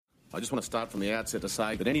I just want to start from the outset to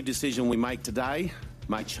say that any decision we make today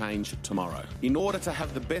may change tomorrow. In order to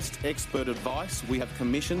have the best expert advice, we have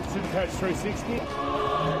commissioned Supercoach 360.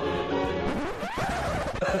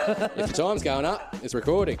 If your time's going up, it's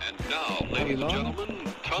recording. And now, ladies and gentlemen,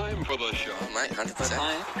 time for the show. Mate,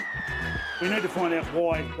 100%. We need to find out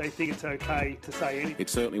why they think it's okay to say anything.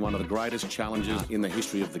 It's certainly one of the greatest challenges in the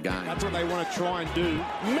history of the game. That's what they want to try and do.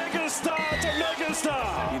 Megastar to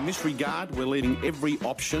megastar! In this regard, we're leaving every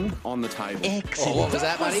option on the table. Excellent. What was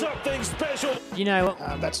that, buddy? Something special. You know,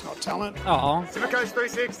 That's not talent. Supercoach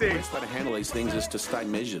 360. The best way to handle these things is to stay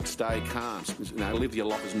measured, stay calm, live your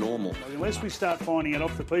life as normal. Unless we start finding it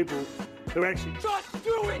off the people who actually just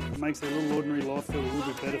do it, it makes their little ordinary life feel a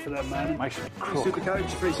little bit better for that moment. Makes it cool. Supercoach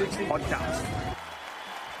 360 podcast.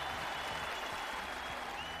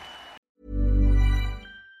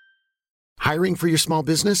 Hiring for your small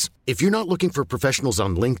business? If you're not looking for professionals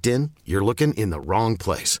on LinkedIn, you're looking in the wrong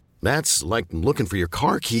place. That's like looking for your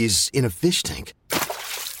car keys in a fish tank.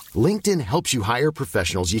 LinkedIn helps you hire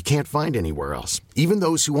professionals you can't find anywhere else, even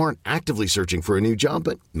those who aren't actively searching for a new job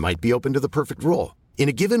but might be open to the perfect role. In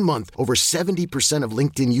a given month, over 70% of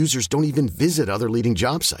LinkedIn users don't even visit other leading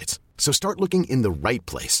job sites. So start looking in the right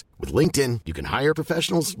place. With LinkedIn, you can hire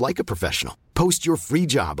professionals like a professional. Post your free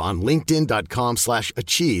job on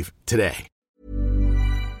linkedin.com/achieve today.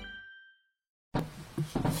 And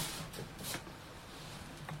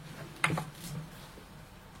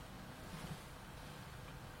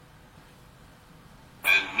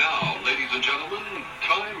now, ladies and gentlemen,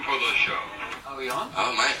 time for the show. Are we on?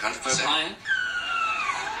 Oh, mate, 100%. Playing.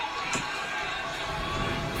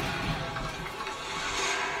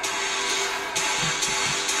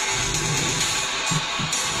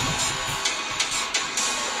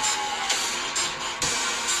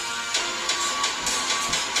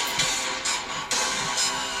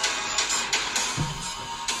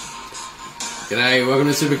 G'day, welcome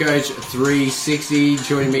to Supercoach 360.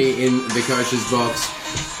 Joining me in the coach's box,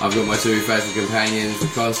 I've got my two faithful companions, the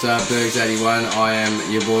Constar, Bergs81. I am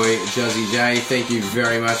your boy, Juzzy J. Thank you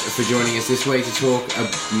very much for joining us this week to talk a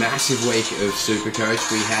massive week of Supercoach.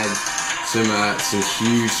 We had some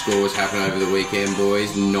huge scores happen over the weekend,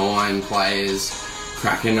 boys. 9 players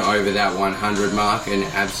cracking over that 100 mark, an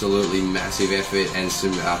absolutely massive effort, and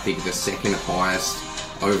I think the second highest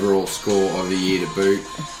overall score of the year to boot,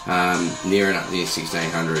 near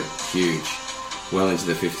 1600, huge, well into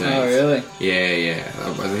the 15th. Oh, really? Yeah.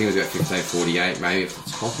 I think it was about 1548, maybe off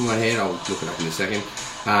the top of my head. I'll look it up in a second.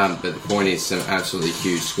 But the point is, some absolutely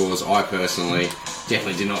huge scores. I personally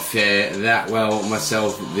definitely did not fare that well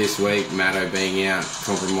myself this week. Matto being out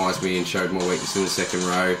compromised me and showed more weakness in the second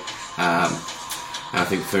row. I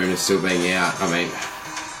think Funa still being out. I mean,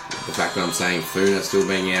 the fact that I'm saying Funa still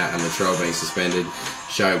being out and Latrell being suspended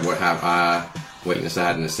showed what weakness I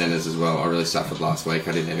had in the centres as well. I really suffered last week.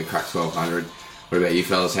 I didn't even crack 1200. What about you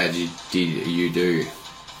fellas? How did you do?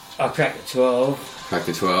 I cracked the 12. Cracked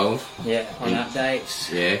the 12? Yeah, on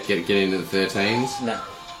updates. Yeah, get into the 13s? No.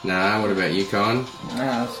 Nah, what about you, Con?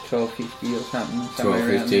 No, it's 1250 or something.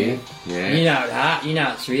 1250? Yeah. You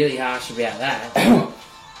know it's really harsh about that.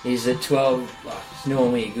 Is that 12, it's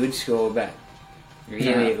normally a good score, but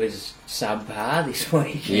really it was subpar this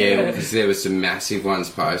week. Yeah, because there were some massive ones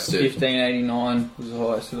posted. 1589 was the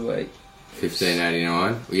highest of the week.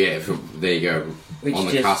 1589? Yeah, there you go. Which on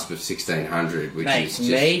the cusp of 1600, which makes is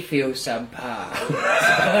me feel subpar.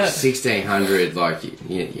 1600, like,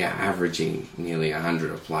 you're averaging nearly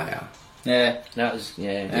 100 a player. Yeah.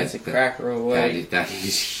 That's a cracker of a week. That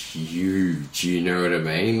is huge, you know what I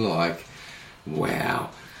mean? Like, wow.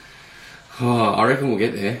 Oh, I reckon we'll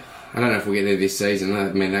get there. I don't know if we'll get there this season.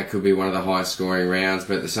 I mean, that could be one of the highest scoring rounds,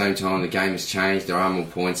 but at the same time, the game has changed. There are more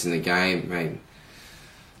points in the game. I mean,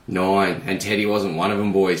 9. And Teddy wasn't one of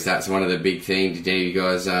them, boys. That's one of the big things. Did any of you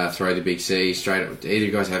guys throw the big C straight up? Either of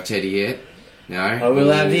you guys have Teddy yet? No? I will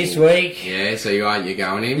have this week. Yeah, so you're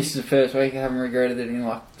going him? This is the first week I haven't regretted it in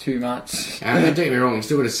like 2 months. Don't get me wrong, he's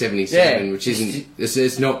still got a 77, which isn't...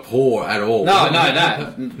 It's not poor at all. No.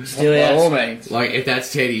 Still by all out. means. Like, if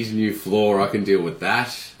that's Teddy's new floor, I can deal with that.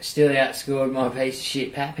 Still outscored my piece of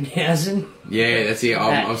shit Pappenhausen. Yeah, that's it.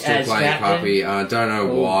 I'm still playing captain. puppy. I don't know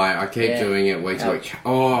why. I keep doing it week to week.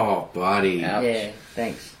 Oh, buddy. Ouch. Yeah,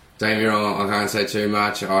 thanks. Don't get me wrong, I can't say too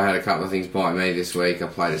much. I had a couple of things bite me this week. I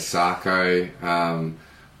played a Sarko,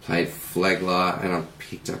 played Flegler, and I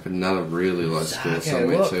picked up another really low score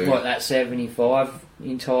somewhere too. What, that 75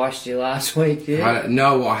 enticed you last week, yeah?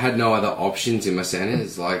 I had no other options in my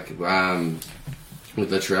centres. Like,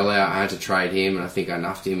 with Latrell out, I had to trade him, and I think I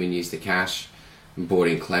nuffed him and used the cash and brought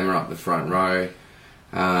in Clemmer up the front row,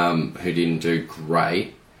 who didn't do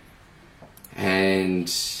great.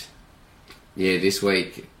 And this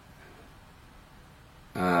week,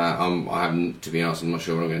 to be honest, I'm not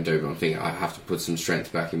sure what I'm going to do, but I'm thinking I have to put some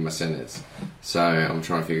strength back in my centres. So I'm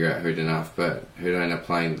trying to figure out who'd enough, but who'd I end up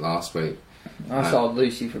playing last week? I sold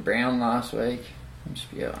Lucy for Brown last week. I'm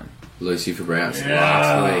just going. Lucy for Brown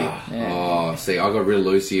last week. Yeah. Oh, see, I got rid of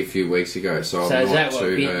Lucy a few weeks ago, so So I'm is not that what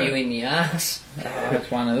too bit hurt. you in the ass?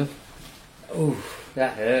 That's one of. Ooh,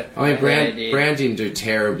 that hurt. I mean, Yeah, it did. Brown didn't do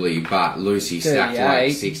terribly, but Lucy stacked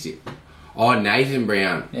like 38. 60. Oh, Nathan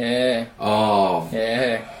Brown. Yeah. Oh,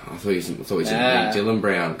 Yeah. I thought you said Nah. Dylan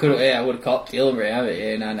Brown. I would have copped Dylan Brown, but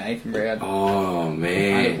yeah, no, Nathan Brown. Oh, 100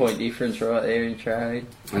 man. point difference right there in trade.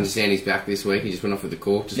 I understand he's back this week. He just went off with the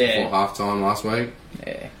cork just Yeah. before half-time last week.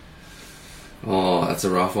 Yeah. Oh, that's a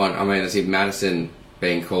rough one. I mean, I see Madison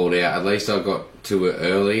being called out. At least I got to it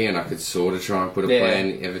early and I could sort of try and put a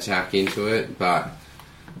plan of attack into it. But,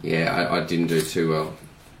 yeah, I didn't do too well.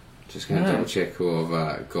 Just going to double check who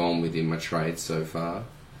I've gone with in my trades so far.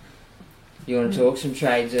 You want to talk some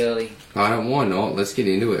trades early? Why not? Let's get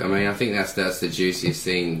into it. I mean, I think that's the juiciest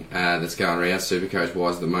thing that's going around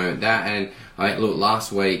Supercoach-wise at the moment. That and, look,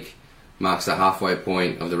 last week marks the halfway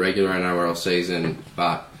point of the regular NRL season,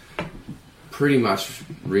 but pretty much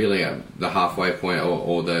really the halfway point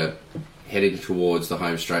or the heading towards the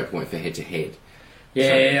home straight point for head-to-head.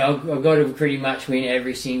 Yeah, I've got to pretty much win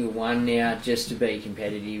every single one now just to be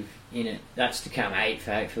competitive in it. That's to come 8th,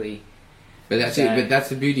 hopefully. But that's it. But that's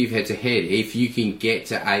the beauty of head-to-head. If you can get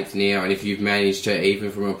to 8th now, and if you've managed to,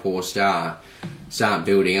 even from a poor start, start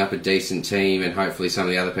building up a decent team, and hopefully some of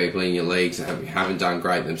the other people in your leagues haven't done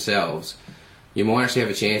great themselves, you might actually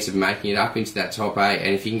have a chance of making it up into that top 8.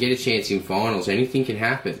 And if you can get a chance in finals, anything can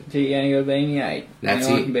happen. So you only got to be in the 8. That's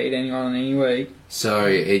anyone it. can beat anyone in any week. So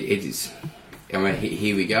it's. I mean,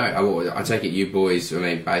 here we go. I take it you boys, I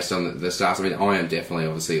mean, based on the stars, I mean, I am definitely,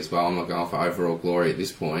 obviously, as well. I'm not going for overall glory at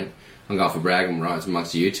this point. I'm going for bragging rights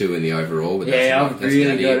amongst you two in the overall. But I've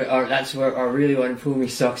really got it. That's where I really want to pull my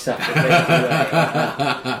socks up.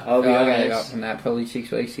 I'll be I gave honest. up from that probably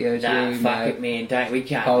 6 weeks ago. Nah, too, fuck mate. it, man. We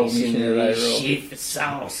can't Whole be sitting mission of with this overall. shit for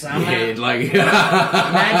so summer. Yeah, like...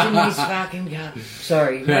 Imagine this fucking guy.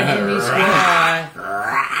 Sorry. Imagine this guy.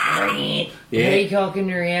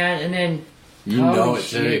 Peacocking around and then... You know holy it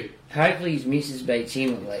shit. too. Hopefully his missus beats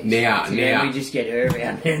him at least. Now. we just get her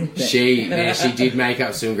around then. She did make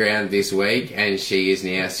up some ground this week, and she is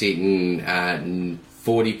now sitting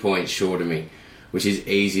 40 points short of me, which is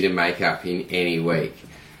easy to make up in any week.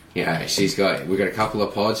 You know, we've got a couple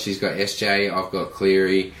of pods. She's got SJ, I've got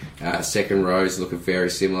Cleary. Second rows looking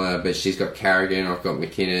very similar, but she's got Carrigan, I've got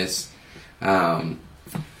McInnes.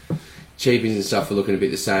 Cheapies and stuff are looking a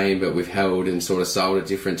bit the same, but we've held and sort of sold at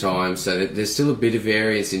different times. So there's still a bit of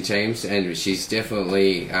variance in teams, and she's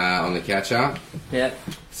definitely on the catch-up. Yep.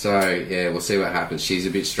 So, yeah, we'll see what happens. She's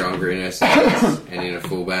a bit stronger in her stats and in a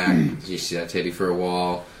fullback. She's had Teddy for a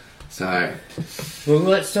while. So, Well,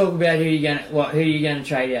 let's talk about who you're gonna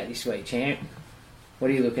trade out this week, champ.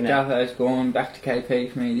 What are you looking at? Gutho's gone back to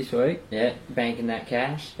KP for me this week. Yeah, banking that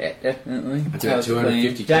cash. Yeah, definitely. that's about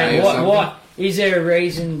 250k Dane, or something. what is there a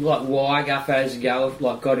reason why Guffo's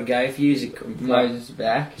got to go for you? Is it, Moses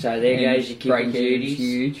back. So there goes your kicking break duties.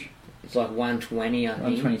 huge. It's like 120, I think.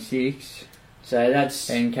 126. So that's.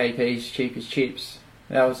 And KP's cheap as chips.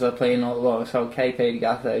 That was the plan all along. I sold KP to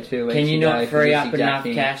Gutho 2 weeks Can you ago not for free this up exact enough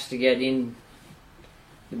thing. cash to get in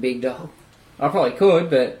the big dog? I probably could,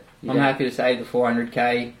 but I'm Yeah. happy to save the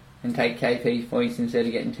 400k and take KP's points instead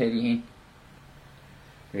of getting Teddy in.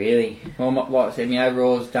 Really? Well, like I said, my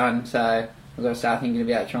overall's done, so I've got to start thinking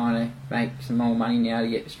about trying to make some more money now to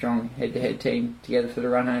get a strong head-to-head team together for the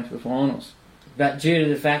run home to the finals. But due to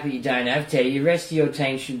the fact that you don't have Teddy, the rest of your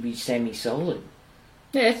team should be semi-solid.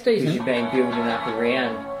 Yeah, it's Because decent. you've been building up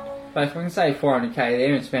around. But if I can save 400k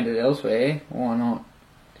there and spend it elsewhere, why not?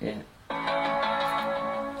 Yeah.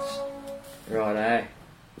 Righto.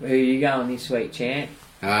 Who are you going this week, champ?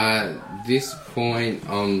 This point,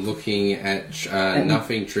 I'm looking at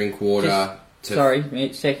nothing Drinkwater. Sorry,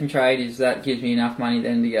 my second trade is that gives me enough money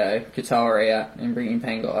then to go Qatar out and bring in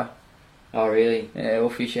Pangai. Oh, really? Yeah, or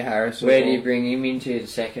Fisher Harris. Where or- do you bring him into the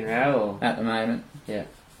second row? Or? At the moment. Yeah.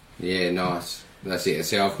 Yeah, nice. That's it.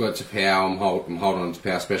 See, I've got Tapau. I'm holding on to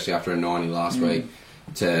Tapau, especially after a 90 last week,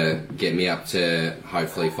 to get me up to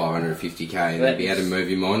hopefully 550k, and then be able to move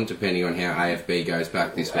him on depending on how AFB goes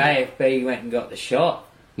back this week. AFB went and got the shot.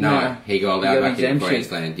 No, he got allowed He got back into exemption.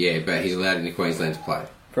 Queensland. Yeah, but he's allowed into Queensland to play.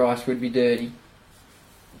 Price would be dirty.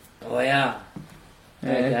 Oh, yeah. Yeah.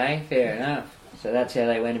 Okay, fair enough. So that's how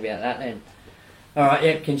they went about that then. Alright,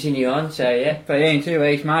 yep, continue on. So, yeah. But yeah, in 2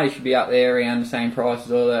 weeks, Marty should be up there around the same price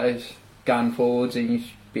as all those gun forwards, and you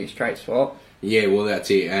should be a straight swap. Yeah, well,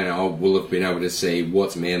 that's it, and I will have been able to see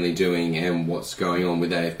what's Manly doing and what's going on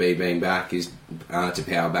with AFB being back is to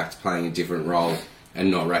power back to playing a different role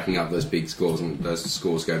and not racking up those big scores, and those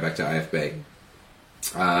scores go back to AFB.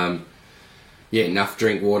 Enough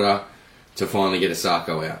drink water to finally get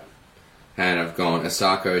Asako out. And I've gone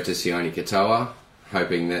Asako to Sione Katoa,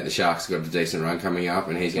 hoping that the Sharks got a decent run coming up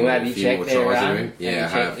and he's going to get a few more tries in him. Yeah, I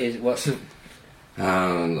have.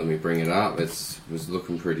 Let me bring it up. It was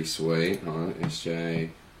looking pretty sweet. Alright, SJ.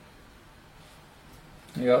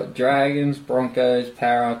 You got Dragons, Broncos,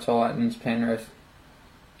 Para, Titans, Penrith,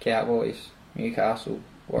 Cowboys, Newcastle,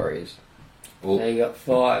 Warriors. So you got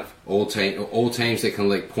 5. All teams that can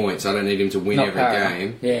leak points. I don't need him to win every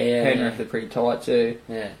game. Yeah. Penrith are pretty tight too.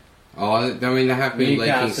 Yeah. Oh, I mean, they have been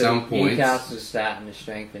leaking some points. Newcastle's starting to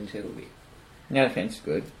strengthen too a bit. The defence is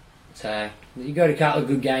good. So you got a couple of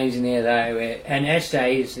good games in there though, and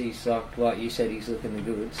SJ he's like you said, he's looking the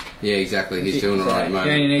goods. Yeah, exactly. He's doing alright at the moment.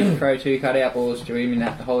 You only need to throw 2 cut-out balls to him in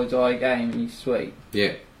that whole entire game, and he's sweet.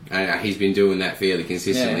 Yeah, and he's been doing that fairly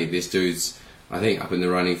consistently. Yeah. This dude's, I think, up in the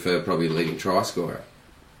running for probably leading try scorer.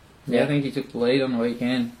 Yeah, I think he took the lead on the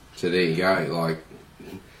weekend. So there you go. Like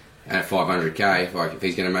at 500k, like if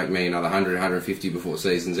he's going to make me another 100, 150 before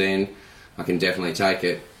season's end, I can definitely take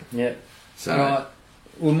it. Yeah. So. Right.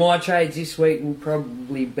 Well, my trades this week will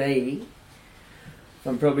probably be...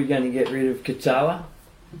 I'm probably going to get rid of Katoa,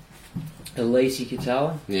 Elise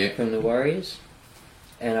Katoa from the Warriors,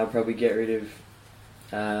 and I'll probably get rid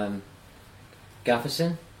of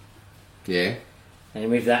Gufferson. Yeah.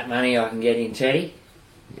 And with that money, I can get in Teddy.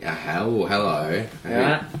 Yeah, hello.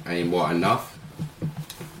 Right. And what, enough?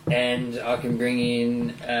 And I can bring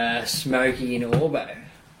in Smokey and Orbo.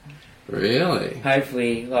 Really?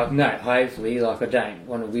 Hopefully, I don't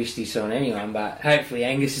want to wish this on anyone, but hopefully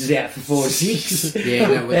Angus is out for 4 to 6.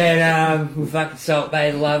 And we'll fucking Salt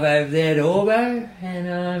Bay the love over there to Orbo,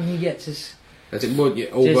 and he gets us. That's it. Well,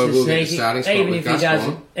 Orbo will get the starting spot with Gus.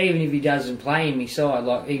 Even if he doesn't play in my side,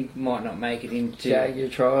 like he might not make it into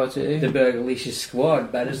the Burgerlicious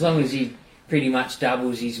squad, but as long as he pretty much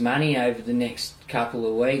doubles his money over the next couple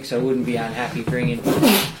of weeks, I wouldn't be unhappy bringing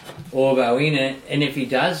Orbo in it. And if he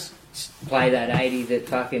does play that 80 that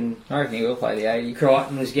fucking... I reckon he will play the 80.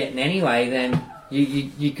 Crichton was getting anyway, then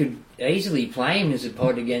you could easily play him as a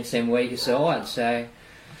pod against them weaker sides. So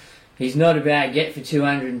he's not a bad get for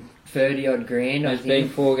 230 odd grand. There's been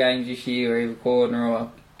 4 games this year where either Cordner or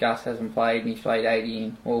Gus hasn't played, and he's played 80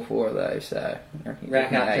 in all 4 of those. So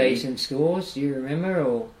rack up decent scores. Do you remember,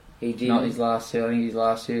 or he didn't? Not his last 2. I think his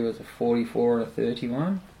last 2 was a 44 and a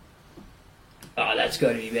 31. Oh, that's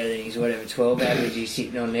got to be better than his 12 average he's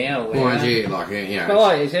sitting on now. Mind you, But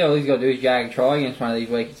like you said, all he's got to do is jag a try against one of these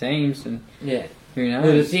weaker teams, and who knows?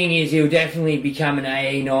 Well, the thing is, he'll definitely become an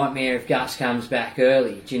AE nightmare if Gus comes back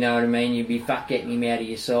early. Do you know what I mean? You'd be getting him out of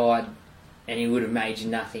your side, and he would have made you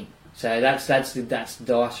nothing. So that's the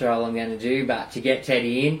dice roll I'm going to do. But to get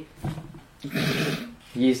Teddy in,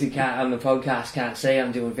 you on the podcast can't see,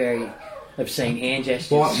 I'm doing very obscene hand gestures.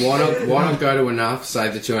 Why not go to enough,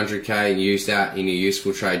 save the 200k, and use that in a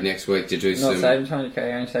useful trade next week to do some... Not saving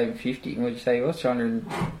 200k, only saving 50. What did you say it was?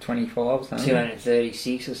 225 or something?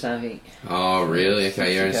 236 or something. Oh, really?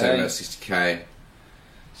 Okay, you're only saving about 60k.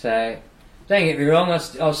 So, don't get me wrong,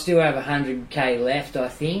 I'll still have 100k left, I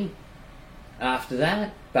think, after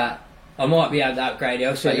that, but I might be able to upgrade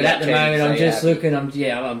elsewhere. But at the moment, I'm just looking. I'm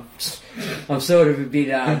sort of a bit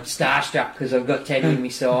starstruck because I've got Teddy in my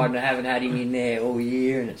side and I haven't had him in there all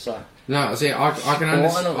year, and it's like. No, see, I can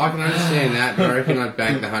understand that, but I reckon I'd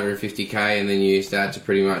bank the 150k and then use that to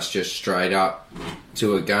pretty much just straight up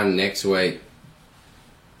to a gun next week,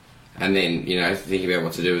 and then think about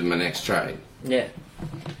what to do with my next trade. Yeah.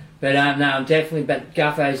 But no, but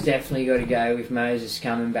Guffo's definitely got to go with Moses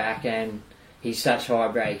coming back, and he's such high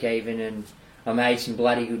break even, and I made some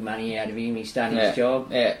bloody good money out of him. He's done his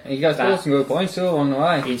job. Yeah, he got some good points still on the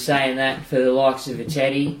way. In saying that, for the likes of a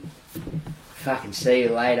Teddy, fucking see you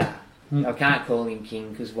later. I can't call him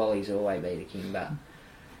king because Wally's always been a king, but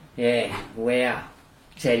yeah, wow,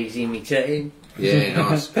 Teddy's in me team. Yeah,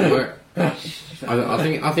 nice, good work. I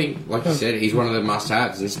think, like you said, he's one of the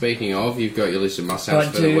must-haves. And speaking of, you've got your list of must-haves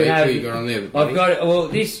for the week. Who you got on there? I've got it. Well,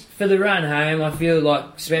 this for the run home. I feel like,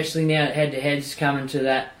 especially now that head-to-head's coming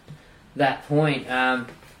to that point. I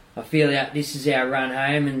feel like this is our run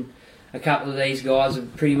home, and a couple of these guys are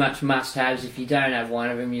pretty much must-haves. If you don't have one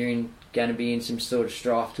of them, you're going to be in some sort of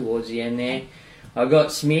strife towards the end there. I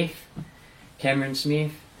got Smith, Cameron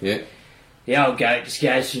Smith. Yeah. the old goat just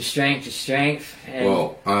goes from strength to strength.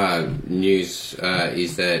 And News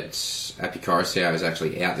is that Api Coruscant is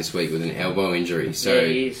actually out this week with an elbow injury, so yeah,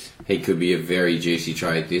 he is. He could be a very juicy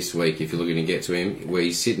trade this week if you're looking to get to him. Where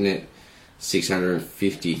he's sitting at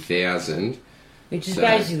 650,000, which is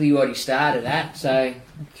basically what he started at. So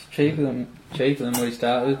it's cheaper than what he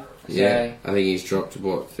started. Yeah, I think he's dropped to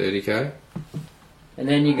what, 30k. And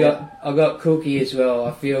then I got Cookie as well.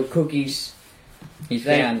 I feel Cookie's. He's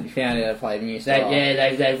found out how to play the new style.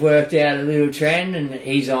 They've worked out a little trend, and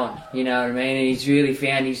he's on. You know what I mean? And he's really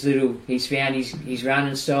found his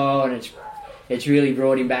running style, and it's really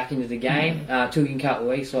brought him back into the game. Took him a couple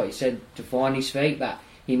of weeks, like you said, to find his feet, but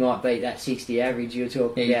he might beat that 60 average you're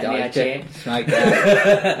talking about now, champ. Snake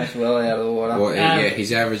that's well out of the water. Well,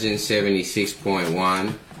 he's averaging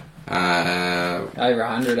 76.1. Over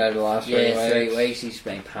 100 over the last 3 weeks. 3 weeks he's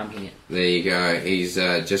been pumping it. There you go. He's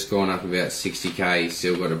just gone up about 60k. He's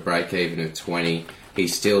still got a break even of 20.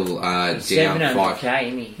 He's still down 5k,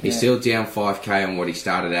 isn't he? He's still down 5k on what he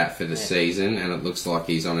started at for the season, and it looks like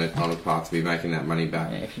he's on a path to be making that money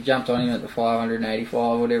back. Yeah, if you jumped on him at the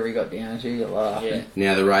 585, whatever he got down to, you got laughed. Yeah.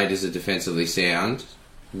 Now the Raiders are defensively sound.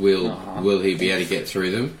 Will he be able to get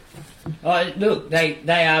through them? Oh, look,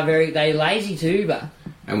 they're lazy too, but.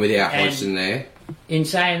 And without Hodgson there. In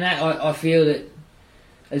saying that, I feel that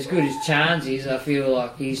as good as Chance is, I feel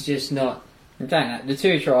like he's just not. I'm saying that the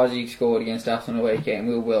 2 tries he scored against us on the weekend,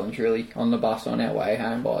 we were well and truly on the bus on our way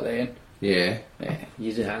home by then. Yeah.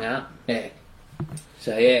 You just hung up. Yeah.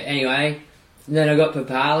 So anyway, and then I got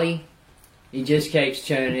Papali. He just keeps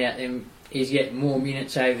churning out them. He's getting more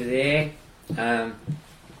minutes over there. I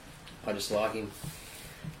just like him.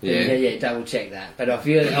 Yeah, double check that. But I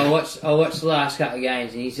feel I watched the last couple of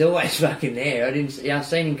games, and he's always fucking there. I've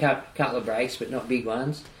seen him couple of breaks, but not big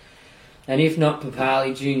ones. And if not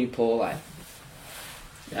Papali, Junior Paulo.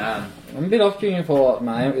 I'm a bit off Junior Paulo at the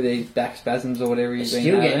moment with these back spasms or whatever he's been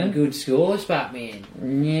still getting good scores, but man,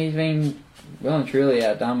 yeah, he's been well and truly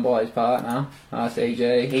outdone by his partner,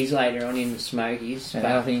 RCG. He's later on in the Smokies. But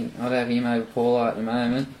I think I'd have him over Paulo at the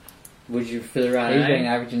moment. Would you for the run? He's been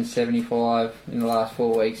averaging 75 in the last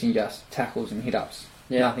 4 weeks in just tackles and hit-ups.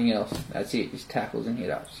 Yeah. Nothing else. That's it, just tackles and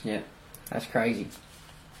hit-ups. Yeah. That's crazy.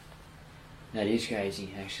 That is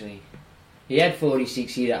crazy, actually. He had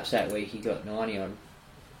 46 hit-ups that week. He got 90 on.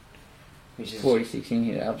 Which is 46 in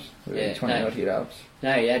hit-ups. 20-odd hit-ups.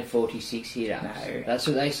 No, he had 46 hit-ups. No. That's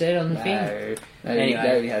what they said on the thing. No,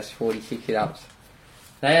 anyway. he has 46 hit-ups.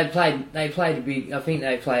 They played a big. I think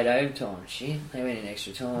they played overtime. Shit, they went in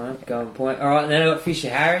extra time. Golden point. All right, and then I got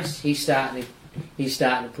Fisher Harris. He's starting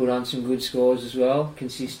to put on some good scores as well.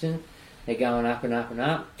 Consistent. They're going up and up and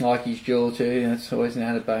up. Like his jaw too. That's always an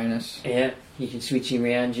added bonus. Yeah, you can switch him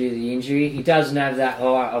around due to the injury. He doesn't have that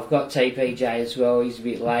high. I've got TPJ as well. He's a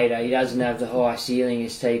bit later. He doesn't have the high ceiling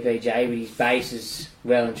as TPJ, but his base is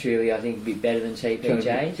well and truly, I think, a bit better than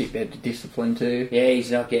TPJ. A bit better discipline too. Yeah,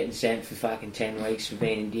 he's not getting sent for fucking 10 weeks for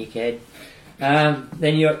being a dickhead.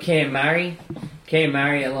 Then you got Cam Murray. Cam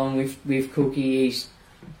Murray, along with Cookie, he's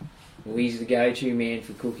the go-to man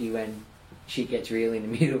for Cookie when shit gets real in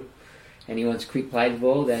the middle and he wants quick play the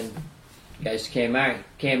ball, then goes to Cam Murray.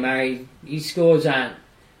 Cam Murray, his scores aren't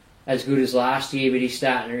as good as last year, but he's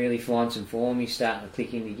starting to really find some form. He's starting to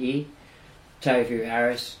click into gear. Tofu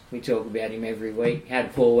Harris, we talk about him every week. Had a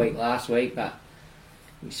poor week last week, but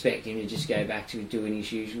we expect him to just go back to doing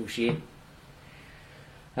his usual shit.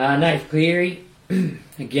 Nath Cleary,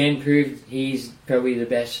 again, proved he's probably the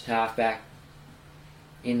best halfback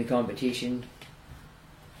in the competition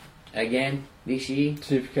again this year.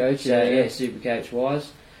 Supercoach, so yeah, Supercoach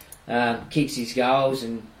wise. Kicks his goals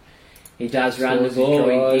and he does run the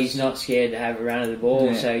ball. He's not scared to have a run of the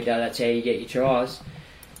ball, so that's how you get your tries.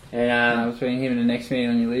 And between him and the next man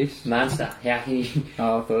on your list, Munster. How can you?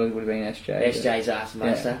 Oh, I thought it would have been SJ. SJ's after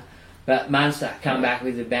Munster, but Munster come back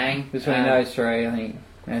with a bang. Between those three, I think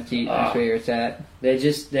that's it. That's where it's at.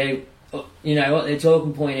 You know what, they're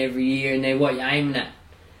talking point every year, and they're what you're aiming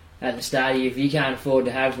at the start of the year. If you can't afford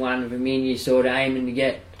to have one of them in, you're sort of aiming to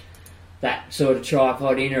get that sort of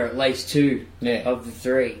tripod in, or at least two of the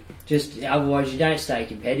three. Just otherwise, you don't stay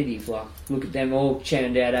competitive. Like, look at them all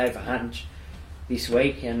churned out over hunch this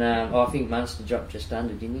week, and I think Munster dropped just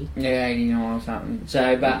under, didn't he? Yeah, 89 or something.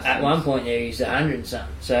 So, but at one point there, he was 100 and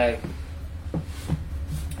something. So,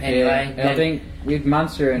 anyway, I think with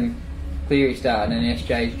Munster and Cleary starting and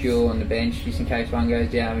SJ's dual on the bench, just in case one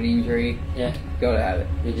goes down with injury, got to have it.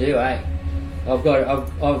 You do, eh? I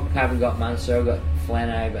haven't got Munster. I've got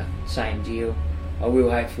Flano, but same deal. I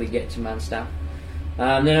will hopefully get to Munster.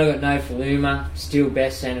 Then I've got No Faluma, still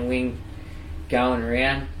best centre wing going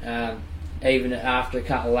around. even after a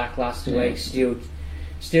couple of lackluster weeks, still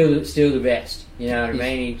the best. You know what I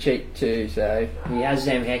mean? He's cheap too, so He has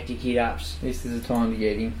them hectic hit-ups. this is the time to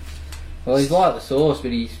get him. Well, he's like the sauce,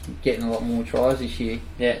 but he's getting a lot more tries this year.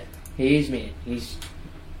 Yeah, he is, man. He's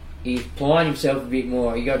applying himself a bit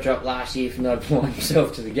more. He got dropped last year for not applying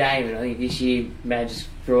himself to the game, and I think this year Mad just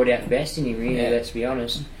brought out the best in him, really, let's be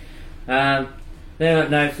honest. Then I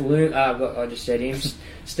know for I just said him,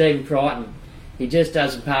 Stephen Crichton. He just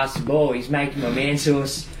doesn't pass the ball. He's making my man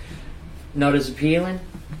sauce not as appealing.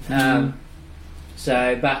 But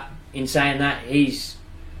in saying that, he's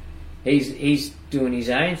doing his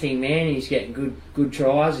own thing, man. He's getting good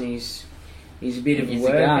tries, and he's a bit of a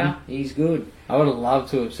worker. He's good. I would have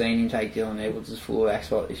loved to have seen him take Dylan Edwards' fullback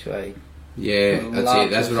spot this week. Yeah, that's it.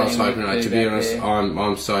 That's what I was hoping. To be honest, there.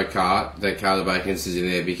 I'm so cut that Carla Bacons is in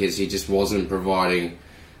there because he just wasn't providing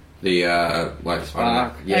the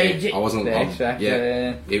spark. I wasn't. The X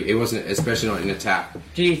factor. It wasn't, especially not in attack.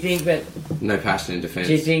 Do you think that? No passion in defence.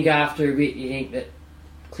 Do you think after a bit, you think that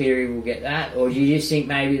Cleary will get that, or do you just think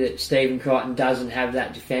maybe that Stephen Crichton doesn't have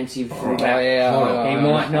that defensive fullback? He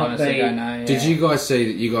might not be. Don't know, Did you guys see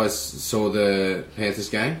that? You guys saw the Panthers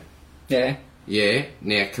game? Yeah. Yeah.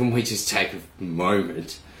 Now, can we just take a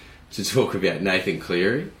moment to talk about Nathan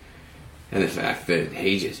Cleary and the fact that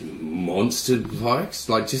he just monstered blokes?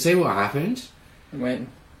 Like, do you see what happened? When?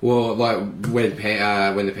 Well, like when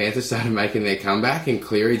the Panthers started making their comeback and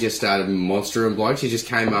Cleary just started monstering blokes, he just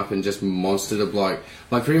came up and just monstered a bloke.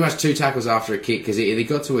 Like pretty much 2 tackles after a kick because he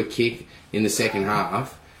got to a kick in the second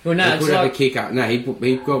half. Well, no, he put up a kick up. No, he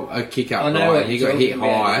got a kick up right. He got hit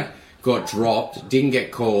high, got dropped, didn't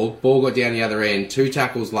get called. Ball got down the other end. 2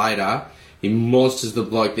 tackles later, he monsters the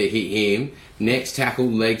bloke that hit him. Next tackle,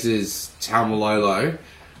 legs is Taumalolo,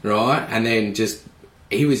 right? And then just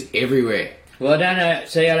he was everywhere. Well, I don't know.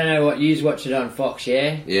 See, I don't know what you watch it on Fox,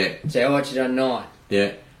 yeah? Yeah. So I watch it on 9.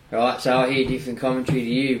 Yeah. Right, so I hear different commentary to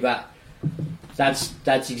you, but that's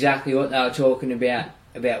exactly what they were talking about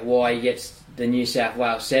why he gets the New South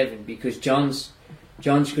Wales 7, because Johns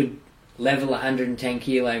could level a 110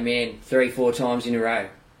 kilo man 3-4 times in a row.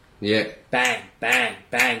 Yeah. Bang, bang,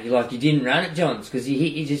 bang. You didn't run at Johns because he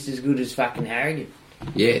hit you just as good as fucking Harrigan.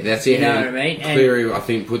 Yeah, that's it. You know what I mean? And Cleary, I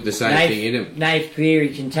think, put the same thing in him. Nate Cleary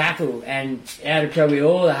can tackle, and out of probably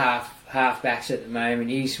all the halfbacks at the moment,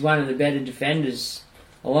 he's one of the better defenders,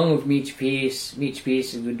 along with Mitch Pearce. Mitch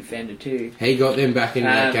Pearce is a good defender too. He got them back into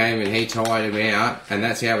that game and he tied them out, and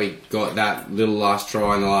that's how he got that little last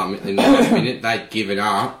try in the last minute. They'd given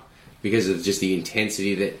up because of just the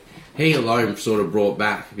intensity that he alone sort of brought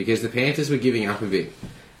back, because the Panthers were giving up a bit.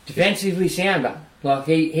 Defensively sound, but like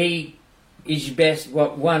he is your best,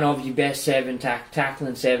 one of your best 7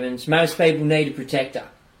 tackling 7s. Most people need a protector.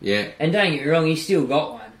 Yeah. And don't get me wrong, he's still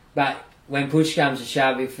got one. But when push comes to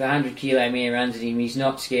shove, if a 100 kilo man runs at him, he's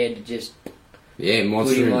not scared to just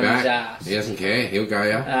monster put him on back. his ass. He doesn't care. He'll go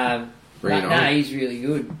ya. No, he's really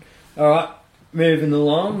good. All right, moving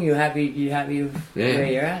along. You happy with where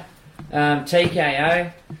you're at?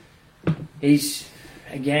 TKO. He's.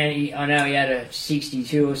 Again, I know he had a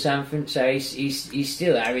 62 or something, so he's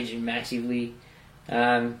still averaging massively.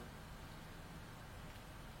 And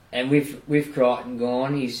with Crichton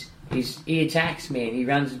gone, he attacks, man. He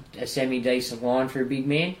runs a semi-decent line for a big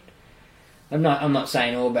man. I'm not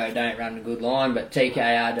saying Orbo don't run a good line, but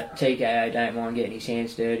TKO don't mind getting his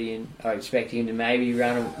hands dirty, and I expect him to maybe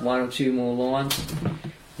run 1 or 2 more lines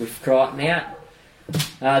with Crichton out.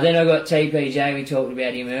 Then I got TPJ. We talked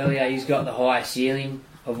about him earlier. He's got the highest ceiling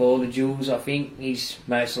of all the duels. I think he's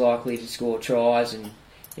most likely to score tries, and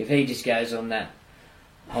if he just goes on that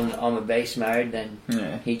on a beast mode,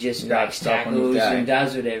 then he just breaks tackles and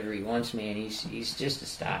does whatever he wants. Man, he's just a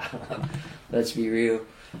star. Let's be real.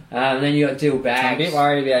 Then you got Dill Bags. I'm a bit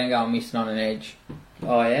worried about him going missing on an edge.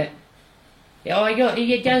 Oh yeah. Yeah,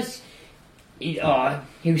 he does.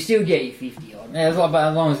 He'll still get you 50 odd. Yeah, but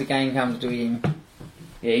as long as the game comes to him.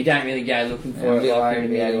 Yeah, you don't really go looking for it like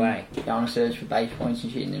in the other way. Go on a search for base points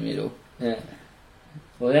and shit in the middle. Yeah.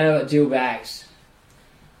 Well, then I've got Dill Bags.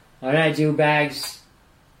 I know Dill Bags,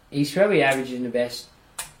 he's probably averaging the best.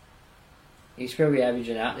 He's probably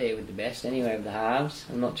averaging up there with the best anyway with the halves.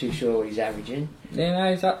 I'm not too sure what he's averaging.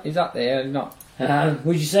 Yeah, no, he's up there. Not.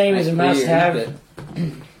 Would you see him as a must-have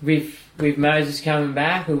with Moses coming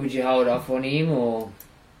back, or would you hold off on him, or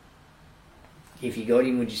if you got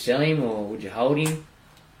him, would you sell him, or would you hold him?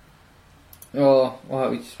 Or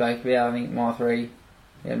what we spoke about, I think my 3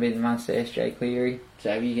 be the monster SJ Cleary.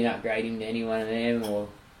 So if you can upgrade him to any one of them, or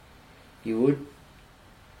you would?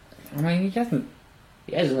 I mean, he hasn't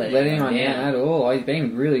let anyone down at all. He's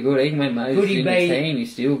been really good. Even when Moses in the team,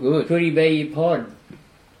 he's still good. Could he be your pod?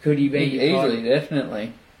 Could he be Easily,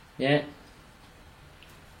 definitely. Yeah.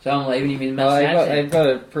 So I'm leaving him in the Well, they've got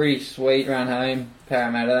a pretty sweet run home,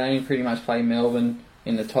 Parramatta. They only pretty much play Melbourne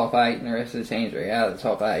in the top 8, and the rest of the teams are out of the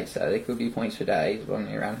top 8, so there could be points for days on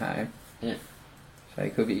their run home. Yeah. So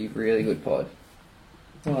it could be a really good pod.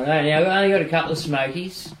 Right, now we've only got a couple of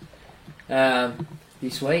smokies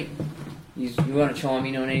this week. You want to chime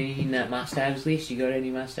in on any in that must-haves list? You got any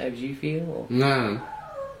must-haves you feel? Or? No.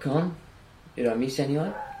 Con? Did I miss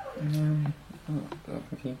anyone?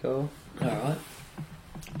 I think of. Alright.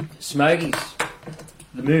 Smokies.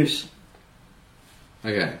 The Moose.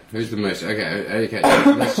 Okay, who's the most? Okay.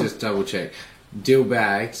 Let's just double check. Dill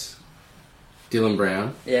Bags, Dylan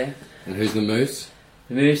Brown, Yeah. and who's the Moose?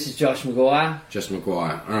 The Moose is Josh Maguire. Josh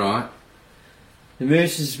Maguire. All right. The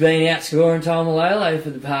Moose has been outscoring Taumalolo for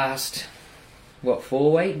the past,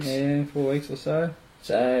 4 weeks? Yeah, 4 weeks or so.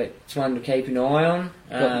 So it's one to keep an eye on.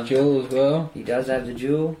 Got the jewel as well. He does have the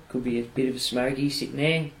jewel. Could be a bit of a smoky sitting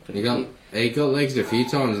there. He got legs a few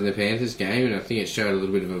times in the Panthers game, and I think it showed a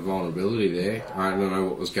little bit of a vulnerability there. I don't know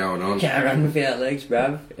what was going on. Can't run without legs,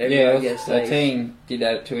 bruv. The team did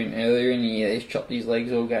that to him earlier in the year. He's chopped his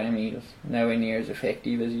legs all game. He was nowhere near as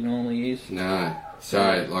effective as he normally is. No. So,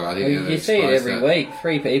 I think you see it every week.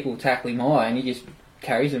 3 people tackle him high, and he just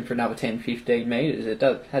carries them for another 10-15 metres. It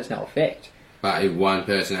has no effect. But if one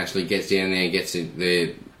person actually gets down there and gets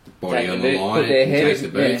their body on the line, put their head, takes the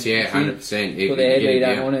boots, 100%. Put their head where you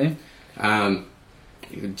don't want to.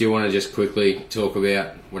 Do you want to just quickly talk about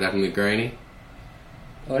what happened with Greeny?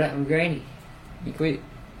 What happened with Greeny? He quit.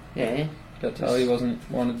 Yeah. Got told he wasn't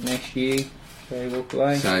wanted next year, so he walked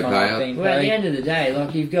away. So Well, at the end of the day,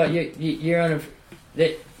 like you've got you're on a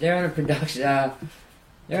they're on a production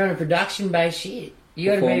they're on a production based shit.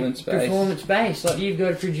 You got to be performance based. Like you've got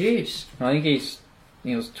to produce. I think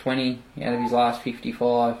he was 20 out of his last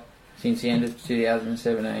 55 since the end of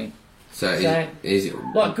 2017. So is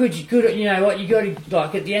like good. You know what? You got to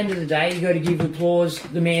like at the end of the day, you got to give applause.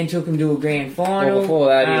 The man took him to a grand final. Well, before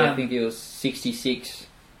that, I think he was 66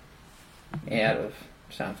 out of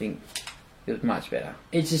something. It was much better.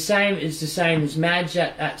 It's the same as Madge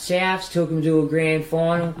at Souths. Took him to a grand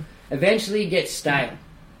final. Eventually, it gets stale.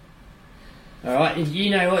 All right,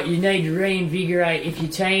 you know what? You need to reinvigorate if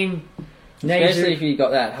your team. Especially if you've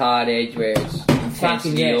got that hard edge where it's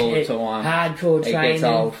intensity all the time. Hardcore training. It gets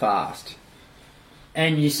old fast.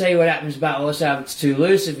 And you see what happens, but also if it's too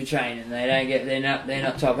loose of a training, they're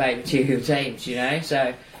not top 8 material teams, you know.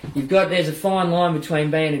 So there's a fine line between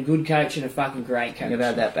being a good coach and a fucking great coach. You've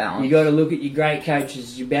got that balance. You got to look at your great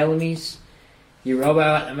coaches, your Bellamy's, your Robbo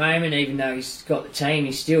at the moment. Even though he's got the team,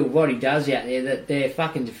 he's still what he does out there. That their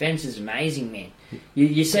fucking defence is amazing, man.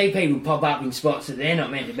 You see people pop up in spots that they're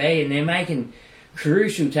not meant to be, and they're making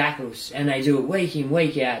crucial tackles, and they do it week in,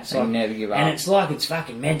 week out. It's like, never give up. And it's like it's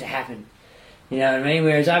fucking meant to happen. You know what I mean?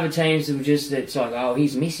 Whereas other teams that it's like, oh,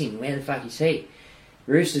 he's missing. Where the fuck is he?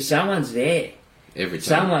 Roosters, someone's there. Every time.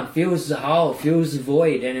 Someone fills the hole, fills the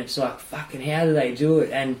void, and it's like, fucking, how do they do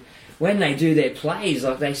it? And when they do their plays,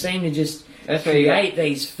 like they seem to just create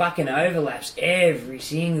these fucking overlaps every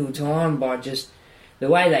single time by just the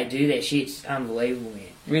way they do their shit's unbelievable, man.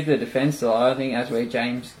 With the defence side, I think that's where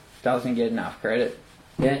James doesn't get enough credit.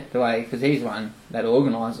 Yeah. The way, because he's one that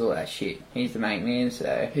organises all that shit. He's the main man,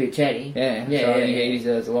 so... Who, Teddy? Yeah, so I think he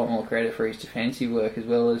deserves a lot more credit for his defensive work as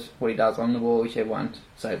well as what he does on the ball, which everyone's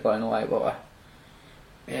so blown away by.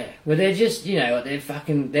 Yeah. Well, they're just, you know, they're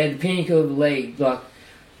the pinnacle of the league. Like,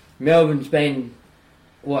 Melbourne's been...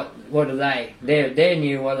 What are they? They're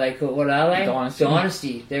new, what are they?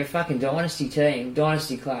 Dynasty. They're a fucking dynasty team,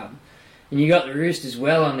 dynasty club. And you got the Roosters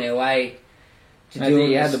well on their way to do it.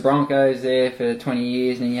 You had the Broncos there for 20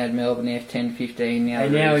 years, and then you had Melbourne there for 10, 15.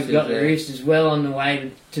 And now we've got the Roosters well on the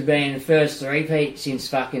way to being the first three-peat since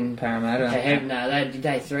fucking... Parramatta. Did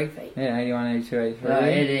they three-peat? Yeah, 81, 82, 83. Oh, yeah,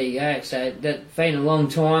 there you go. So that's been a long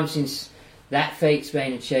time since that feat's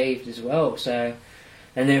been achieved as well, so...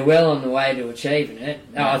 And they're well on the way to achieving it.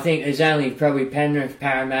 Yeah. I think there's only probably Penrith,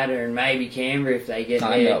 Parramatta, and maybe Canberra if they get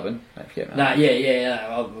there. Melbourne.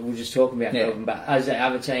 We'll just talk about Melbourne, but as the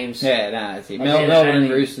other teams... Yeah, no, that's it. Melbourne and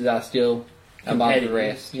Roosters are still above the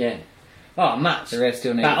rest. Yeah. Oh, much. The rest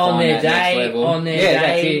still need but to find that next level. On their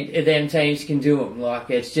day, them teams can do them. Like,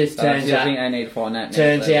 it's just turns out... I think they need to find that next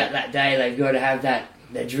Turns level. out that day they've got to have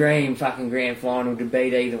the dream fucking grand final to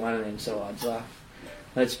beat either one of them sides. Like,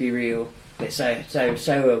 let's be real. They're so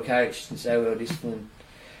well coached and so well disciplined.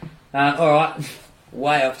 Alright,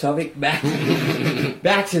 way off topic. Back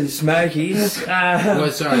to the Smokies.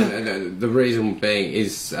 Well, sorry, the reason being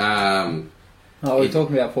is Oh, we're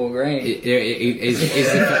talking about Paul Green. Is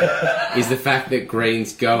the fact that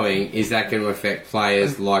Green's going, is that going to affect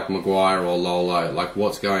players like Maguire or Lolo? Like,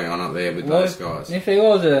 what's going on up there with those guys? If there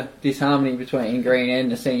was a disharmony between Green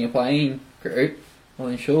and the senior playing group, well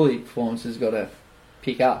then surely performance has got to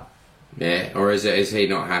pick up. Yeah, or is he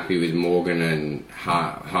not happy with Morgan and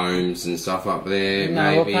Holmes and stuff up there?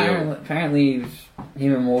 No, maybe. Apparently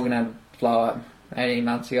him and Morgan had a blow up 18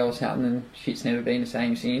 months ago or something, and shit's never been the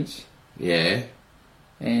same since. Yeah.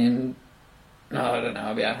 And I don't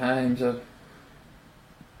know about Holmes.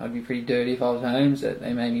 I'd be pretty dirty if I was Holmes that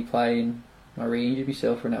they made me play and I re-injured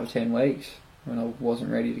myself for another 10 weeks when I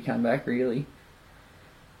wasn't ready to come back really.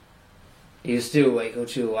 He was still a week or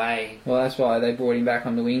two away. Well, that's why they brought him back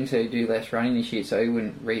on the wing to do less running this year so he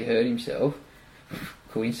wouldn't re-hurt himself.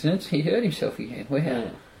 Coincidence? He hurt himself again. Wow. Yeah.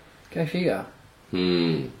 Go figure.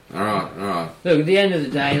 Alright. Look, at the end of the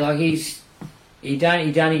day, like he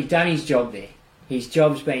done his job there. His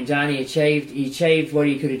job's been done. He achieved what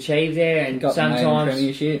he could achieve there, and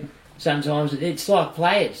sometimes it's like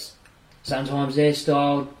players. Sometimes their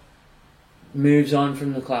style moves on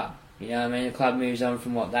from the club. You know what I mean? The club moves on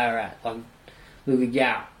from what they were at. Like, look at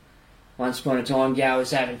Gal. Once upon a time, Gal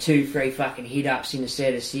was having 2-3 fucking hit-ups in a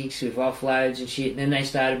set of 6 with offloads and shit, and then they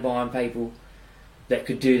started buying people that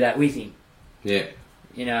could do that with him. Yeah.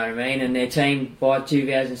 You know what I mean? And their team, by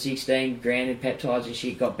 2016, granted peptides and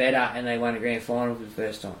shit, got better, and they won a grand final for the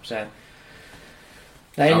first time. So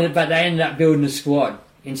they ended up building a squad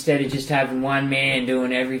instead of just having one man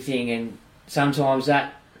doing everything. And sometimes they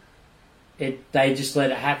just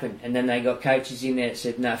let it happen, and then they got coaches in there that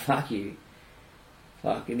said, "No, fuck you.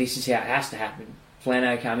 Like, this is how it has to happen."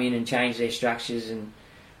 Flano come in and changed their structures, and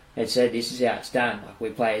it said, "This is how it's done. Like, we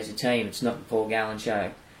play as a team. It's not the Paul Gallen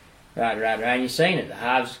show." Right. And you've seen it. The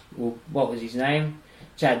halves, well, what was his name?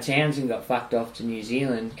 Chad Townsend got fucked off to New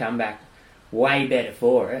Zealand, come back way better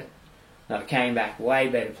for it. Like, came back way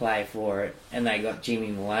better play for it. And they got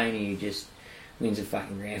Jimmy Maloney, who just wins a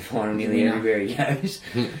fucking grand final nearly everywhere he goes.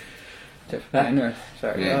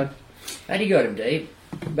 Sorry, God. And he got him deep.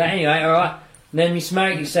 But anyway, alright. Then me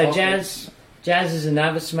Smokey. So Jazz is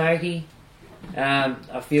another Smokey.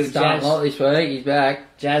 I feel starting a lot this week. He's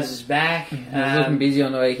back. Jazz is back. He's looking busy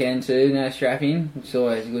on the weekend too. No strapping. It's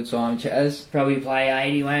always a good sign with Jazz. Probably play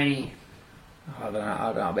 80, won't he? I don't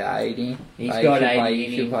know about 80. He's got 80.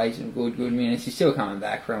 He should play some good minutes. He's still coming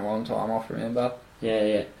back from a long time off, remember?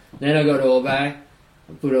 Yeah. Then I got Orbo. I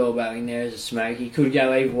put Orbo in there as a Smokey. Could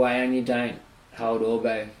go either way on you. Don't hold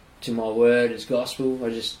Orbo to my word as gospel.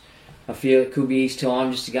 I feel it could be his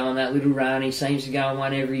time just to go on that little run. He seems to go on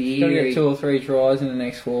one every year. He's got to get 2 or 3 tries in the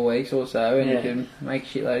next 4 weeks or so, and he can make a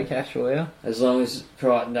shitload of cash for you. As long as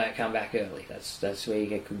Crichton don't come back early, that's where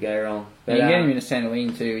you could go wrong. But you can get him in a centre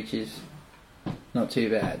wing too, which is not too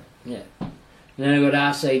bad. Yeah. And then I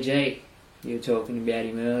got RCG. You were talking about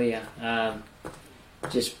him earlier.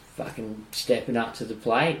 Just fucking stepping up to the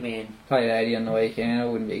plate, man. Played 80 on the weekend. I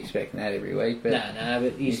wouldn't be expecting that every week, but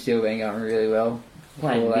but he's still been going really well.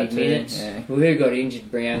 Playing big minutes. Yeah. Well, who got injured?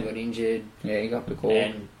 Brown got injured. Yeah, he got the call.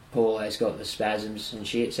 And Paulo's got the spasms and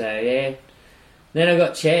shit, so yeah. Then I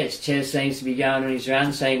got Ches. Ches seems to be going on his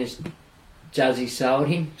run, seeing as Juzzy sold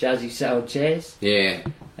him. Juzzy sold Ches. Yeah.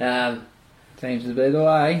 Seems to be the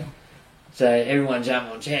way. So everyone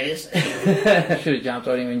jumped on Ches. Should have jumped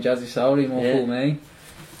on him when Juzzy sold him, or fool me.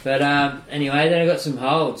 But anyway, then I got some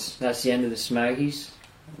holds. That's the end of the Smokies.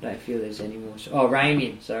 I don't feel there's any more. Oh,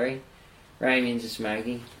 Ramian, sorry. Ramian's a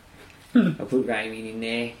Smoky. I put Ramian in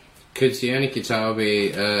there. Could Sione Katoa be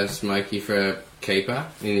a Smoky for a keeper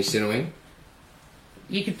in his centre wing?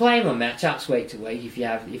 You could play him on matchups week to week if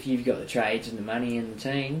you've got the trades and the money and the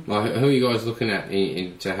team. Like, who are you guys looking at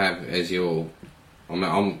to have as your?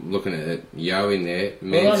 I'm looking at Yo in there.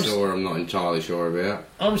 Mansour, I'm not entirely sure about.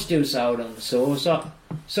 I'm still sold on the Sauce.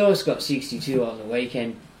 Sauce got 62 on the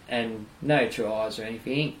weekend and no tries or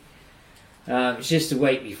anything. It's just the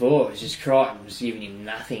week before. It was just Crichton was giving him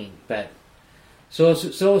nothing. But Sauce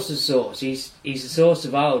is Sauce. He's the Sauce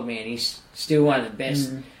of old, man. He's still one of the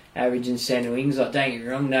best averaging centre wings. Like, don't get me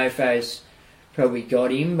wrong, Nofo's probably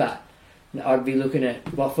got him, but I'd be looking at,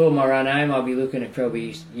 for my run home, I'd be looking at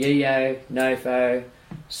probably Yo, Nofo,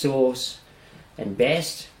 Sauce, and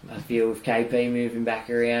Best. I feel with KP moving back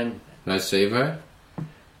around. No Sevo?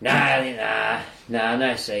 No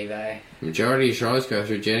Sevo. Majority of tries go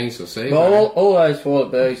through Jennings or Sevo. Well, all those 4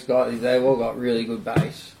 that Berg's got, they've all got really good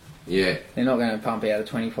base. Yeah. They're not going to pump out a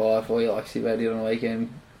 25 for you like Sevo did on the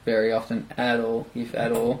weekend very often at all, if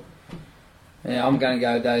at all. Yeah, I'm going to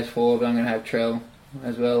go with those 4, but I'm going to have Trell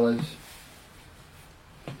as well as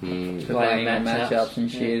playing on matchups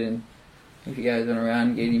and shit, and if he goes on a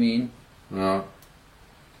run, get him in. Right.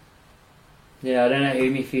 Yeah, I don't know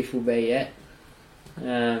who my fifth will be yet.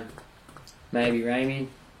 Maybe Ramian.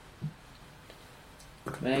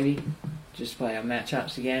 Maybe. Just play our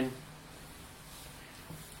matchups again.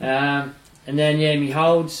 And then, me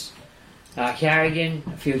holds. Carrigan.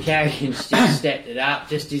 I feel Carrigan's just stepped it up.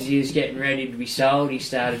 Just as he was getting ready to be sold, he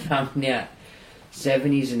started pumping out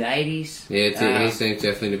 70s and 80s. Yeah, he seems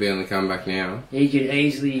definitely to be on the comeback now. He could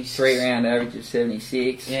easily... 3-round average of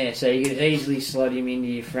 76. Yeah, so you could easily slot him into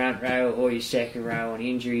your front row or your second row on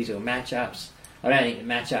injuries or matchups. I don't think the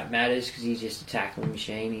matchup matters because he's just a tackling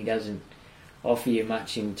machine. He doesn't offer you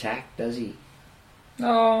much in tack, does he?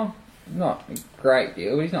 No, not a great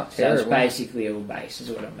deal, but he's not So terrible. it's basically all base, is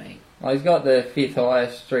what I mean. Well, he's got the 5th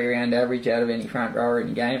highest 3-round average out of any front rower in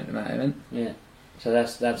the game at the moment. Yeah, so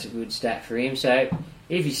that's a good stat for him. So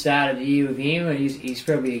if you started the year with him, he's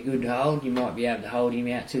probably a good hold. You might be able to hold him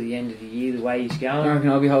out to the end of the year the way he's I going. reckon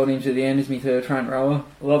I'll be holding him to the end as my third front rower.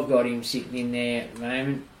 Well, I've got him sitting in there at the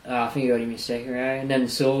moment. I think I got him in second row. And then the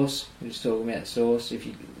Sauce, we're just talking about the Sauce.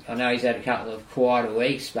 I know he's had a couple of quieter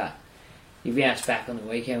weeks, but he bounced back on the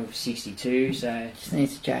weekend with 62, so... Just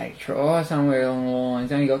needs to take a try somewhere along the line.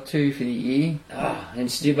 He's only got 2 for the year.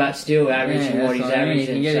 But still averaging what he's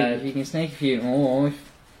averaging. If you can sneak a few more,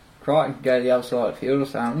 if Crichton can go to the other side of the field or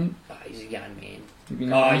something. Oh, he's a gun man.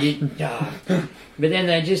 Nice. But then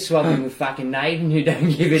they just swap him with fucking Naden, who don't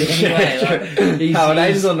give it anyway.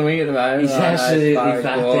 Naden's on the wing at the moment. He's absolutely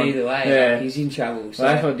fucked either way. Yeah. He's in trouble. So.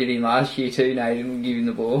 Well, that's what I did him last year too. Naden would give him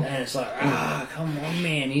the ball. And it's like, come on,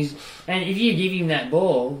 man. And if you give him that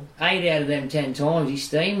ball, 8 out of them 10 times, he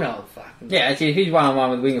steamrolled fucking. Yeah, if he's 1-on-1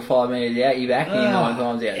 with the winger 5 metres out, you back him 9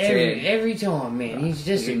 times out of 10. Every time, man. He's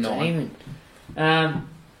just a demon. Then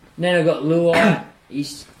I've got Luai.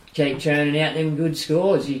 He's keep churning out them good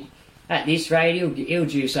scores. At this rate, he'll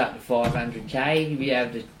juice up to 500k. You'll be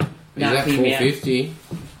able to nuff him 450.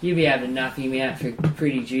 out. You'll be able to nuff him out for a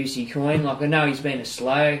pretty juicy coin. Like, I know he's been a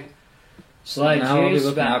slow juice, I'll be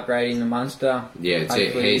looking but at upgrading the Munster. Yeah,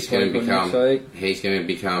 he's going to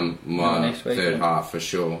become my third half for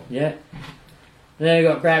sure. Yeah. And then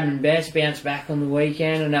we've got Bradman Best bounced back on the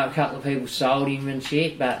weekend. I know a couple of people sold him and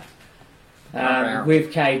shit, but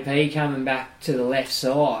with KP coming back to the left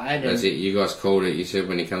side. That's it. You guys called it. You said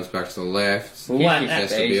when he comes back to the left, he has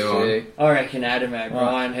to be on. I reckon Adam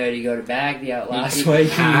O'Brien heard he got a bag the last week.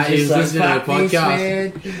 He was listening to the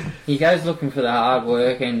podcast. He goes looking for the hard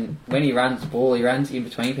work, and when he runs the ball, he runs in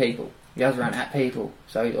between people. He does run at people,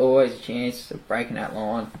 so he's always a chance of breaking that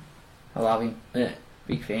line. I love him. Yeah,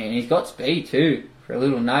 big fan. He's got speed too for a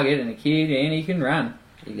little nugget and a kid, and he can run.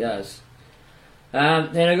 He does.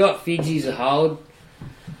 Then I got Fidzy as a hold.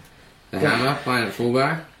 The hammer playing at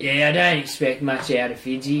fullback. Yeah, I don't expect much out of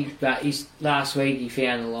Fidzy, but last week he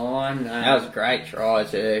found the line. That was a great try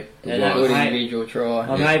too. Good individual try.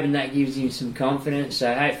 I'm hoping that gives him some confidence.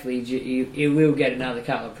 So hopefully he will get another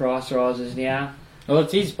couple of price rises now. Well,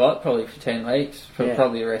 it's his spot probably for 10 weeks, for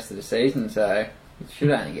probably the rest of the season. So it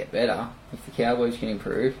should only get better if the Cowboys can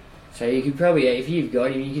improve. So you could probably, if you've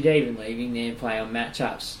got him, you could even leave him there and play on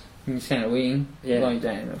matchups. You can send a wing. Yeah. Well, you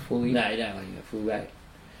don't have a fully. No, you don't want him at fullback.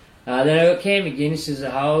 Then I got Cam McGuinness as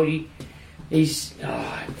a hold.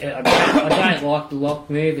 I don't like the lock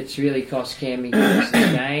move. It's really cost Cam McGuinness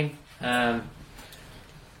the game. I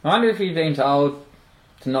wonder if he's been told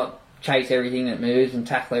to not chase everything that moves and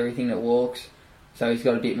tackle everything that walks, so he's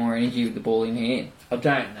got a bit more energy with the ball in hand. I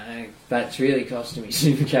don't know, but it's really costing me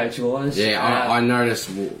Supercoach-wise. Yeah, I noticed,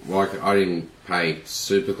 like, I didn't pay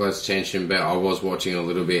super close attention, but I was watching a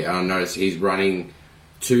little bit, and I noticed he's running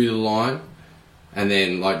to the line and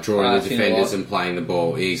then, like, drawing the defenders and playing the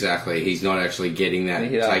ball. Exactly. He's not actually getting that,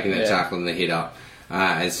 taking that tackle and the hit up.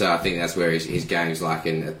 And so I think that's where his game's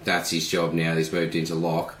lacking. That's his job now. He's moved into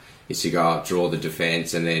lock. Is to go up, draw the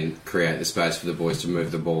defence, and then create the space for the boys to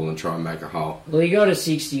move the ball and try and make a hole. Well, he got a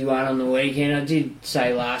 61 on the weekend. I did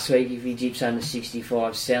say last week if he dips under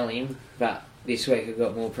 65, sell him. But this week I've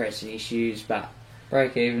got more pressing issues. But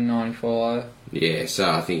break even 95. Yeah, so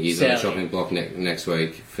I think he's on the chopping block next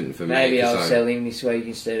week for me. Maybe I'll sell him this week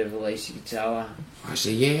instead of Elisa Katoa.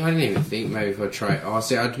 Actually, yeah, I didn't even think maybe if I trade.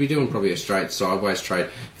 I'd be doing probably a straight sideways trade.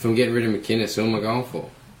 If I'm getting rid of McInnes, who am I going for?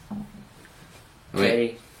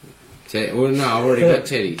 Teddy. Well, no, I've already got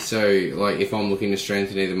Teddy. So, like, if I'm looking to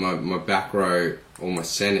strengthen either my back row or my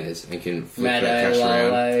centres and can flip that cash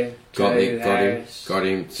around, got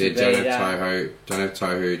him. Said don't have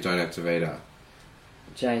Tohu, don't have Tavita.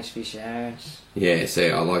 James Fisher-Harris. Yeah,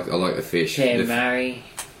 see, I like the fish. Cam Murray.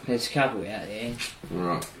 There's a couple out there.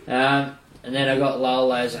 Right. And then I got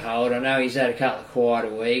Lolo as a hold. I know he's had a couple of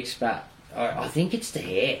quieter weeks, but I think it's the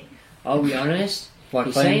hair. I'll be honest.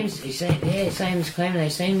 Like Same as Clem. They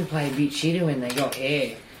seem to play a bit shitter when they got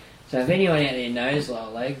hair. So if anyone out there knows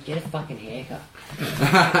lower leg, get a fucking haircut.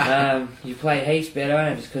 You play heaps better. I don't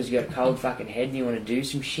know if it's because you got a cold fucking head and you want to do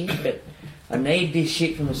some shit, but I need this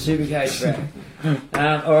shit from the Supercoach, bro.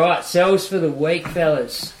 Alright, sells for the week,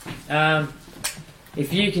 fellas.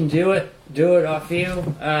 If you can do it, I feel.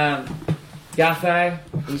 Guffo,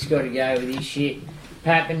 he's got to go with his shit.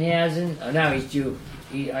 Pappenhausen, I know he's due.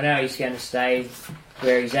 I know he's going to stay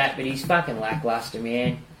where he's at, but he's fucking lacklustre,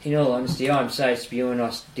 man. In all honesty, I'm so spewing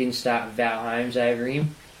I didn't start with Val Holmes over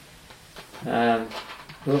him. Well,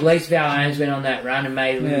 at least Val Holmes went on that run and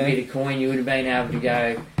made a little bit of coin. You would have been able to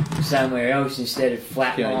go somewhere else instead of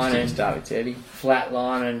flatlining. Start with Teddy.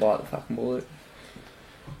 Flatlining. Bite the fucking bullet.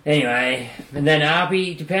 Anyway, and then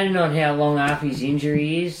Arpey, depending on how long Arpey's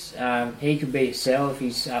injury is, he could be a sell if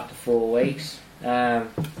he's up to 4 weeks.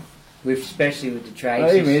 Especially with the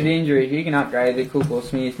trades. Even with the injury, if you can upgrade the Cook or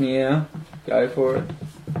Smith now, go for it.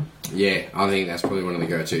 Yeah, I think that's probably one of the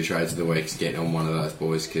go-to trades of the week is getting on one of those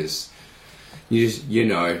boys because you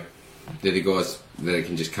know they're the guys that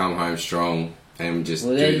can just come home strong and just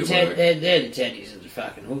do the work. They're the teddies of the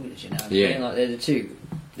fucking hookers, you know what I mean? Like, they're the two.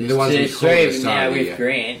 The ones There's three of them now with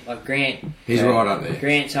Grant. Like Grant, he's right up there.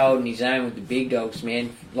 Grant's holding his own with the big dogs,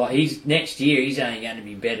 man. Like next year, he's only going to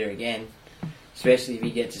be better again, especially if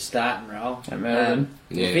he gets a starting role at Melbourne.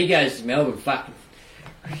 If he goes to Melbourne, fucking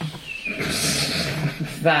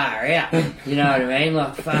far out. You know what I mean?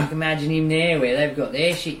 Like, fuck, imagine him there where they've got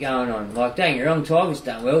their shit going on. Like, don't get me wrong, Tigers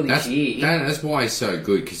done well this year. That's why he's so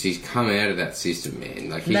good, because he's come out of that system, man.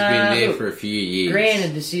 Like, he's been there for a few years.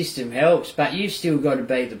 Granted, the system helps, but you've still got to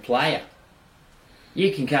be the player.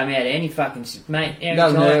 You can come out any fucking... Mate, it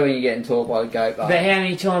doesn't hurt when you're getting taught by the goat, but how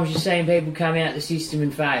many times you've seen people come out the system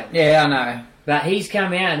and fail? Yeah, I know. But he's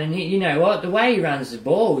come out and you know what? The way he runs the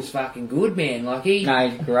ball is fucking good, man. Like he's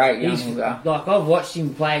great. Like I've watched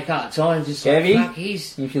him play a couple of times. Just Kevy, like, fuck,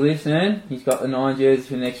 if you're listening, he's got the 9 jerseys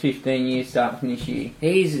for the next 15 years starting from this year.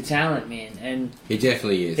 He's a talent, man, and he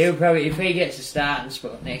definitely is. He'll probably, if he gets a starting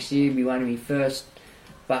spot next year, he'll be one of my first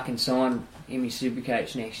fucking sign in my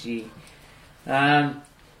Supercoach next year. And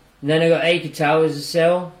then I got Ikato as a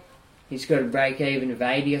sell. He's got a break even of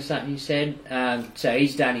 80 or something, he said. So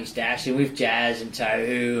he's done his dash, and with Jazz and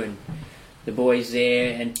Tohu and the boys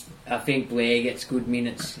there, and I think Blair gets good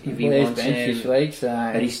minutes if he wants to. This week, so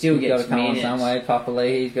but he still gets minutes. He's got to come on somewhere. Papa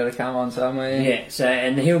Leahy's got to come on somewhere. Yeah, so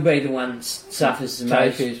and he'll be the one that suffers the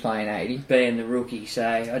most. Tohu's playing 80. Being the rookie, so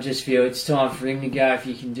I just feel it's time for him to go if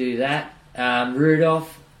you can do that.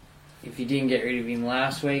 Rudolph, if you didn't get rid of him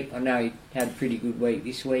last week, I know he had a pretty good week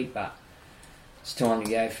this week, but it's time to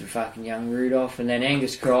go for fucking young Rudolph. And then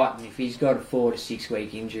Angus Crichton, if he's got a 4 to 6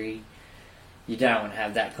 week injury, you don't want to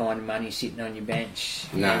have that kind of money sitting on your bench.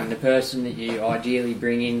 No. And the person that you ideally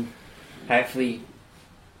bring in hopefully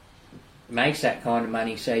makes that kind of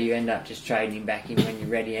money, so you end up just trading him back in when you're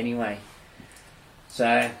ready anyway.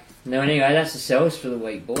 So, no, anyway, that's the sells for the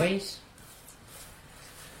week, boys.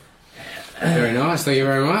 Very nice, thank you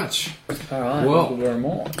very much. Alright, well, very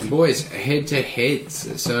more. Boys, head to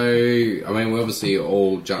heads. So, I mean, we're obviously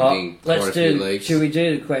all jumping quite a few leagues. Should we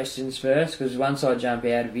do the questions first? Because once I jump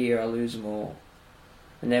out of here, I lose them all.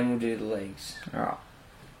 And then we'll do the leagues.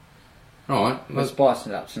 Alright. Let's spice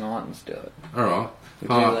it up tonight and let's do it. Alright.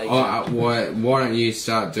 Why don't you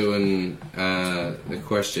start doing the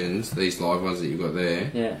questions, these live ones that you've got there?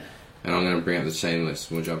 Yeah. And I'm going to bring up the team list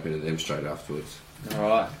and we'll jump into them straight afterwards.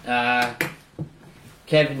 Alright.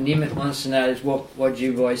 Kevin Nimmitt wants to know what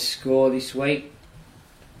you boys score this week.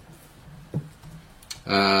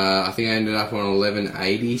 I think I ended up on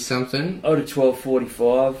 1180 something. Oh, to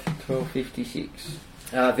 1245. 1256.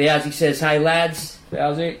 Bowsy says, hey lads.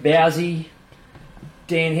 Bowsy.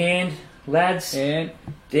 Dan Hand. Lads. Dan.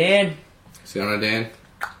 What's going on, Dan?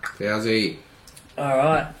 Bowsy.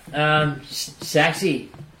 Alright. Saxy.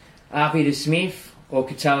 Arpey to Smith or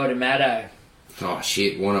Katoa to Maddo? Oh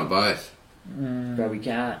shit, why not both? Probably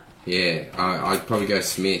can't. Yeah, I'd probably go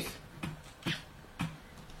Smith.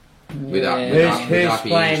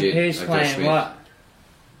 Who's playing what?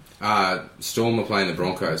 Storm are playing the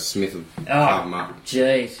Broncos. Smith will carve them up.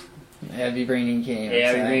 Jeez. Have you bringing in Cam?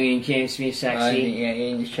 Yeah, we're bringing in Cam Smith,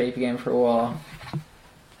 actually. He's cheap again for a while.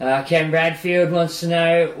 Ken Bradfield wants to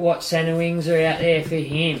know what centre wings are out there for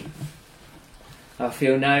him. I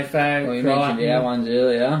feel Nofo. Well, you mentioned our ones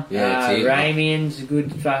earlier. Yeah, Ramian's a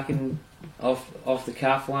good fucking off the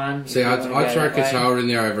cuff one. See, I'd throw Katoa in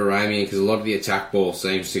there over Ramian because a lot of the attack ball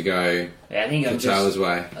seems to go Katoa's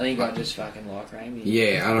way. I think I just fucking like Ramian.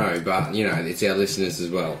 Yeah, I know, but you know, it's our listeners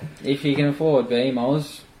as well. If you can afford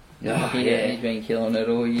BMOS, He's been killing it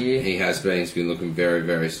all year. He has been. He's been looking very,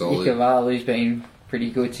 very solid. Ikevalu's been pretty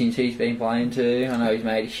good since he's been playing too. I know he's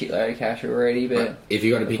made a shitload of cash already, but if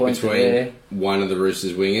you got to pick between one of the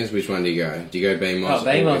Roosters wingers, which one do you go? Do you go BMOS?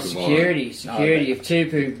 BMOS security. If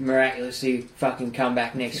Tupu miraculously fucking come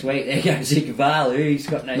back next week, there goes Ikevalu. He's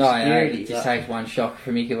got no security. He just takes one shot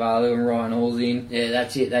from Ikevalu and Ryan Hall's in. Yeah,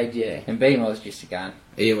 that's it. And BMOS just a gun.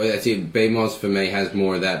 Yeah, well, that's it. BMOS for me has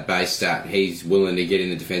more of that base stat. He's willing to get in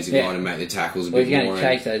the defensive line and make the tackles a bit more. He's going to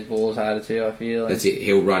chase those balls harder too, I feel. That's it.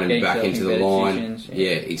 He'll run him back into the line. Yeah,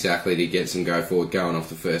 exactly, to get some go forward going off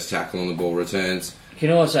the first tackle on the ball returns. You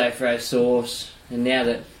can also throw Sauce, and now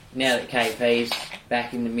that KP's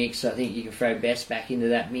back in the mix, I think you can throw Best back into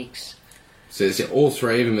that mix. So all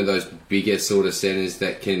three of them are those bigger sort of centres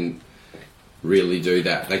that can really do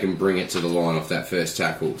that. They can bring it to the line off that first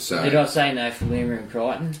tackle. So did I say no for Lima and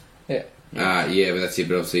Crichton? Yeah. Yeah, but that's it.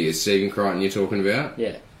 But obviously, it's Stephen Crichton you're talking about?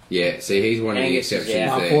 Yeah. Yeah, see, he's one of the exceptions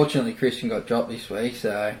there. Unfortunately, Christian got dropped this week,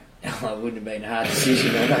 so... it wouldn't have been a hard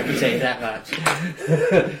decision, I can tell you that much.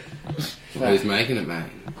 Who's making it,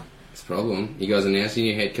 mate? It's a problem. You guys announcing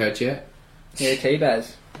your head coach yet? Yeah,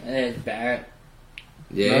 T-Baz. Barrett.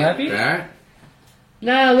 Yeah, not happy? Barrett?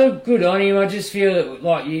 No, look, good on him. I just feel that,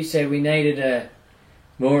 like you said, we needed a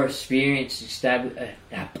more experienced,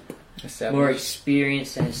 more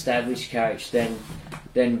experienced and established coach than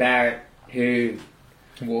Barrett, who,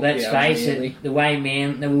 let's face it, the way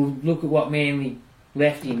look at what Manly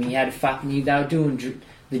left him. He had a fucking, they were doing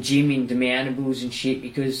the gym in demountables and shit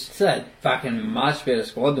because... It's a fucking much better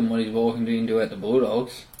squad than what he's walking into at the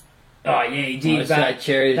Bulldogs. Oh yeah, he did. But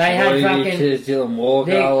Cherry, they had fucking Dylan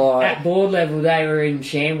Walker. At board level, they were in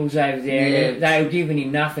shambles over there. Yeah. They were giving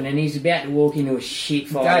him nothing, and he's about to walk into a shit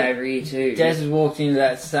fight over here too. Des has walked into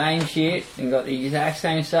that same shit and got the exact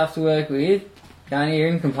same stuff to work with. Can't hear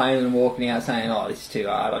him complaining and walking out saying, "Oh, this is too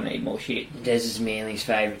hard. I need more shit." Des is Manly's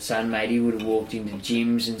favourite son, mate. He would have walked into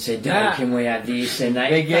gyms and said, "Can we have this?" And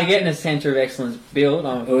they're getting a centre of excellence built.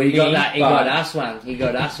 He got us one. He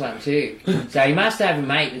got us one too. So he must have a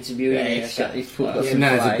mate that's a builder. He's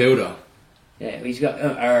a builder. Yeah, he's got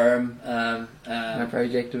a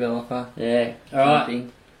project developer. Yeah. All right.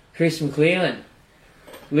 Chris McClellan,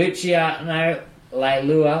 Luciano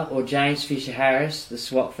Leilua or James Fisher-Harris, the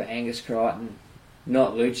swap for Angus Crichton.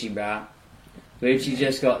 Not Lucci, bruh. Lucci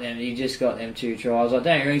just got them 2 tries. I don't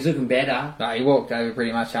know, he's looking better. No, he walked over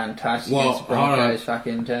pretty much untouched against Broncos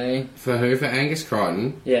fucking team. For who? For Angus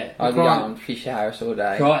Crichton? Yeah. I'd be going Fisher-Harris all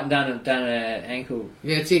day. Crichton done an ankle.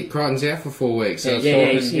 Yeah, that's it. Crichton's out for 4 weeks. So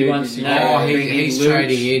he wants to know. He's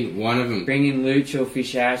trading in one of them. Bring in Luch or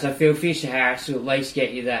Fisher-Harris. I feel Fisher-Harris will at least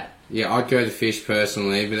get you that. Yeah, I'd go to Fish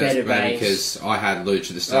personally, but that's maybe because I had Luch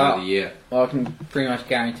at the start of the year. I can pretty much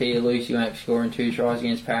guarantee you Lucy won't be scoring 2 tries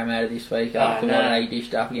against Parramatta this week after what he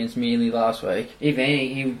dished up against Manly last week. If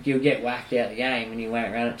any, he'll get whacked out the game and he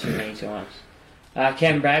won't run it too many times.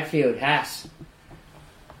 Cam Bradfield, Haas.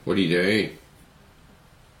 What do you do?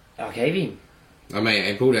 I'll keep him. I mean,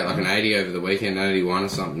 he pulled out like an 80 over the weekend, 81 or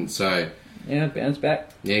something, so... Yeah, bounce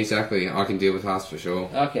back. Yeah, exactly. I can deal with Haas for sure.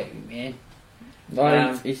 I'll keep him, man.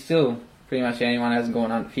 He's still pretty much anyone hasn't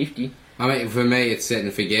gone under 50. I mean, for me, it's set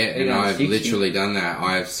and forget, and I've literally done that.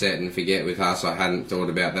 I have set and forget with Haas. I hadn't thought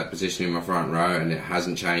about that position in my front row, and it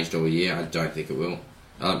hasn't changed all year. I don't think it will.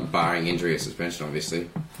 Barring injury or suspension, obviously.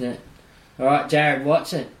 Yeah. Alright, Jared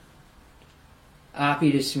Watson.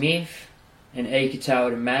 Arpey to Smith, and Ikatoa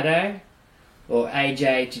to Maddo, or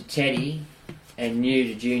AJ to Teddy, and New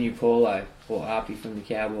to Junior Paulo, or Arpey from the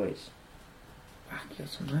Cowboys. Fuck, you got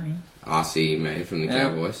some money. RC, man, from the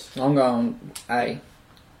Cowboys. I'm going A.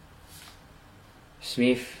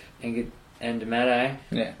 Smith and D'Amato.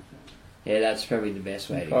 Yeah. Yeah, that's probably the best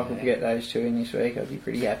way to go. If I could get those 2 in this week, I'd be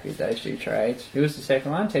pretty happy with those 2 trades. Who was the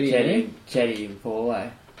second one? Teddy and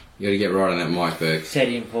Paulo. You got to get right on that Mike Burks.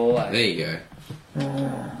 Teddy and Paulo. There you go.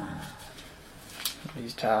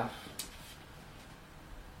 He's tough.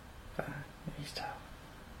 He's tough.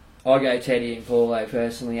 I'll go Teddy and Paulo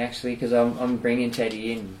personally, actually, because I'm bringing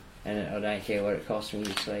Teddy in, and I don't care what it costs me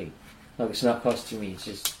this week. Like, it's not costing me, it's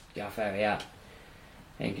just Guffo out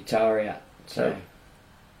and Katoa out. So.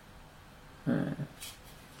 Yeah,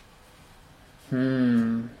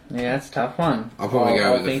 that's a tough one. I'll probably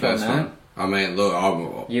go with the first one. I mean,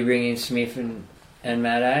 look, you bring in Smith and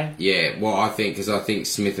Maddo? Yeah, well, I think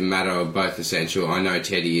Smith and Maddo are both essential. I know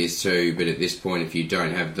Teddy is too, but at this point, if you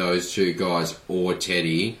don't have those 2 guys or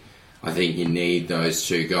Teddy, I think you need those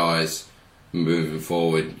 2 guys moving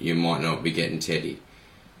forward. You might not be getting Teddy.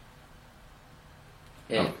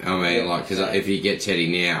 Yeah. I mean, because if you get Teddy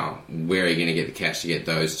now, where are you going to get the cash to get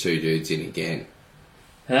those 2 dudes in again?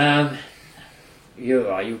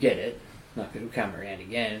 you'll get it. Like, it'll come around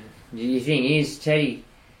again. The thing is, Teddy,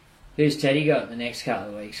 who's Teddy got in the next couple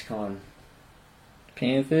of weeks, Con?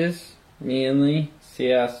 Panthers, Manly,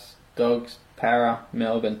 South, Dogs, Para,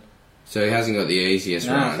 Melbourne. So he hasn't got the easiest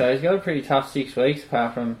run. So he's got a pretty tough 6 weeks,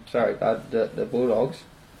 apart from, the Bulldogs.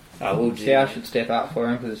 South should step up for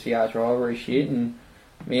him because it's South's rivalry shit, and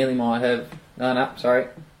Manly might have... No, sorry.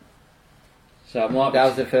 So it might that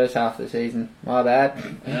was the first half of the season. My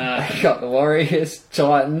bad. Got the Warriors,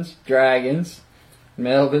 Titans, Dragons,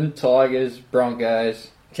 Melbourne, Tigers,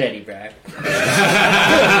 Broncos. Teddy, bro.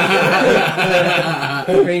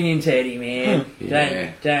 Bring in Teddy, man.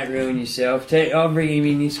 Yeah. Don't ruin yourself. I'll bring him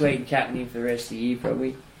in this week and captain him for the rest of the year,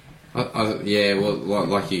 probably.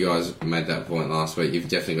 Like you guys made that point last week, you've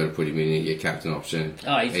definitely got to put him in your captain option.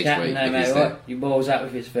 Oh, he's each captain week no matter what. Your ball's up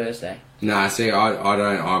with his first day. Nah, see, I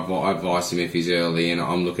don't. I advise him if he's early, and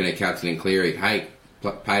I'm looking at Captain and Cleary. Hey,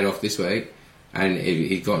 paid off this week, and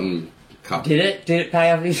he's gotten cup. Did it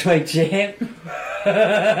pay off this week, champ?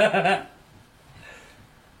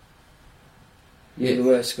 You're the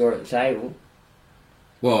worst scorer at the table.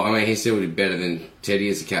 Well, I mean, he still did better than Teddy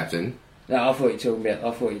as a captain. No, I thought you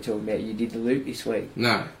were talking about you did the loop this week.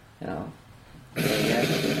 No. Oh. There you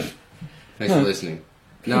go. Thanks for listening.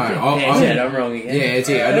 No, I'm wrong again. Yeah, it's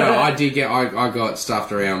it. No, I did get. I got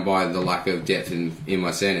stuffed around by the lack of depth in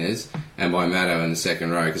my centres and by Maddo in the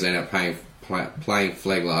second row because I ended up playing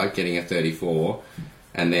Flegler, getting a 34,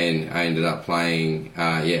 and then I ended up playing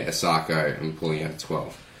Asako and pulling out a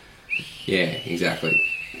 12. Yeah, exactly.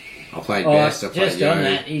 I played best. I played just on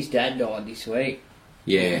that, his dad died this week.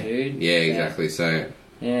 Yeah, dude. Yeah, exactly. So.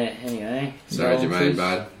 Yeah. Anyway. Sorry, Jermaine,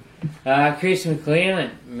 bud. Chris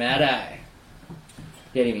McClellan, Maddo.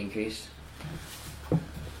 Get him in, Chris. I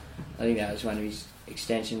think that was one of his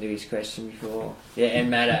extension to his question before. Yeah,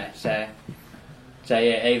 and Maddo. So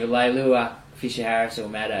yeah, either Leilua, Fisher Harris, or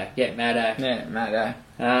Maddo. Get Maddo. Yeah,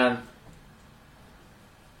 Maddo.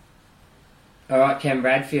 All right, Cam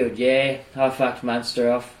Bradfield. Yeah, I fucked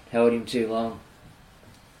Munster off. Held him too long.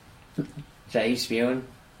 So he's spewing.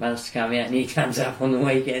 Munster come out and he comes up on the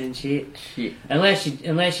weekend and shit. Unless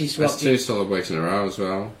you swapped That's 2 solid weeks in a row as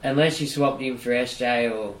well. Unless you swapped him for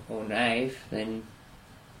SJ or Nave, then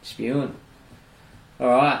spewing.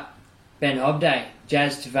 Alright, Ben Hobday.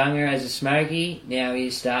 Jazz Tavanga as a smoky. Now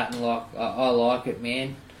he's starting like... I like it,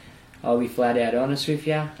 man. I'll be flat out honest with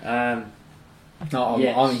you. I'm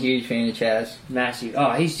a huge fan of Chaz. Massive.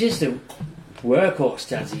 Oh, he's just a workhorse,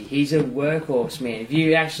 does he? He's a workhorse, man. If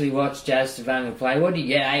you actually watch Jazz Tavanga play, what did he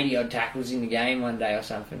get? 80 odd tackles in the game one day or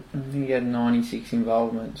something? I think he had 96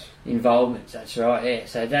 involvements. Involvements, that's right, yeah.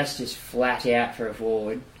 So that's just flat out for a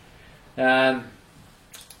forward. Ken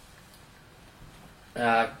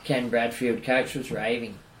Bradfield, coach, was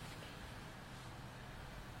raving.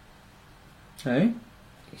 Who?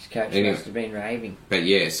 His coach must have been raving. But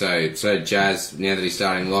yeah, so Jazz, now that he's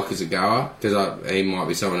starting lock as a goer, because he might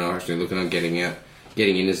be someone I'm actually looking at getting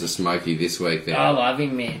in as a smoky this week there. I love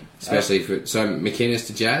him, man. Especially so McInnes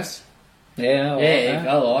to Jazz? Yeah,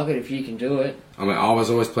 I like it if you can do it. I mean, I was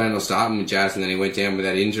always planning on starting with Jazz, and then he went down with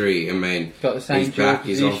that injury. I mean, got the same he's back,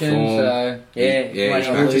 he's on form. So he's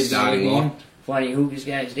back to starting lock. If one of your hookers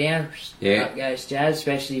goes down, up goes Jazz,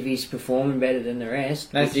 especially if he's performing better than the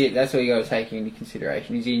rest. That's it. That's what you got to take into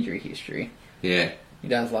consideration, his injury history. Yeah. He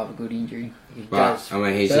does love a good injury. He does. I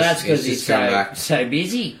mean, he's that's because he's so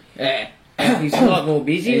busy. Yeah. He's a lot more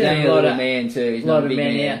busy than a lot of man too. He's a lot of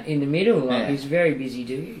men out in the middle. He's a very busy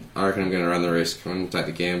dude. I reckon I'm going to run the risk. I'm going to take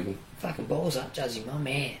the gamble. Fucking balls up, Juzzy, my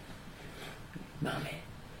man.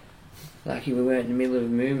 Lucky we weren't in the middle of a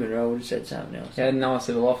movement, or I would have said something else. He had a nice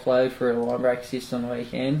little offload for a line break assist on the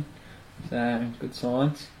weekend. So, good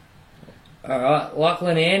signs. Alright,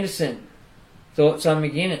 Lachlan Anderson. Thoughts on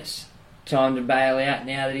McInnes? Time to bail out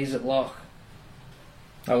now that he's at lock.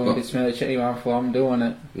 I wouldn't besmirch anyone for I'm doing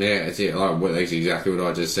it. Yeah, it's it. That's exactly what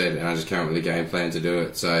I just said, and I just came up with a game plan to do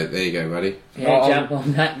it. So, there you go, buddy. Yeah, jump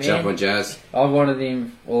on that, man. Jump on Jazz. I've wanted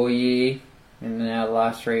him all year, and now the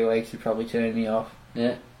last 3 weeks he probably turned me off.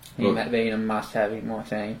 Yeah. Him being a must-have in my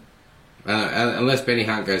team. Unless Benny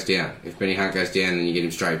Hunt goes down. If Benny Hunt goes down, then you get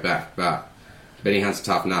him straight back. But Benny Hunt's a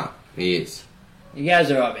tough nut. He is. He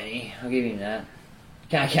goes alright, Benny. I'll give him that.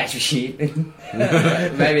 Can't catch a shit.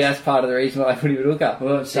 Maybe that's part of the reason why I put him at hooker.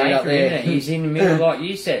 Well, it's safer, isn't it? He's in the middle, like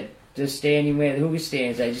you said. Just standing where the hooker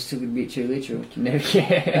stands. They just took it a bit too literal.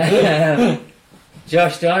 Yeah.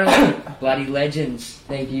 Josh Donald, bloody legends.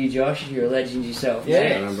 Thank you, Josh. You're a legend yourself.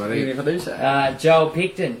 Yeah, buddy. even if I do so. Joel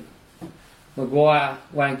Picton. Maguire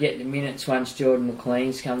won't get the minutes once Jordan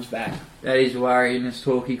McLean comes back. That is worrying. There's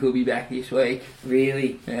talk he could be back this week.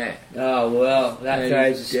 Really? Yeah. Oh, well, that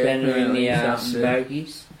throws a spanner in the something.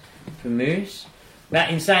 Smokies for Moose. But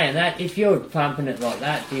in saying that, if you're pumping it like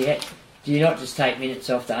that, do you not just take minutes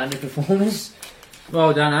off the underperformers? Well,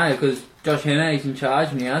 I don't know, because Josh Henne's in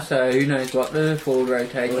charge now, so who knows what the forward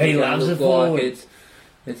rotation Well, he is going loves to the look like. forward.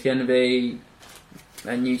 It's going to be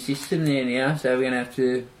a new system there now, so we're going to have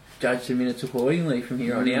to judge the minutes accordingly from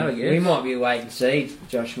here on out, I guess. We might be a wait and see,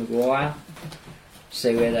 Josh Maguire.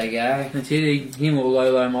 See where they go. That's it. Him or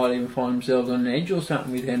Lolo might even find themselves on an edge or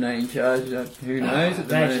something with Henne in charge. Who knows at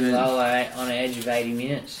the Imagine moment. Lolo on an edge of 80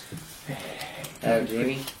 minutes. Oh,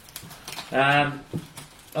 Jimmy.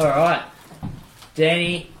 Alright.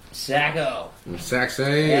 Danny Sacco.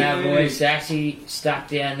 Saxy. Our boy Saxy stuck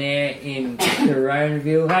down there in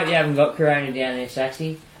Coronaville. Hope you haven't got Corona down there,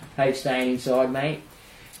 Saxy. Hope you're staying inside, mate.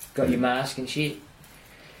 Got your mask and shit.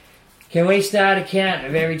 Can we start a count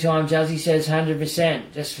of every time Juzzy says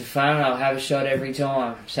 100%? Just for fun, I'll have a shot every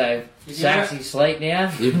time. So, Saxy sleep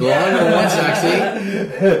now. You blind or what,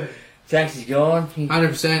 Saxy? Saxy's gone.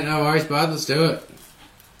 100%, no worries, bud. Let's do it.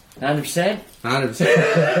 100%?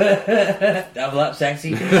 100%. Double up,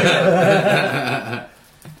 Saxy.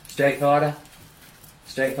 Street Fighter.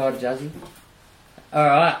 Street Fighter, Juzzy.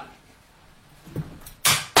 Alright.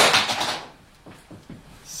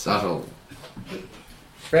 Subtle.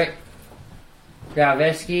 Rick.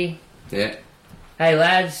 Garveski. Yeah. Hey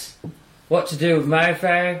lads, what to do with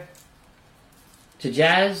Mofo to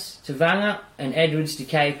Jazz, to Vanga, and Edwards to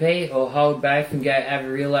KP, or hold both and go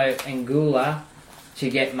Avarillo and Gula to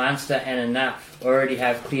get Munster and enough? Already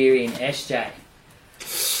have Cleary and SJ.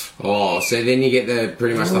 Oh, so then you get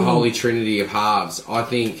pretty much the holy trinity of halves. I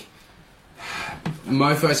think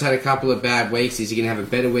Mofo's had a couple of bad weeks. Is he going to have a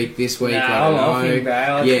better week this week? No, I don't I'm off know. him,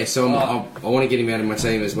 bro. Yeah, so I want to get him out of my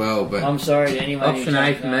team as well. But I'm sorry to anyone Option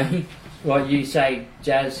A for me. What you say,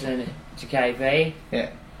 Jazz and to KP?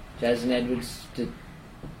 Yeah. Jazz and Edwards to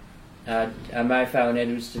Mofo and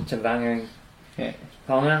Edwards to Vanga and Yeah.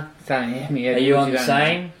 Ponga. Are Are you on the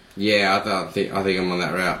same? yeah, I think I'm on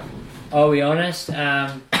that route. I'll be honest.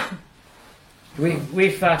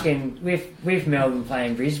 With Melbourne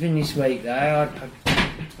playing Brisbane this week though,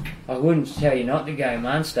 I wouldn't tell you not to go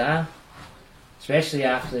Munster, especially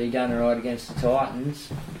after he done alright against the Titans.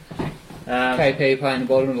 KP playing the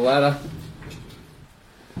bottom of the ladder.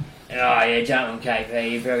 Oh yeah, jump on KP.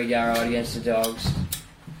 He'd probably go alright against the Dogs.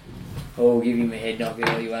 Or we'll give him a head knock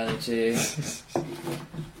early, one or two.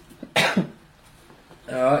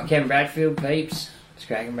 Alright, Ken Bradfield, peeps. It's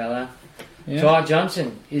cracking, brother. Yeah. Ty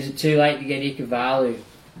Johnson, is it too late to get Ikavalu?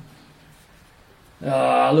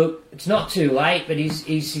 Oh, look, it's not too late, but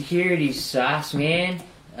his security's sus, man.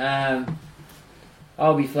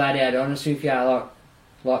 I'll be flat out honest with you,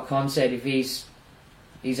 like Con said, if he's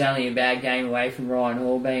only a bad game away from Ryan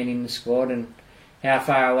Hall being in the squad, and how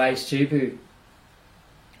far away is Tupu?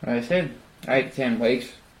 I said 8 to 10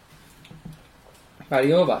 weeks. But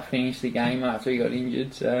he all but finished the game after he got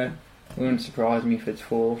injured, so it wouldn't surprise me if it's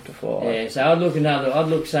 4 to 5. Yeah, so I'd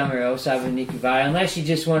look somewhere else other than Ikavalu, unless you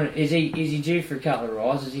just want. Is he due for a couple of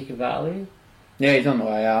rises, Ikavalu? Yeah, he's on the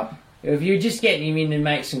way up. If you're just getting him in to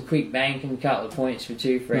make some quick bank and a couple of points for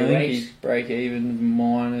 2-3 I think weeks. he's break even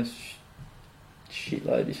minus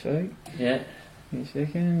shitload this week. Yeah. In a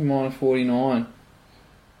second, minus 49.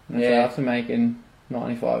 That's Yeah. after making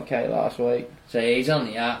 95k last week. So yeah, he's on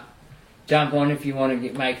the up. Jump on if you want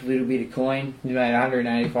to make a little bit of coin. He's made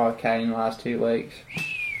 185k in the last 2 weeks.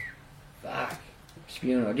 Fuck.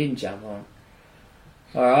 Spewing, I didn't jump on.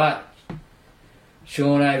 Alright.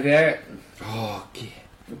 Sean O'Verrett. Oh, yeah.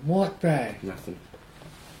 What, bro? Nothing.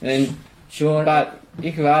 And Sean. but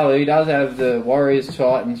Ikavalu does have the Warriors,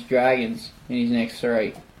 Titans, Dragons in his next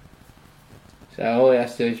 3. So all he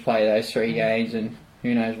has to do is play those 3 games, and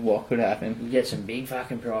who knows what could happen. You get some big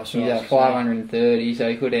fucking price He's rises, at 530, so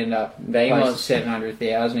he could end up They close might- to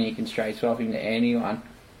 700,000. And you can straight swap him to anyone.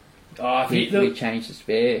 Oh, We change the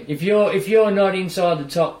spare. if you're not inside the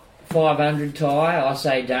top 500 tie, I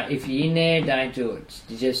say don't. If you're in there, don't do it.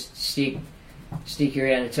 You just stick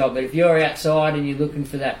around the top. But if you're outside and you're looking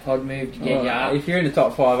for that pod move to get you up, If you're in the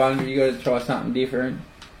top 500, you got to try something different.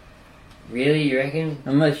 really, you reckon?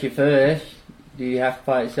 Unless you're first, do you have to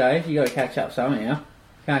play it safe? You got to catch up somehow.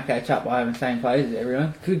 Can't catch up by having the same players as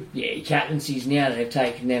everyone. Captaincies now they've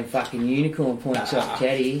taken them fucking unicorn points off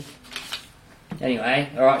Teddy. Anyway,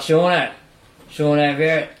 alright, Sean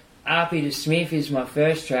O'Verrett. Arpy to Smith is my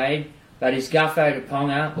first trade, but is Guffo to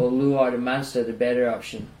Ponga or Luai to Munster the better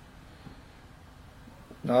option?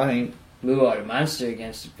 I think Luai to Munster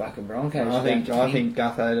against the fucking Broncos. I think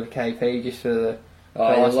Gutho to KP just for the Oh,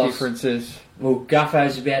 price he lost- differences. Well,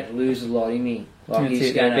 Guffo's about to lose a lot, isn't he? Like he's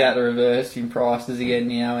They're going about to to reverse in prices again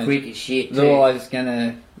now. And quick as shit. Too. Luai's going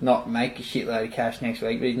to not make a shitload of cash next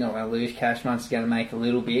week, but he's not going to lose cash. Munster's going to make a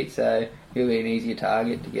little bit, so he'll be an easier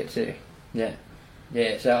target to get to. Yeah.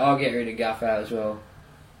 Yeah, so I'll get rid of Guffo as well.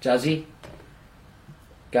 Juzzy?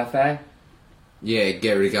 Guffo? Yeah,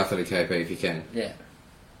 get rid of Gutho to KP if you can. Yeah.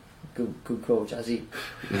 Good call, Juzzy.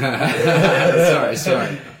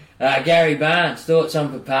 sorry. Gary Barnes, thoughts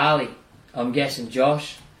on Papali? I'm guessing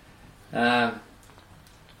Josh. I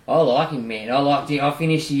like him, man. I liked him. I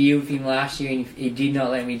finished the year with him last year and he did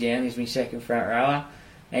not let me down. He's my second front rower.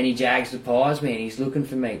 And he jags the pies, man. He's looking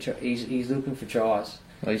for me. He's looking for tries.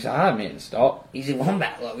 Well, he's a hard man to stop. He's a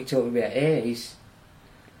wombat like we talked about. Yeah, he's...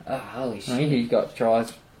 Oh, holy shit. I think he's got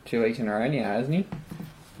tries 2 weeks in a row now, hasn't he?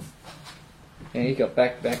 Yeah, he's got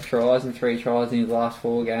back-to-back tries and 3 tries in his last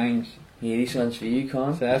 4 games. Yeah, this one's for you,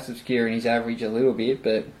 Con. So that's obscuring his average a little bit,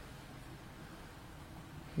 but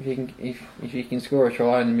if you can score a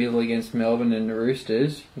try in the middle against Melbourne and the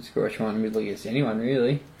Roosters, you can score a try in the middle against anyone,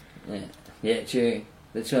 really. Yeah, true.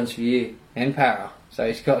 This one's for you. And Para. So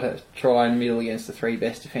he's got a try in the middle against the 3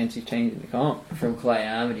 best defensive teams in the comp. From Clay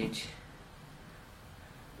Armitage.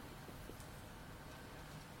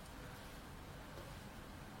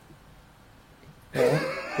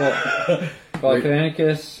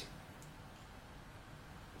 Copernicus.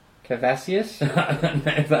 Cavassius? I have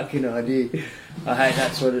no fucking idea. I hate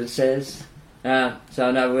that's what it says. So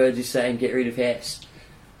in other words, he's saying get rid of Hess.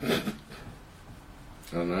 I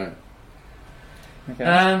don't know.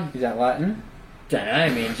 Okay. Is that Latin? Don't know,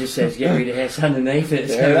 man. It just says get rid of Hess underneath it.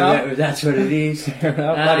 Fair enough. That's what it is.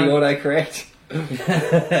 Bloody autocorrect.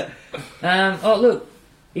 Oh look,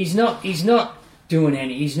 he's not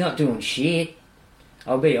doing shit.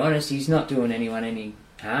 I'll be honest, he's not doing anyone any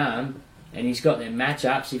harm, and he's got their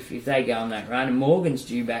matchups if they go on that run. And Morgan's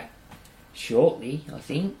due back shortly, I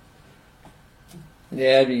think.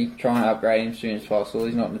 Yeah, I'd be trying to upgrade him as soon as possible.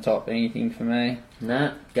 He's not in the top anything for me.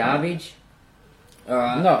 Nah, garbage. All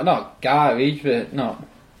right. Not garbage, but not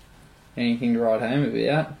anything to write home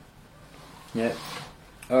about. Yep.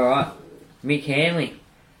 All right. Mick Hanley.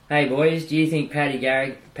 Hey boys, do you think Paddy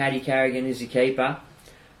Carrigan is a keeper?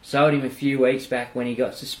 Sold him a few weeks back when he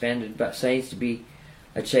got suspended, but seems to be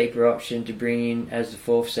a cheaper option to bring in as the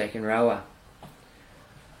 4th second rower.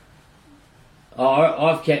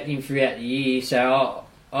 I've kept him throughout the year, so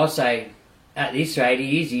I'll say at this rate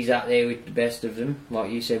he's up there with the best of them. Like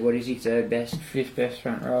you said, what is he, 3rd best? 5th best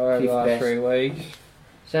front rower over the 5th last best. 3 weeks.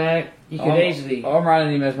 So you could easily... I'm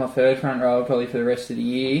running him as my 3rd front rower probably for the rest of the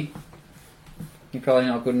year. He's probably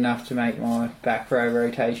not good enough to make my back row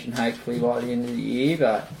rotation hopefully by the end of the year,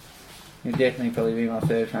 but he'll definitely probably be my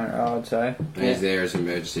 3rd front row, I'd say. And he's there as an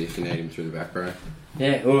emergency if you need him through the back row.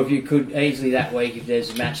 Yeah, or if you could easily that week, if there's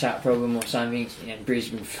a match-up problem or something, and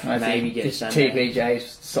Brisbane maybe get a Sunday. TPJ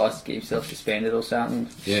decides to get himself suspended or something.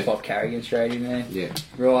 Yeah. Pop Carrigan straight in there. Yeah.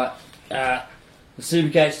 Right. The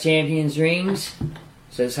Supercoach Champions rings.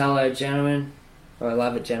 Says hello, gentlemen. Oh, I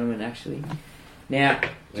love it, gentlemen, actually. Now,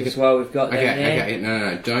 just while we've got them there... Okay,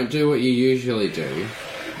 no. Don't do what you usually do.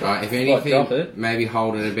 Right, if anything, drop it? maybe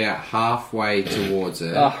hold it about halfway towards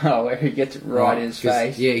it. Oh, where he gets it right in his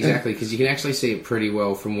face. Yeah, exactly, because you can actually see it pretty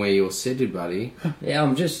well from where you're seated, buddy.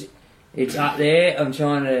 Yeah, it's up there. I'm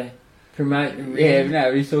trying to promote the ring. Yeah,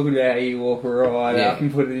 no, he's talking about how you walk right up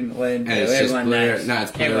and put it in the lens. And it's just everyone blurry. knows. No,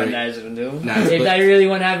 it's blurry. Everyone knows what I'm doing. No, if they really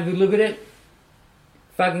want to have a good look at it,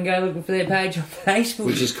 fucking go looking for their page on Facebook.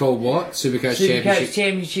 Which is called what? Supercoach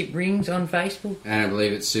Championship rings on Facebook. And I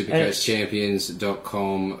believe it's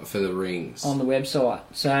supercoachchampions.com for the rings. On the website.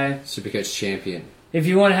 So Supercoach Champion. if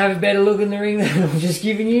you want to have a better look in the ring than I'm just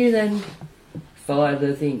giving you, then follow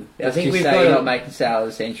the thing. I think we've got not making sale of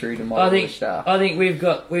the century to model stuff. I think we've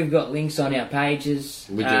got links on our pages.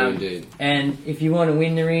 We do indeed. And if you want to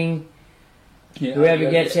win the ring, Yeah, whoever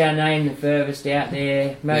gets our name the furthest out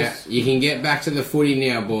there, You can get back to the footy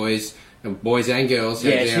now, boys. Boys and girls.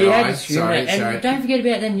 Yes, you had to sorry. Don't forget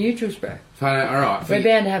about them neutrals, bro. Alright. We're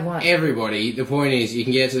bound to have one. Everybody, the point is you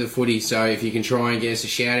can get to the footy, so if you can try and get us a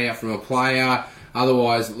shout out from a player.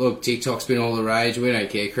 Otherwise, look, TikTok's been all the rage. We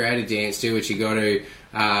don't care. Create a dance, do what you got to.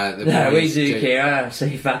 No, we do care. I don't see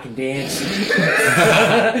you fucking dance.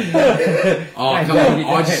 Oh, come on.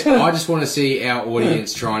 I just want to see our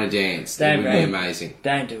audience trying to dance. That would be amazing.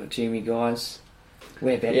 Don't do it to me, guys.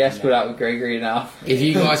 We're better. He has than to put that. up with Gregory enough. If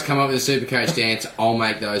you guys come up with a Supercoach dance, I'll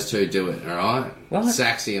make those two do it, alright? What?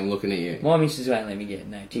 Saxy, I'm looking at you. My missus won't let me get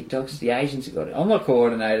no TikToks. The Asians have got it. I'm not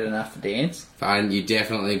coordinated enough to dance. And you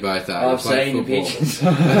definitely both are. I've You play seen the football. pictures.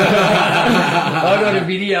 I got a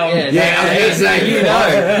video. Yeah, I was going to say, you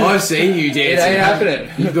know. I've seen you It dancing. ain't happening.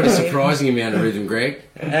 You've got a surprising amount of rhythm, Greg.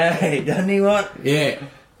 Hey, doesn't he what? Yeah.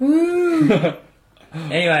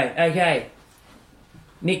 Anyway, okay.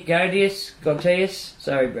 Nick Gotius,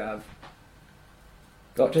 sorry, bruv.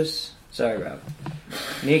 Gotus, sorry, bruv.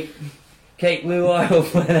 Nick, keep Luai or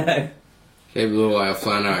Flano? Keep Luai or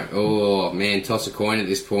Flano. Oh, man, toss a coin at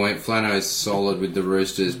this point. Flano's solid with the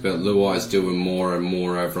Roosters, but Luai's doing more and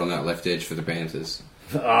more over on that left edge for the Panthers.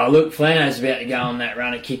 Oh, look, Flano's about to go on that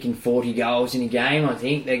run of kicking 40 goals in a game, I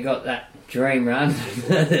think. They got that dream run.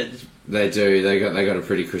 It's They do. They got a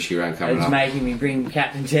pretty cushy run coming up. making me bring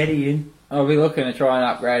Captain Teddy in. I'll be looking to try and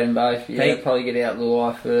upgrade them both. Yeah, Pete? probably get out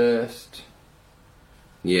Luai first.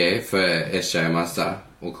 Yeah, for SJ Munster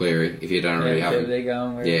or Cleary, if you don't already Yeah, have wherever him. they're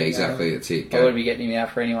going. wherever Yeah, they're exactly. going. That's it. I wouldn't be getting him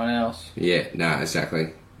out for anyone else. Yeah, no,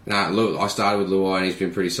 exactly. No, look, I started with Luai and he's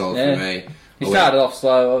been pretty solid Yeah. for me. He started off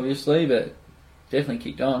slow, obviously, but definitely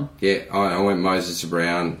kicked on. Yeah, I went Moses to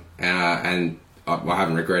Brown, and I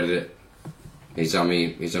haven't regretted it. He's done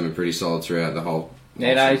me pretty solid throughout the whole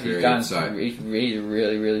Yeah, no, he's period, done. so He's a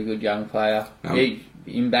really, really good young player.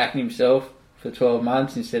 Him backing himself for 12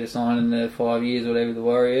 months instead of signing the 5 years, whatever the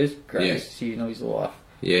Warriors. Greatest decision of his life.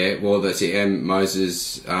 yeah, well that's it. And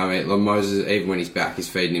Moses, Moses, even when he's back, he's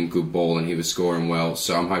feeding him good ball and he was scoring well.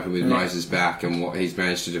 So I'm hoping with Moses back and what he's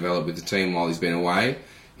managed to develop with the team while he's been away,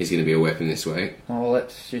 he's going to be a weapon this week. Well,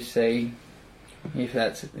 let's just see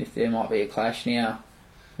if there might be a clash now.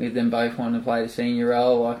 With them both wanting to play the senior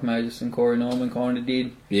role like Moses and Corey Norman kind of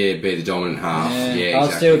did. Yeah, be the dominant half. Yeah. Yeah, I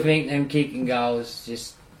exactly. still think them kicking goals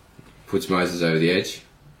just... Puts Moses over the edge.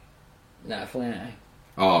 No, Flano.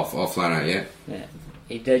 Oh, Flano, yeah.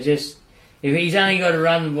 Yeah. They're just... If he's only got to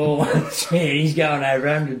run the ball once, man, he's going over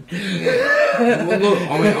 100. Well, look,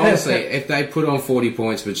 I mean, honestly, if they put on 40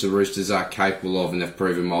 points, which the Roosters are capable of and they've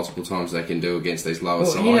proven multiple times they can do against these lower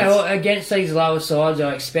sides. You know, against these lower sides,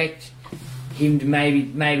 I expect him to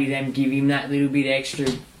maybe them give him that little bit extra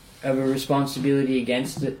of a responsibility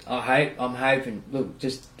against it. I'm hoping. Look,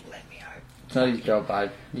 just let me hope. It's not his job,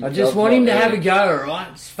 babe. I just want him to have a go, alright?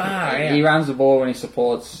 It's far out. He runs the ball when he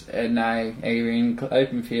supports either in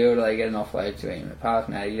open field or they get an offload to him. Apart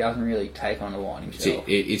from that, he doesn't really take on the line himself.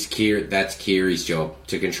 It's that's Kiri's job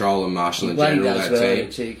to control and marshal and Bloody general does that well team. at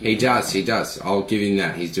it too, He does. I'll give him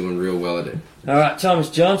that. He's doing real well at it. Alright, Thomas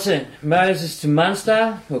Johnson. Moses to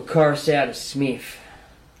Munster or Coruscant to Smith?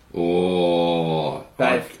 Oh,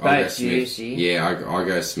 Both go Smith. juicy. Yeah, I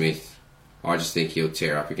go Smith. I just think he'll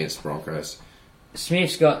tear up against the Broncos.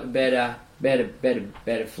 Smith's got the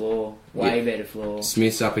better floor. Way better floor.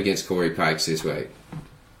 Smith's up against Corey Pakes this week.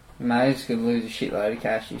 Moses could lose a shitload of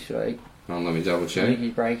cash this week. Let me double I think check.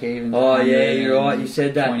 he'd break even. Oh, yeah, you're right, you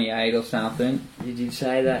said that. 28 or something. You did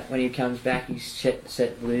say that when he comes back, he's set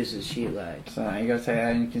to lose his shitload. So you got to take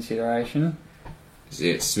that into consideration.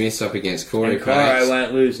 Yeah, Smith's up against Corey And Coro Pakes,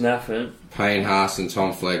 won't lose nothing. Payne Haas and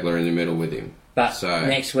Tom Flegler in the middle with him. But So-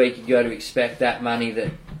 next week you've got to expect that money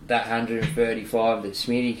that 135 that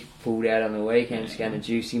Smitty pulled out on the weekend is going to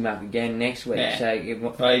juice him up again next week. Yeah. So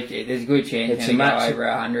There's a good chance It's he'll a go match- over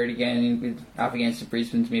 100 again up against the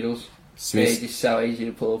Brisbane's middles. They're Smith, just so easy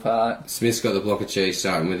to pull apart. Smith's got the block of cheese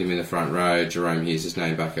starting with him in the front row. Jerome Hughes is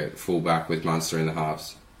named back at fullback with Munster in the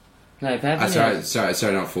halves. no, Papin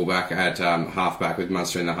Sorry, not fullback. At halfback with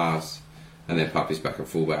Munster in the halves, and then Puppy's back at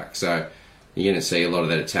fullback. So you're going to see a lot of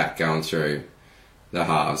that attack going through the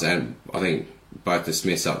halves, and I think both the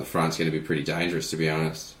Smiths up the front is going to be pretty dangerous, to be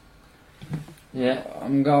honest. Yeah,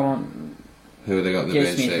 I'm going. Who have they got on the Get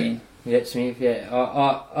bench Smith there? in. yeah, Smith. Yeah,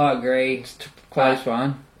 I agree. Close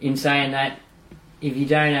one. In saying that, if you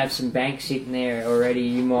don't have some bank sitting there already,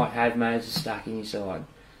 you might have Moses stuck in your side.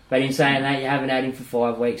 But in saying that, you haven't had him for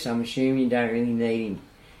 5 weeks, so I'm assuming you don't really need him.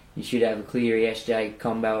 You should have a Cleary SJ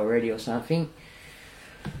combo already or something.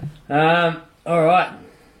 Alright.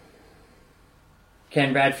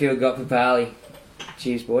 Ken Bradfield got Papali.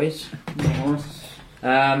 Cheers, boys.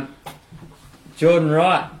 Jordan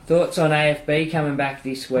Wright, thoughts on AFB coming back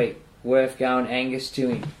this week? Worth going Angus to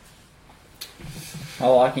him. I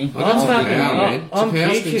like him. I got fucking- Tapau, man. I'm Tapau's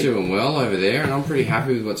been future. doing well over there, and I'm pretty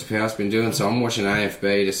happy with what Tapau's been doing. So I'm watching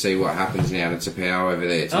AFB to see what happens now to Tapau over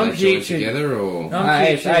there. Do I'm they join future. together, or I'm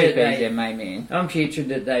putrid that AFB's they- their main man. I'm putrid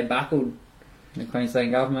that they buckled. The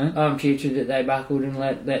Queensland government. I'm putrid that they buckled and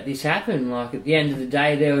let this happen. Like, at the end of the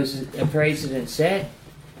day, there was a precedent set,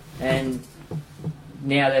 and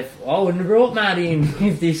now I wouldn't have brought Marty in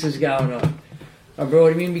if this was going on. I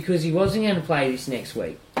brought him in because he wasn't going to play this next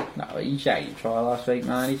week. No, you showed your try last week,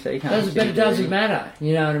 Marty, so you can't... But it doesn't matter,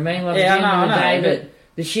 you know what I mean? Like, Yeah, at the end of the I know, day,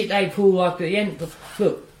 the shit they pull, like, at the end...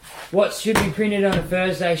 Look, what should be printed on a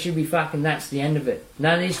Thursday should be fucking... That's the end of it.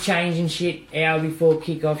 None of this changing shit, hour before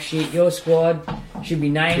kick-off shit. Your squad should be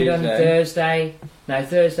named on a Thursday. No,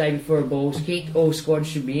 Thursday before a ball's kicked. All squads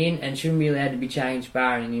should be in and shouldn't be allowed to be changed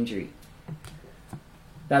barring an injury.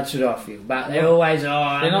 That's what I feel. But they're always,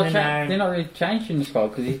 they're not really changing the squad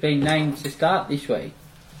because he's been named to start this week.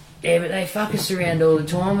 Yeah, but they fuck us around all the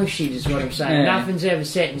time with shit, is what I'm saying. Yeah. Nothing's ever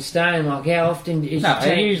set in stone. Like, how often is No, the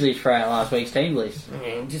they team... usually throw out last week's team list. Yeah,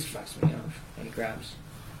 it just fucks me off. It grabs.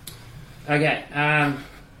 Okay,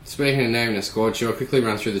 Speaking of naming a squad, shall I quickly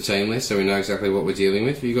run through the team list so we know exactly what we're dealing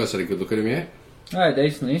with? Have you guys had a good look at them yet? Oh,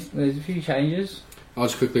 decent list. There's a few changes. I'll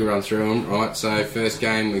just quickly run through them. Right, so first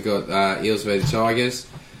game we've got Eels v the Tigers.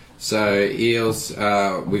 So Eels,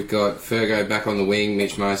 we've got Fergo back on the wing,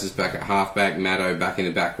 Mitch Moses back at halfback, Maddo back in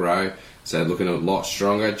the back row. So looking a lot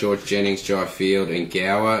stronger. George Jennings, Jai Field and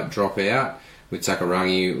Gower drop out with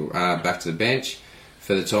Takarangi back to the bench.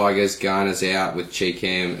 For the Tigers, Garner's out with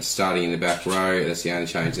Cheekham starting in the back row. That's the only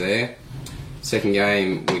change there. Second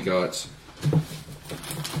game we got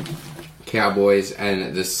Cowboys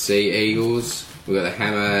and the Sea Eagles. We've got the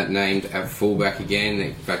Hammer named at fullback again.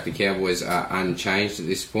 In fact, the Cowboys are unchanged at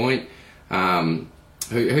this point.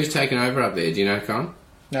 Who's taken over up there? Do you know, Con?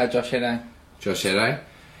 No, Josh Henne. Josh Henne.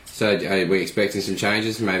 So are we expecting some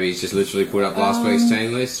changes? Maybe he's just literally put up last week's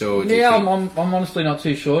team list? Or do you think... I'm honestly not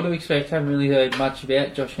too sure to expect. I haven't really heard much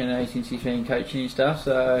about Josh Henne since he's been coaching and stuff,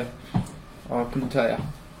 so I couldn't tell you.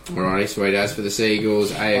 Alrighty, sweet as. For the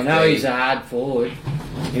Seagulls, AFB... I know he's a hard forward.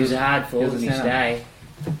 He was a hard forward in his day.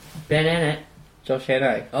 Ben Ennett. Josh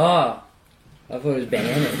Henne. Oh, I thought it was Ben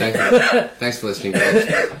Ennett. Thanks for listening,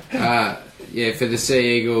 guys. Yeah, for the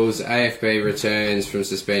Sea Eagles, AFB returns from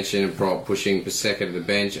suspension and Prop pushing Paseka to the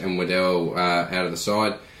bench and Waddell out of the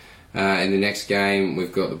side. In the next game,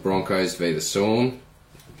 we've got the Broncos v the Storm.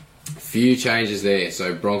 Few changes there.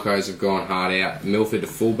 So Broncos have gone hard out. Milford to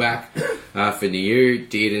fullback for Niu.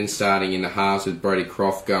 Dearden starting in the halves with Brody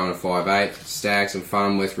Croft going to 5'8". Stags and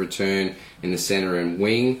Farnworth return in the centre and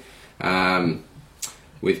wing.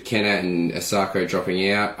 With Kenna and Asako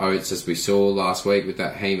dropping out. Oates, as we saw last week with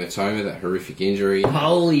that hematoma, that horrific injury.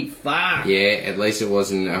 Holy fuck. Yeah, at least it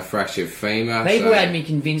wasn't a fractured femur. People had me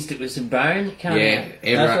convinced it was a bone coming out.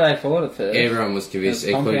 That's what I thought at first. Everyone was convinced,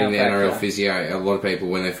 including the NRL physio. A lot of people,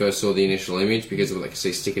 when they first saw the initial image, because of what they could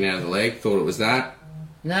see sticking out of the leg, thought it was that.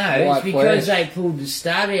 No, it's because they pulled the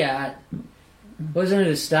stud out. Wasn't it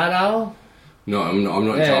a stud hole? No, I'm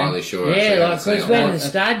not entirely sure. Yeah, like, because when the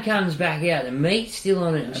stud comes back out, the meat's still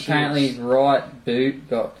on it. Apparently his right boot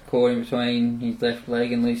got caught in between his left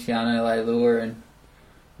leg and Luciano Leilua and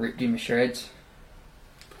ripped him to shreds.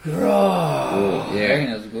 Oh, I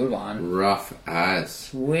reckon it was a good one. Rough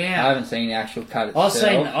as. Wow. I haven't seen the actual cut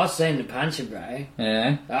itself. I've seen the puncher, bro.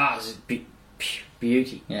 Yeah. Ah, it's a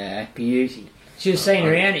beauty. Yeah. Beauty. Should have seen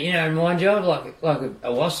around it, you know, mind you, like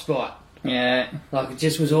a wasp bite. Yeah. Like it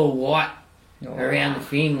just was all white. Around the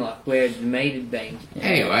thing, like where the meat had been.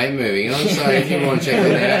 Anyway, moving on. So if you want to check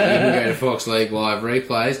that out, you can go to Fox League Live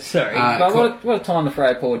Replays. Sorry. But what a time to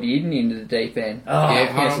throw poor Dearden into the deep end. Oh,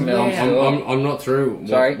 yeah, I'm not through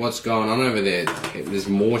what's going on over there. There's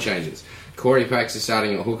more changes. Corey Pax is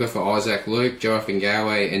starting at hooker for Isaac Luke. Joe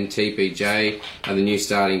Fingawe and TPJ are the new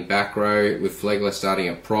starting back row, with Flegler starting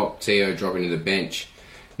at prop, Teo dropping to the bench.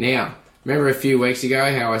 Now, remember a few weeks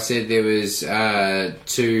ago how I said there was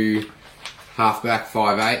two... halfback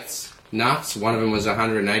 5'8" nuts. One of them was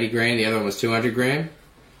 180 grand, the other one was 200 grand.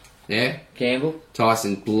 Yeah. Gamble.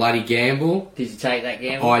 Tyson bloody Gamble. Did you take that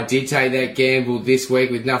gamble? I did take that gamble this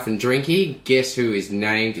week with nothing drinky. Guess who is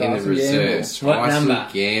named in the reserves? Tyson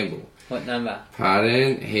Gamble. What number?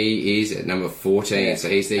 Pardon? He is at number 14, so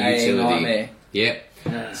he's their utility. Yep.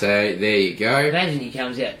 So there you go. Imagine he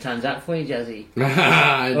comes out tons up for you, Juzzy.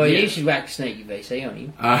 Well, you should whack sneaky VC on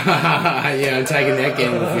him. Yeah, I'm taking that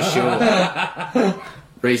gamble for sure.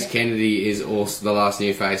 Reece Kennedy is also the last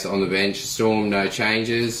new face on the bench. Storm, no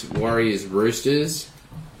changes. Warriors, Roosters.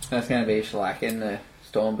 That's going to be a shellac in the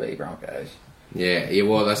Storm v Broncos. Yeah,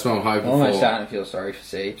 well, that's what I'm hoping for. I'm almost starting to feel sorry for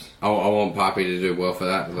Seeps. I want Papi to do well for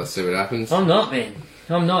that, but let's see what happens. I'm not, man.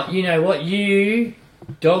 I'm not. You know what? You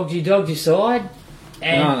dogged your side.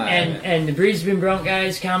 And the Brisbane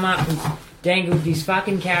Broncos come up and dangled his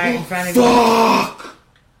fucking carrot in front of you. Fuck!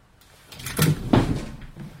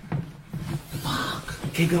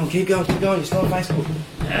 Keep going. You're still on Facebook.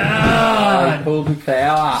 Oh, he pulled with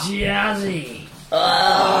power. Jazzy.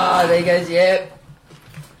 Oh, there goes, yep.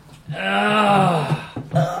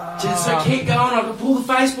 Just keep going. I can pull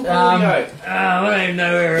the Facebook video. I don't even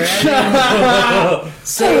know where we're at.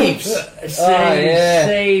 Seeves.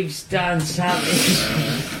 Seeves done something.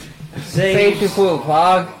 Seeves should pull the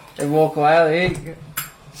plug and walk away.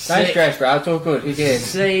 Don't stress, bro. It's all good. Who cares?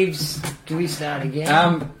 Seeves. Do we start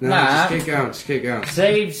again? Nah. Just keep going.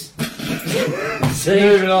 Seeves.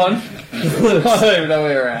 Moving on. I don't even know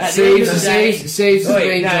where we're at. Seeves has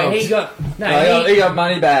been dropped. He got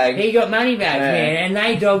money bag. He got money back, man, and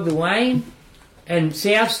they dogged the Wayne. And the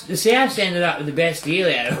Souths ended up with the best deal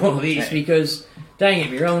out of all this because, don't get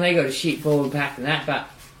me wrong, they got a shit forward pack and that, but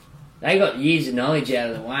they got years of knowledge out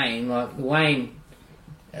of the Wayne. Like, the Wayne,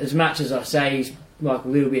 as much as I say he's like a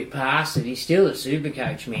little bit past it, he's still a super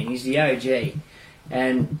coach, man. He's the OG.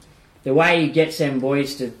 And the way he gets them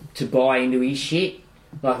boys to buy into his shit,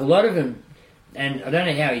 like a lot of them, and I don't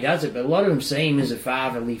know how he does it, but a lot of them see him as a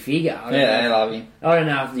fatherly figure. They love him. I don't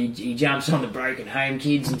know if he jumps on the broken home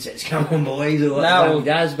kids and says, "Come on, boys," or what he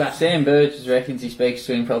does. But Sam Burgess reckons he speaks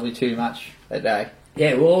to him probably too much a day.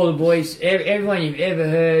 Yeah, well, all the boys, everyone you've ever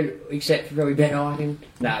heard, except for probably Ben Eichen.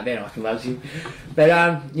 Nah, Ben Eichen loves him. But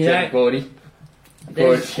you know, Gordy's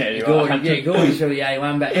probably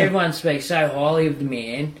A1. But everyone speaks so highly of the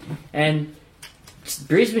man, and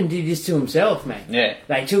Brisbane did this to himself, mate. Yeah.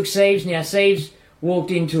 They took Seeves. Now, Seeves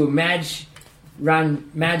walked into a Madge run.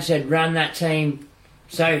 Madge had run that team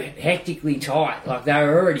so hectically tight. Like, they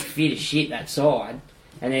were already fit as shit, that side,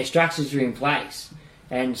 and their structures were in place.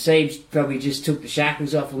 And Seeves probably just took the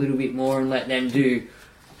shackles off a little bit more and let them do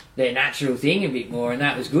their natural thing a bit more, and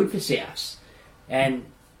that was good for Souths. And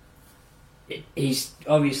he's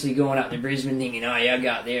obviously gone up to Brisbane thinking, oh, yeah, I'll go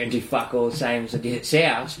up there and do fuck all the same as I did at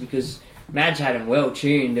Souths, because Madge had him well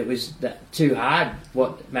tuned. It was too hard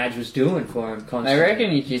what Madge was doing for him constantly. I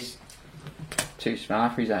reckon he's just too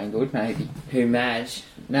smart for his own good, maybe. Who, Madge?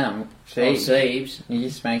 No, Seeves. He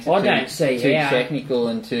just makes it too technical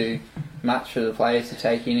and too much for the players to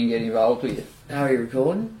take in and get involved with. Are we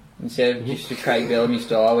recording? Instead of just a Craig Bellamy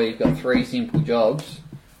style where you've got 3 simple jobs,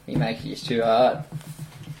 he makes it just too hard.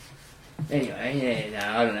 Anyway,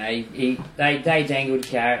 I don't know. They dangled a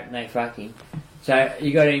carrot and they fuck him. So,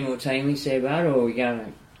 you got any more team lists there, bud, or are we going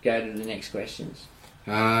to go to the next questions?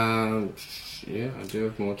 Yeah, I do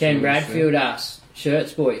have more. Ken Bradfield asks,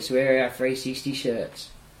 shirts, boys, where are our 360 shirts?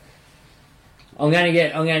 I'm going to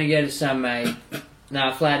get us some made.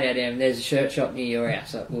 No, flat out, there's a shirt shop near your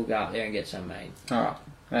house. So we'll go up there and get some made. Alright,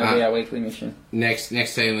 that'll be our weekly mission. Next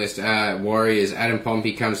team list, Warriors. Adam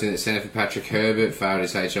Pompey comes in at centre for Patrick Herbert, failed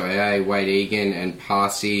his HIA. Wade Egan and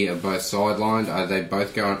Parsi are both sidelined. Are they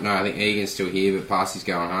both going? No, I think Egan's still here, but Parsi's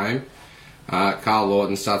going home. Carl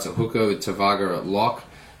Lawton starts at hooker with Tavaga at lock.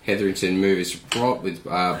 Hetherington moves to prop with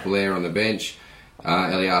Blair on the bench.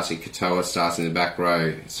 Eliasi Katoa starts in the back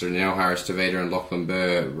row. Sernell Harris, Tavita and Lachlan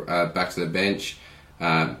Burr back to the bench.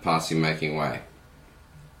 Parsi making way.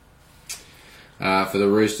 For the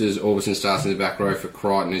Roosters, Orbison starts in the back row for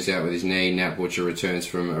Crichton, who's out with his knee. Nat Butcher returns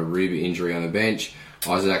from a rib injury on the bench.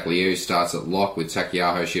 Isaac Liu starts at lock with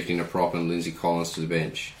Takiaho shifting to prop and Lindsay Collins to the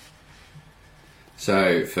bench.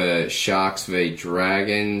 So for Sharks v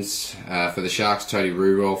Dragons, for the Sharks, Tony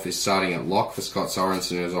Rudolph is starting at lock for Scott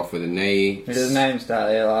Sorensen, who was off with a knee. He doesn't even start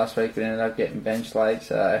there last week, but ended up getting benched late,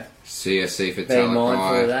 so... CSC for Be mindful of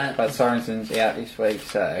Talakai. that. But Sorensen's out this week,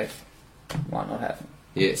 so might not happen.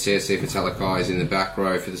 Yeah, CSC for Talakai is in the back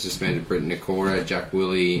row for the suspended Britton Nakora. Jack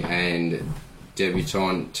Willie and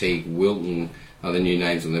debutant Teague Wilton are the new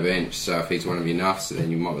names on the bench. So if he's one of your nuffs,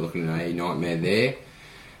 then you might be looking at a nightmare there.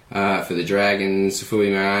 For the Dragons, Fui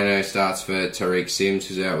Mariano starts for Tariq Sims,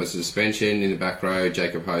 who's out with suspension. In the back row,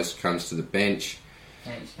 Jacob Host comes to the bench.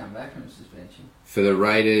 And he's come back from suspension. For the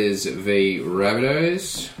Raiders v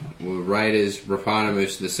Rabbitohs, Raiders, Rapana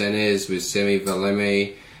moves to the centres with Semi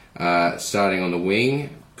Valemi starting on the wing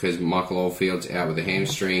because Michael Oldfield's out with a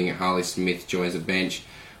hamstring. Harley Smith joins the bench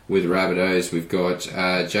with Rabbitohs. We've got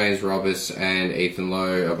James Roberts and Ethan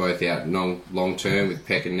Lowe are both out long term with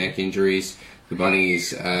pec and neck injuries. The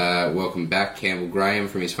Bunnies welcome back Campbell Graham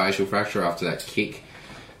from his facial fracture after that kick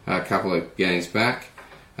a couple of games back.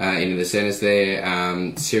 Into the centres there,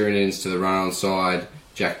 Sirenins to the run-on side.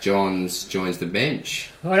 Jack Johns joins the bench.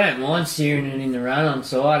 I don't mind Sirenen in the run-on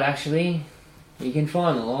side, actually. You can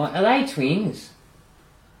find the line. Are they twins?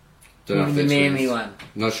 Don't know if the they're Manly twins. one.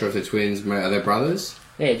 Not sure if they're twins. Are they brothers?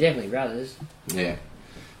 Yeah, definitely brothers. Yeah.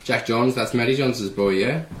 Jack Johns, that's Matty Johns' boy,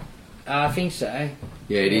 yeah? I think so.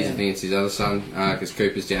 Yeah, it is. I think it's his other son, because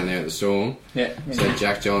Cooper's down there at the Storm. Yeah. So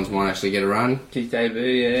Jack Johns might actually get a run. His debut,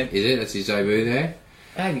 yeah. Is it? That's his debut there?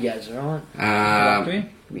 I hope he goes alright. Luck to him.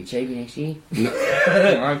 It'll be cheaper next year. No,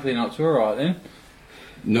 Hopefully not too alright then.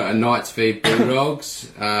 Knights v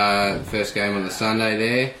Bulldogs. First game on the Sunday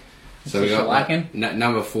there. So we got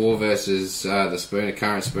number 4 versus the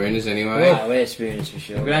current Spooners anyway. Oh, we're Spooners for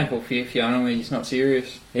sure. We don't put 50 on them, we're just not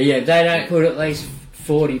serious. Yeah, they don't put at least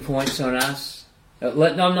 40 points on us.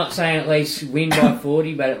 I'm not saying at least win by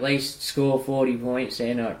 40, but at least score 40 points.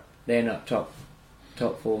 They're not top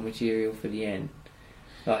 4 material for the end.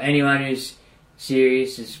 Like, anyone who's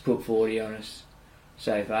serious has put 40 on us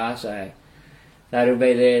so far, so that'll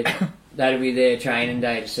be their training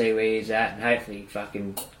day to see where he's at, and hopefully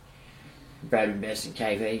fucking Bradley Best and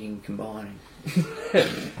KP can combine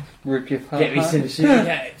and Rip your get me to the Super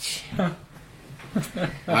Coach.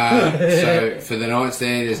 So for the Knights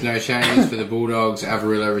there's no changes. For the Bulldogs,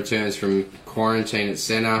 Avarillo returns from quarantine at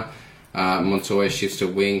centre. Montoya shifts to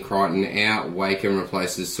wing, Crichton out, Wakeham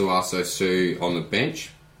replaces Suaso Su on the bench.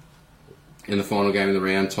 In the final game of the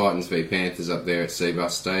round, Titans v Panthers up there at Seabus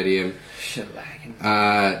Stadium.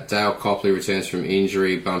 Dale Copley returns from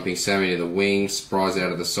injury, bumping Sammy to the wing, Spry's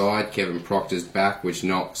out of the side, Kevin Proctor's back, which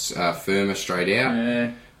knocks Firma straight out.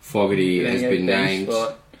 Yeah. Fogarty has been named.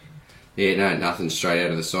 Spot. Nothing straight out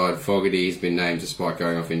of the side. Fogarty has been named despite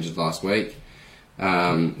going off injured last week.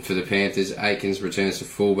 For the Panthers, Aikens returns to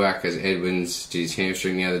fullback as Edwards did his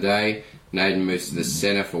hamstring the other day. Naden moves to the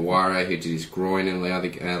centre for Ware, who did his groin in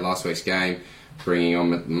last week's game, bringing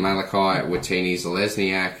on Malachi. Watini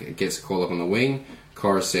Zalesniak gets a call up on the wing.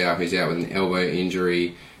 Coruscant, who's out with an elbow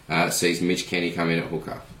injury, sees Mitch Kenny come in at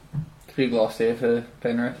hooker. Big loss there for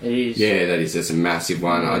Penrith. It is. Yeah, that is. That's a massive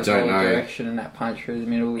one. I don't know. Direction and that punch through the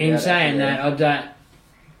middle. In saying that, I don't.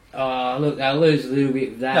 Oh, look, they'll lose a little bit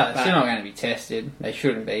with that. No, it's still not going to be tested. They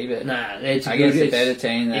shouldn't be, but it's I guess a better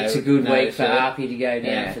team. It's a good week for Arpy to go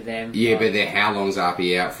down for them. Yeah, but how long's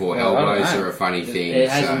Arpy out for? Elbows are a funny thing. There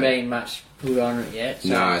hasn't been much put on it yet. So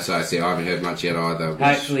no, so I haven't heard much yet either.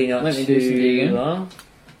 Hopefully not too long.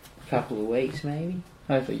 A couple of weeks maybe.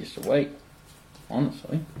 Hopefully just a week.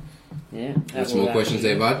 Honestly. Yeah. There's more questions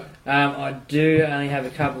there, bud? I do only have a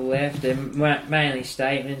couple left. They're mainly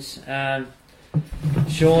statements.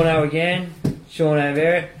 Shauno again. Shauno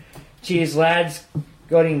Verrett. Cheers, lads.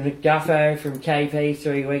 Got him the Guffo from KP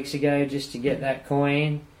 3 weeks ago just to get that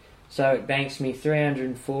coin. So it banks me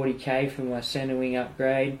 340k for my centre wing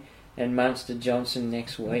upgrade and Munster Johnson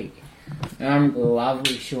next week.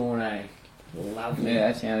 Lovely, Shauno. Lovely. Yeah,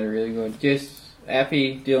 that sounded really good. Just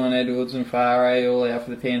happy Dylan Edwards and Farah all out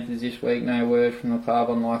for the Panthers this week. No word from the club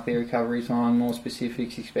on likely recovery time. More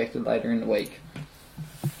specifics expected later in the week.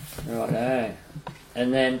 Righto.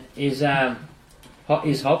 And then is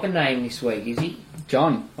Hopper named this week, is he?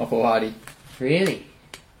 John Opalhardy. Really?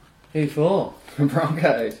 Who for?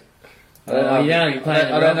 Broncos. You don't know you're playing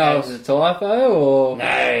the I don't know if Broncos. it's a typo or...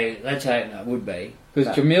 No, let's hope it would be.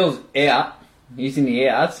 Because Jamil's out. He's in the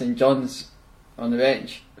outs and John's on the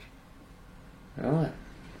bench. Right.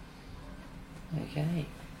 Okay.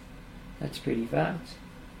 That's pretty fast.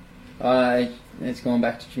 It's gone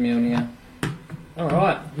back to Jamil now.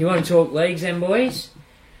 Alright, you want to talk leagues then, boys?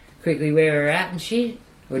 Quickly where we're at and shit?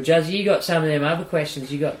 Or Juzzy, you got some of them other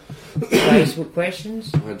questions? You got Facebook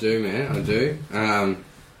questions? I do, man, I do.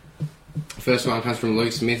 First one comes from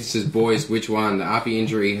Luke Smith. It says, boys, which one? The Arpy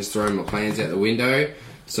injury has thrown my plans out the window.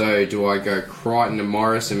 So do I go Crichton to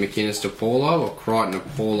Morris and McInnes to Paulo, or Crichton to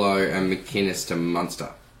Paulo and McInnes to Munster?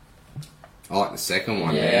 I like the second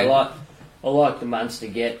one, man. Yeah, I like the Munster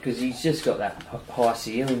get because he's just got that high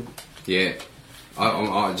ceiling. Yeah.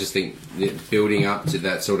 I just think that building up to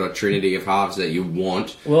that sort of trinity of halves that you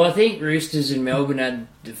want. Well, I think Roosters and Melbourne had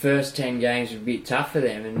the first 10 games were a bit tough for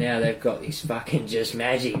them, and now they've got this fucking just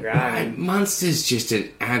magic, right? And Munster's just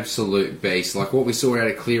an absolute beast. Like what we saw out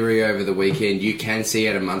of Cleary over the weekend, you can see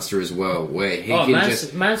out of Munster as well, where he can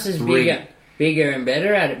Munster's bigger and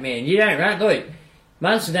better at it, man. You don't run, look.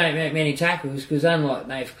 Munster don't make many tackles because unlike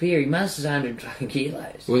Nath Cleary, Munster's 100 fucking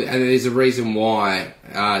kilos. Well, and there's a reason why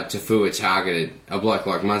Tafua targeted a bloke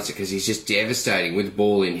like Munster because he's just devastating with the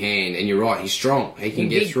ball in hand. And you're right, he's strong. He can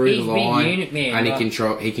get through the line, big unit, man, and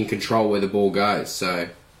he can control where the ball goes. So,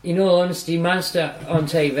 in all honesty, Munster on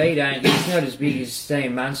TV he's not as big as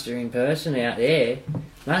seeing Munster in person out there.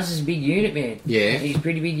 Munster's a big unit, man. Yeah, he's a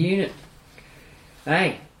pretty big unit.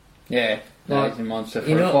 Hey, yeah. No, he's a monster for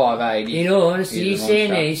a 5'8". In all honesty, you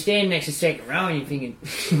stand next to second row and you're thinking...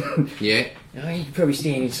 yeah. You could probably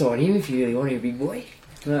stand inside him if you really want to, big boy.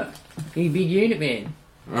 But he's a big unit, man.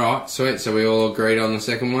 Alright, sweet. So we all agreed on the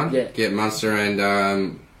second one? Yeah. Get Munster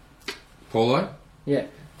and Paulo? Yeah.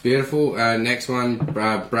 Beautiful. Next one,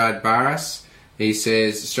 Brad Barras. He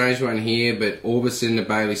says, strange one here, but Orbison to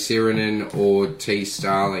Bailey Sirenen or T.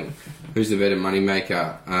 Starling? Who's the better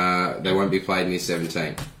moneymaker? They won't be played in this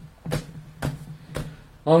 17.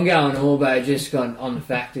 I'm going Orbo just on the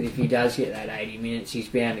fact that if he does get that 80 minutes, he's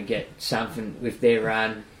bound to get something with their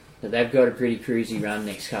run. That they've got a pretty cruisy run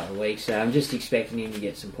next couple of weeks, so I'm just expecting him to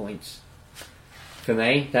get some points. For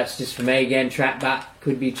me, that's just for me again. Trap butt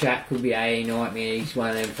could be Trap, could be AE Nightmare. He's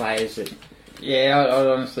one of them players that. Yeah, I'd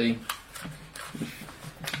honestly,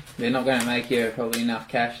 they're not going to make you probably enough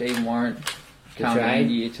cash to even warrant coming trade.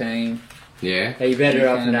 into your team. Yeah. Are you better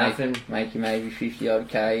off Gonna nothing? Make you maybe 50 odd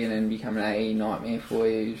K and then become an AE Nightmare for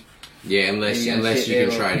you. Yeah, unless You're gonna you sit can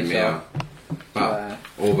there trade or him piss out. But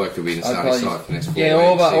Orbo could be the starting side for next 4 weeks. Yeah,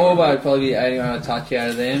 Orbo would probably be the only one I'd touch out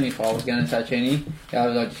of them if I was going to touch any. The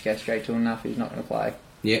others I'd just go straight to enough who's not going to play.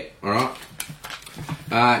 Yeah, alright.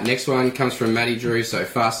 Next one comes from Matty Drew, so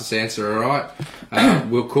fastest answer, alright.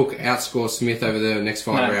 Will Cook outscore Smith over the next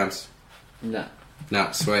 5 rounds? No.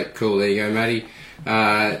 Nah, sweet, cool, there you go, Matty.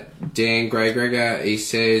 Dan Gregor, he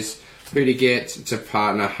says, who to get to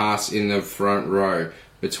partner Haas in the front row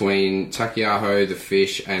between Takiaho, the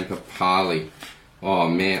Fish, and Papali? Oh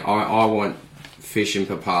man, I want Fish and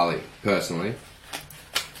Papali, personally.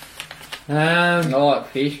 I like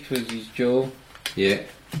Fish because he's dual. Yeah.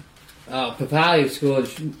 Papali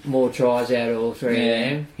scored more tries out of all three of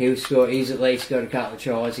them. He's at least got a couple of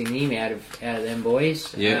tries in him out of them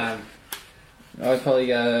boys. Yeah. I'd probably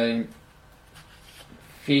go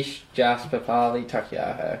Fish, Just, Papali,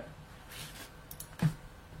 Takiaho.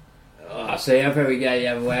 See, I'll probably go the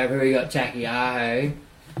other way. I've probably got Takiaho.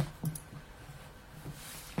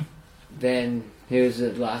 Then, who was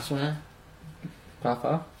the last one?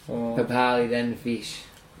 Papa? Or Papali, then the Fish.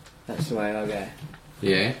 That's the way I'll go.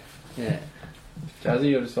 Yeah. Yeah.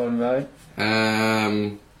 Jazzy, you're deciding vote?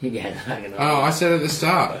 You get that. I said at the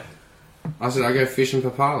start. I said I go Fish and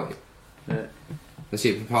Papali. Yeah. That's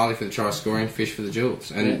it, Papali for the try scoring, Fish for the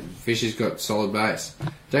duels. And Fish has got solid base.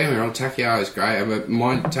 Don't get me wrong, Takiao is great, but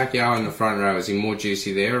mine, Takiao in the front row, is he more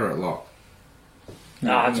juicy there or at lock?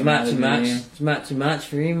 No, it's much too much. It's much too much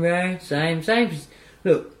for him, bro. Same.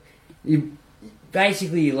 Look,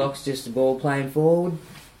 basically your lock's just a ball playing forward.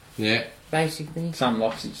 Yeah. Basically. Some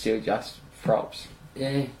locks are still just props.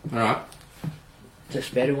 Yeah. Alright.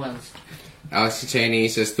 Just better ones. Alex Catini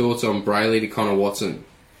says, thoughts on Brayley to Connor Watson?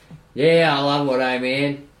 Yeah, I love what I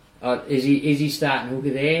man. Is he starting hooker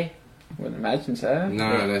there? Wouldn't imagine so. No,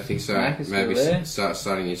 I don't think so. Mac is Maybe still there.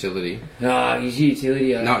 starting utility. No, he's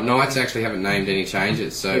utility. No, Knights actually haven't named any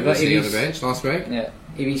changes, so Yeah, was but he if on the he's- bench last week? Yeah.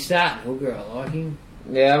 If he's starting hooker, I like him.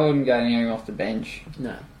 Yeah, I wouldn't go near him off the bench.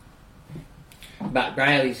 No. But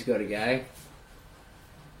Brayley's got to go.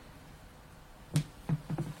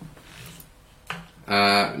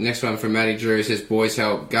 Next one from Matty Drew says, boys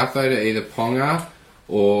help Gutho to either Ponga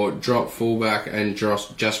or drop fullback and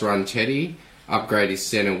just run Teddy, upgrade his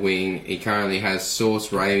centre wing. He currently has Sauce,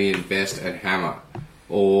 Ramian, Best and Hammer.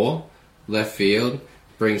 Or left field,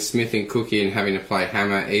 bring Smith and Cook in, having to play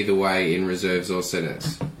Hammer either way in reserves or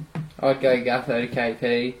centres. I'd go Gutho to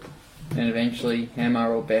KP, and eventually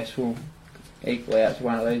Hammer or Best will equal out to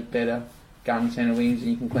one of those better gun centre wings,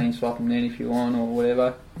 and you can clean swap them then if you want or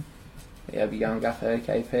whatever. Yeah, I'd be going Gutho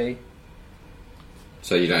to KP.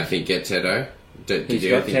 So you don't think get Teddo? Did He's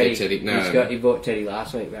you got think Teddy. get Teddy? No. He bought Teddy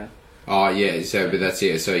last week, bro. Oh yeah, but that's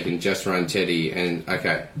it. So you can just run Teddy and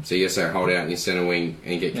okay. So you say hold out in your centre wing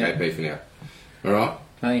and get KP for now. All right.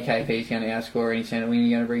 I think KP's going to outscore any centre wing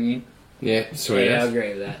you're going to bring in. Yeah, sweet. Yeah, I agree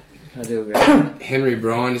with that. I do agree with that. Henry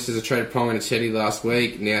Bryan, this is a trade Ponga and Teddy last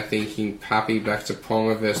week. Now thinking Puppy back to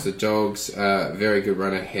Ponga versus the Dogs. Very good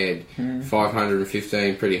run ahead.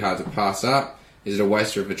 515, pretty hard to pass up. Is it a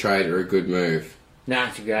waster of a trade or a good move? Nah,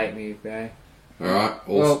 it's a great move, bro. Alright.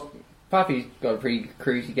 Well, Puppy's got a pretty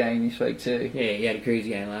cruisy game this week too. Yeah, he had a cruise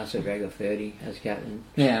game last week. I got 30 as captain.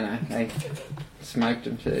 Yeah, I know. They smoked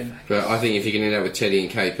him too. But I think if you can end up with Teddy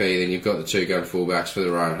and KP, then you've got the two gun fullbacks for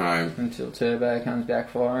the ride home. Until Turbo comes back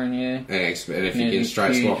firing, yeah. And if Yeah, you can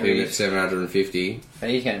straight huge swap him at risk. 750. But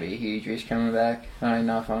he's going to be a huge risk coming back. I don't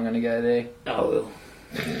know if I'm going to go there. Oh, well.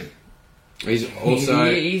 He's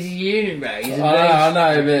also... He's a unit, bro. He's a I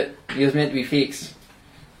know, but he was meant to be fixed.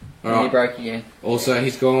 And he Alright. broke again. Also,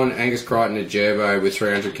 he's gone Angus Crichton at Gerbo with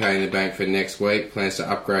 300k in the bank for next week. Plans to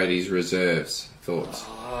upgrade his reserves. Thoughts?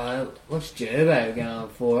 What's Gerbo going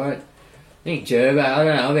for? I think Gerbo, I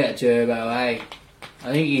don't know about Gerbo, eh?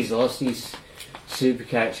 I think he's lost his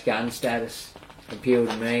Supercoach gun status. Appeal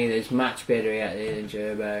to me. There's much better out there than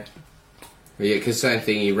Gerbo. Yeah, because same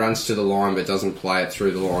thing, he runs to the line but doesn't play it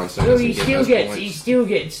through the line, so Well, he still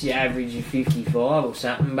gets the average of 55 or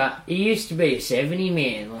something, but he used to be a 70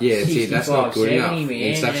 man. Like Yeah, see, that's not good 70 enough. Man,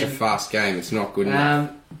 In such a and, fast game, it's not good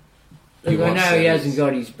enough. Look, You I want know he 70s. hasn't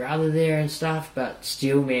got his brother there and stuff, but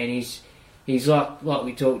still, man, he's like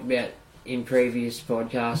we talked about in previous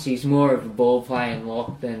podcasts, he's more of a ball playing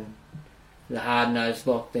lock than the hard-nosed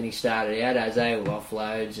lock than he started out as. They were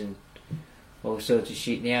offloads and all sorts of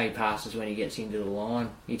shit. Now he passes when he gets into the line.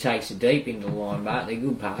 He takes it deep into the line, but they're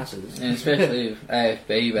good passes. And especially with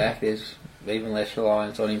AFB back, there's even less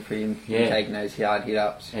reliance on him for him taking those hard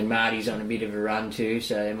hit-ups. And Marty's on a bit of a run too,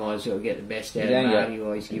 so they might as well get the best out of Marty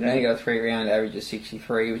while he's giving it. He's only got a 3-round average of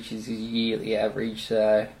 63, which is his yearly average,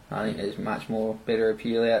 so I think there's much more better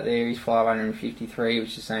appeal out there. He's 553, which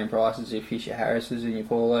is the same price as your Fisher Harrises and your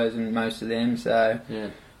Paulos and most of them, so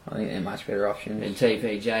I think they're much better options. And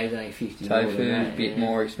TPJ's only 50 Tofu more than that, a bit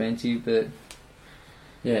more expensive, but...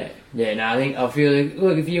 I feel like,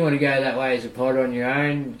 look, if you want to go that way as a pod on your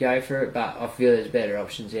own, go for it, but I feel there's better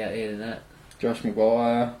options out there than that. Josh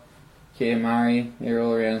Maguire, Cam Murray, they're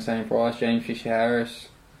all around the same price. James Fisher Harris.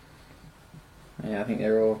 Yeah, I think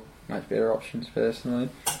they're all much better options personally.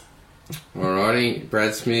 Alrighty,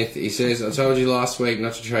 Brad Smith, he says, I told you last week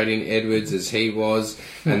not to trade in Edwards as he was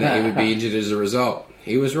and that he would be injured as a result.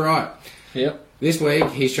 He was right. Yep. This week,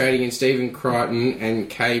 he's trading in Stephen Crichton and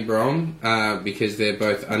Kay Brom because they're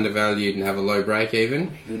both undervalued and have a low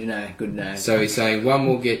break-even. Good to know. So he's saying one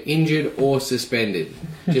will get injured or suspended.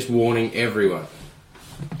 Just warning everyone.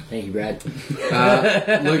 Thank you, Brad.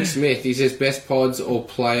 Luke Smith, he says, best pods or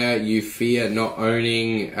player you fear not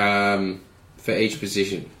owning for each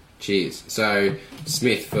position. Cheers. So,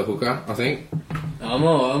 Smith for hooker, I think. I'm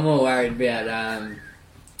more worried about...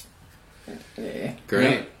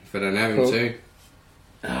 Grant, if I don't have him too.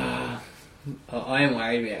 I am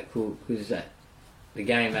worried about Cook because the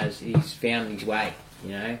game he's found his way,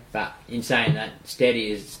 you know. But in saying that,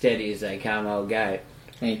 steady as they come, I'll go.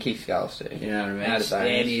 And he kicks goals too. You know what I mean?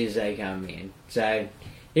 Steady as they come in. So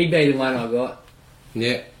he'd be the one I got.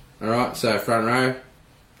 Yeah. All right. So front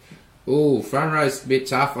row. Ooh, front row's a bit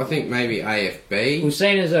tough. I think maybe AFB. Well,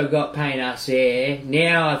 seeing as I've got Payne us there,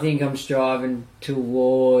 now I think I'm striving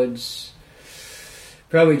towards.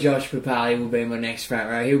 Probably Josh Papali will be my next front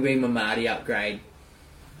row. He'll be my Marty upgrade,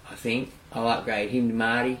 I think. I'll upgrade him to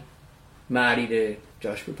Marty. Marty to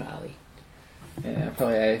Josh Papali. Yeah,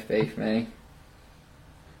 probably AFB for me.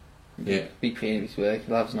 Yeah. Big fan of his work.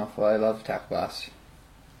 He loves an offload, loves tackle bus.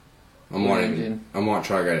 I might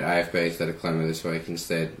try to go to AFB instead of Clemmer this week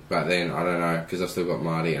instead. But then, I don't know, because I've still got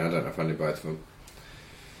Marty and I don't know if I do both of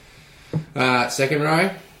them. Second row,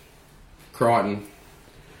 Crichton.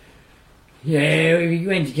 Yeah,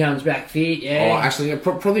 when he comes back fit, yeah. Oh, actually,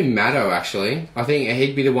 probably Maddo, actually. I think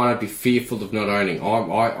he'd be the one I'd be fearful of not owning.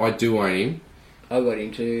 I do own him. I got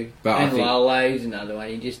him too. But and Lolo's another one.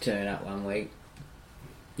 He just turned up one week.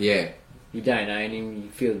 Yeah. You don't own him, you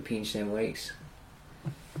feel the pinch them weeks.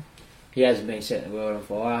 He hasn't been setting the world on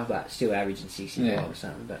fire, but still averaging 65 or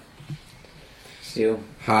something, but still.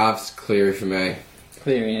 Halves, Cleary for me.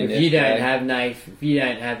 Cleary. If you don't have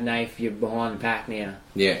Nath, you're behind the pack now.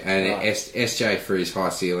 Yeah, and right. SJ for his high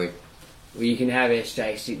ceiling. Well, you can have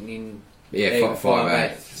SJ sitting in... Yeah,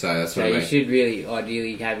 5'8". So that's what I mean. You should really,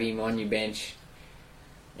 ideally, have him on your bench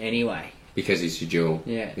anyway. Because he's your dual.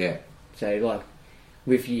 Yeah. So, like,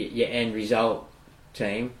 with your end result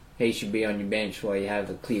team, he should be on your bench while you have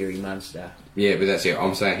the Cleary Munster. Yeah, but that's it.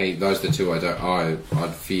 I'm saying those are the two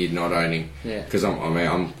I'd fear not owning. Yeah. Because I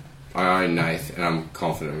own Nath, and I'm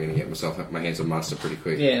confident I'm going to get my hands on Munster pretty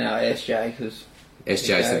quick. Yeah, no, SJ, because...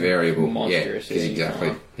 SJ's the variable. Monstrous, yeah,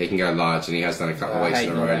 exactly. He can go large, and he has done a couple of weeks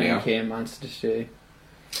in a row now. Cam Munster too.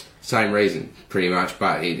 Same reason, pretty much,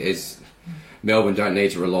 but Melbourne don't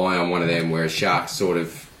need to rely on one of them, whereas Sharks sort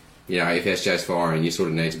of, you know, if SJ's firing, you sort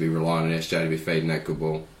of need to be relying on SJ to be feeding that good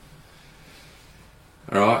ball.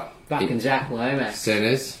 Alright. Fucking Zach Lomax.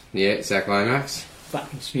 Centres, Zach Lomax.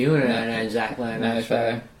 Fucking spewing I don't own Zach Lomax.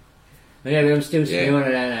 No, yeah, but I'm still spewing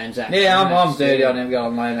I don't own Zach Lomax. I'm dirty, I'll never go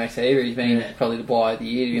on Lomax either. He's been probably the buy of the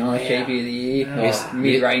year, to be honest, cheapie of the year,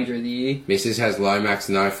 mid-ranger of the year. Mrs. has Lomax,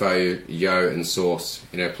 Nofo, Yo and Sauce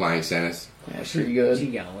in her playing centres. Yeah, it's pretty good.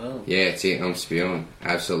 She's going well. Yeah, it's it. I'm spewing.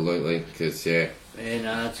 Absolutely. Because, yeah,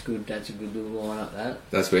 no, that's good. That's a good little line up,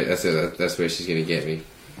 that. That's where she's going to get me.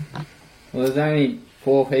 Well, there's only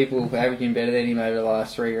 4 people averaging better than him over the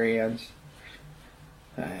last 3 rounds.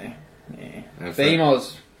 So, yeah.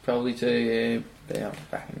 BMOS probably too, yeah.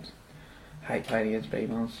 Hate playing against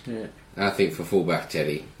BMOS. Yeah. I think for fullback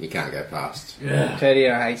Teddy, you can't go past. Yeah. Teddy,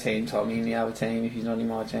 I hate seeing Tommy in the other team if he's not in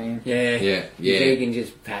my team. Yeah. He can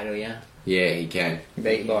just paddle you. Yeah, he can.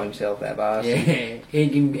 Beat by himself, that bastard. Yeah, he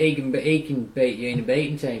can beat you in a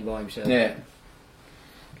beating team by himself. Yeah.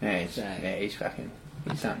 He's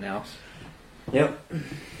something else. Yep.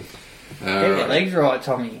 Get your legs right,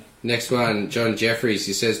 Tommy. Next one, John Jeffries.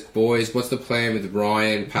 He says, boys, what's the plan with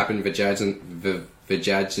Ryan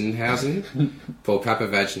Papenvajagenhausen? Paul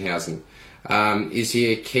Papenvajagenhausen. Is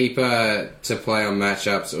he a keeper to play on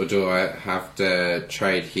matchups, or do I have to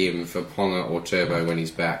trade him for Ponga or Turbo when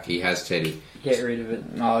he's back? He has Teddy. Get rid of it.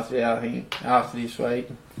 I think after this week.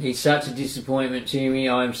 He's such a disappointment to me.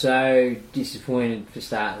 I'm so disappointed for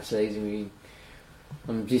start of the season.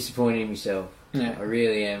 I'm disappointed in myself. Yeah. I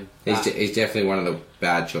really am. He's definitely one of the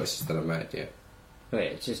bad choices that I made, yeah. Yeah,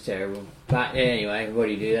 it's just terrible. But anyway, what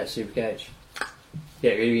do you do? That's Supercoach.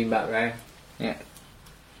 Get rid of him, but Ray. Yeah.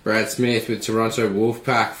 Brad Smith with Toronto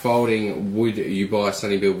Wolfpack folding. Would you buy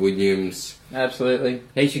Sonny Bill Williams? Absolutely.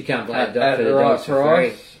 He should come play At for the the right Dogs for free.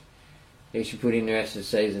 price. He should put in the rest of the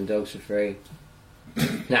season Dogs for free.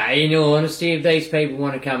 No, in all honesty, if these people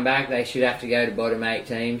want to come back, they should have to go to bottom 8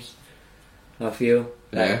 teams. I feel.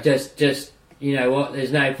 Yeah. Just you know what?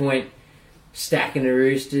 There's no point stacking the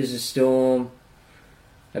Roosters, a Storm,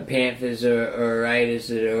 a Panthers, or a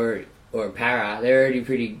Raiders, or a Para. They're already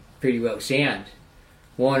pretty well sound.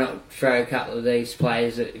 Why not throw a couple of these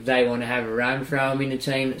players that if they want to have a run, throw them in a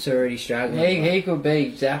team that's already struggling? He could be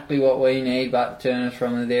exactly what we need, but turn us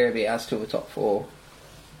from the thereabouts to a top 4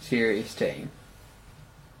 serious team.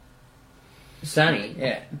 Sonny.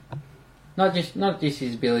 Yeah. Not just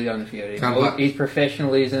his ability on the field, Come his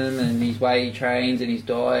professionalism and his way he trains and his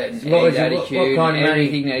diet and What his was it- what attitude kind and of money-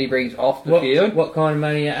 everything that he brings off the field. What kind of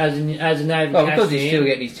money as an over Well, because he's still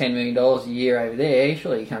getting his $10 million a year over there,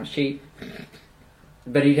 surely he comes cheap.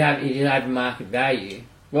 But he'd have market value.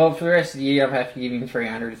 Well, for the rest of the year, I'll have to give him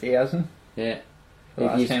 $300,000. Yeah. For the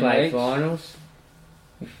If last he's 10 played weeks. finals.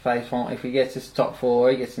 If he gets to top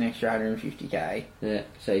 4, he gets an extra $150K. Yeah.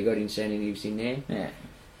 So you got incentives in there. Yeah.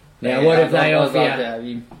 Now what if they I'd offer love to you? have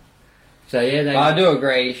him. So yeah, they. I do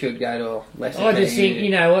agree he should go to a lesser I just team. think,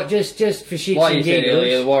 you know what, just for shits Like you and said earlier, the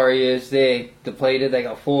giggles. Warriors, they're depleted. They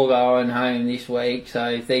got 4 going home this week.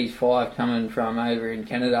 So if these 5 coming from over in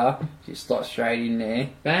Canada, just slot straight in there.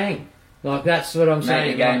 Bang. Like that's what I'm Make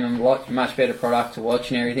saying. the game a much better product to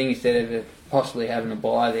watch and everything, instead of possibly having a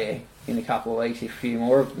buy there in a couple of weeks if a few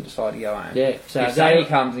more of them decide to go home. Yeah. So if Sadie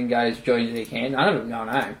comes and goes, joins the weekend, none of them going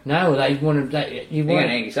home. No, they want to. You They're want going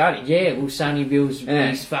to hang Sadie. Yeah, well, Sonny Bill's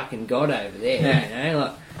he's fucking god over there, you know.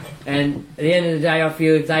 Like, and at the end of the day, I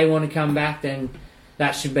feel if they want to come back, then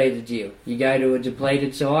that should be the deal. You go to a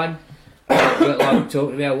depleted side, like we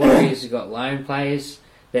talked about. Warriors have got loan players,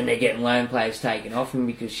 then they're getting loan players taken off them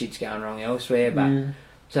because shit's going wrong elsewhere. But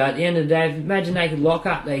so at the end of the day, imagine they could lock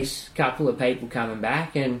up these couple of people coming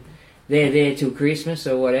back and they're there till Christmas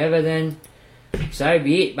or whatever, then so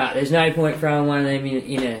be it. But there's no point throwing one of them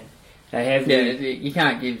in a heavy... Yeah, you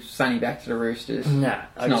can't give Sonny back to the Roosters. No,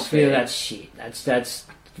 I not just feel fair. that's shit. That's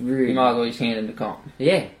rude. You might as well just hand him the comp.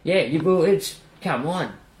 Yeah, it's... Come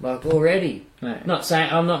on. Like, already. No. Not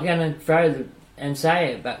saying... I'm not going to throw and say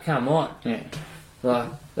it, but come on. Yeah. Like,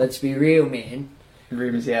 let's be real, man.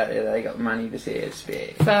 Rumours out there they got money to spare.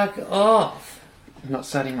 Fuck off. Not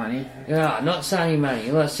Sonny money. Not Sonny money.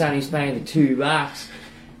 Unless Sonny's paying the $2.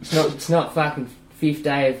 It's not fucking 5th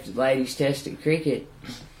day of ladies' test at cricket.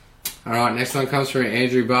 Alright, next one comes from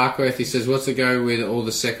Andrew Barkworth. He says, what's the go with all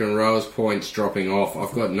the second rowers points dropping off?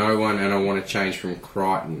 I've got no one and I want to change from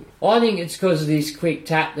Crichton. I think it's because of this quick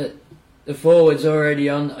tap that the forward's already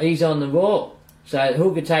on. He's on the ball. So the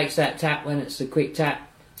hooker takes that tap when it's the quick tap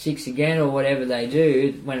 6 again or whatever they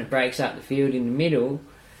do when it breaks up the field in the middle.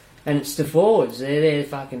 And it's the forwards. They're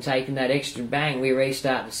fucking taking that extra bang. We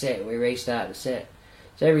restart the set.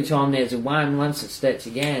 So every time there's a one, once it starts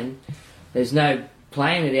again, there's no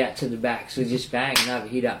playing it out to the backs. We just bang another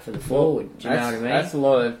hit up for the forward. Do you know what I mean? That's a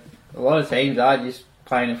lot of teams are just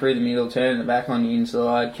playing it through the middle, turning it back on the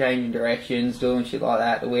inside, changing directions, doing shit like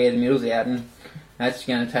that to wear the middles out, and that's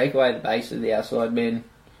going to take away the base of the outside men.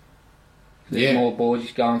 There's more balls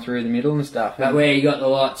just going through the middle and stuff. But where you got the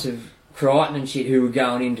likes of Crichton and shit who were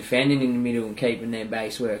going in defending in the middle and keeping their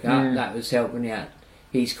base work up, that was helping out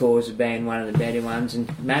his cause of being one of the better ones. And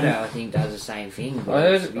Maddo, I think, does the same thing.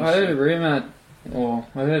 I heard a rumour, or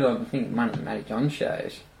I heard on, I think, one of the Matty John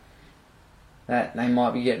shows, that they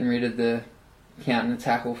might be getting rid of the counting the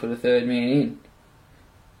tackle for the third man in.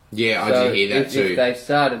 Yeah, So I did hear that if too. If they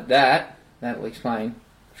started that will explain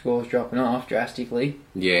scores dropping off drastically.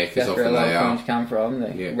 Yeah, because That's where a often lot they of are. points come from.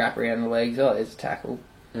 They wrap around the legs, oh, there's a tackle.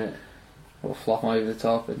 Yeah. Or flop over the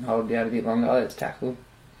top and hold down a bit longer, oh, there's a tackle.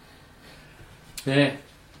 Yeah.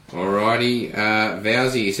 Alrighty,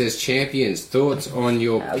 Vowsy, he says, champions, thoughts on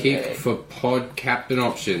your Okay. pick for pod captain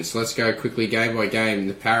options? Let's go quickly game by game.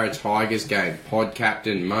 The Para Tigers game, pod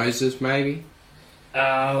captain Moses, maybe?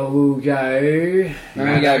 We'll go. I'm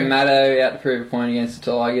going to go Maddo out to prove a point against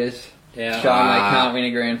the Tigers. Yeah. Show them they can't win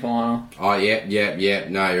a grand final. Oh, yep.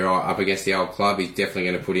 No, you're right. Up against the old club, he's definitely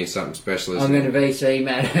going to put in something special. I'm going to VC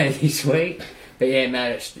Maddo this week. But yeah,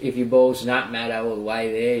 Maddo, if your ball's not Maddo all the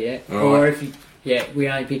way there, yeah. All or right. if you, yeah,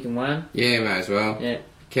 we're only picking one. Yeah, may as well. Yeah.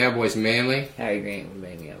 Cowboys Manly. Harry Grant would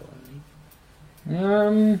be the other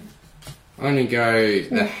one. I'm going to go the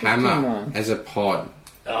What's Hammer on? as a pod.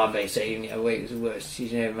 Oh, VC even the other week was the worst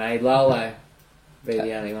decision ever made. Lolo be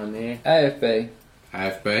the only one there. AFB,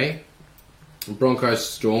 AFB. Broncos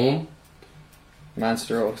Storm.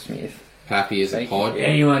 Munster or Smith. Pappy as a Thank you. pod.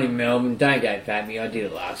 Anyone in Melbourne, don't go Fabby. I did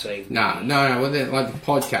it last week. No. Well, they're like the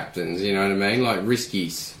pod captains, you know what I mean? Like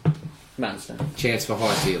riskies. Munster. Chance for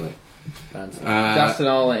high ceiling. Munster. Justin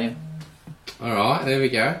Olam. Alright, there we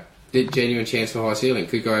go. Did genuine chance for high ceiling.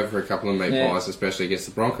 Could go over for a couple of meat Yeah. pies, especially against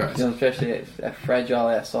the Broncos. Especially a fragile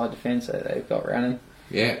outside defence that they've got running.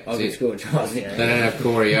 Yeah. I'll see, get scored tries there. they don't have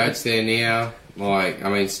Corey Oates there now. Like, I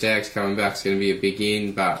mean, Staggs coming back is going to be a big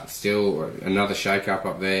in, but still another shake-up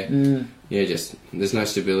up there. Yeah, just there's no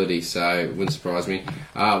stability, so it wouldn't surprise me.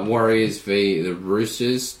 Warriors v the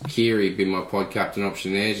Roosters. Keary be my pod captain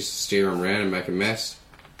option there, just to steer them around and make a mess.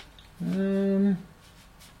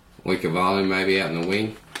 Wikavalu maybe out in the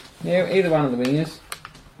wing. Yeah, either one of the wingers.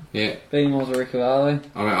 Yeah, Beamors or Ricciardo.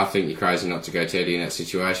 I mean, I think you're crazy not to go Teddy in that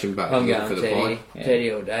situation, but I'm look going for the Teddy. pod. Yeah.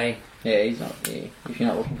 Teddy all day. Yeah, he's not. Yeah, if you're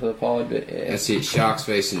not looking for the pod, but yeah. That's it. Sharks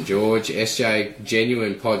v St George. SJ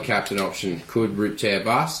genuine pod captain option could rip tear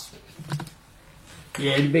bust.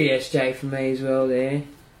 Yeah, it'd be SJ for me as well there.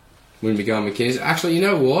 Wouldn't be going McKinnon. Actually, you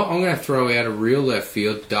know what? I'm going to throw out a real left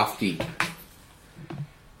field Dufty.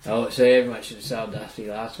 Oh, so everyone should have sold Dusty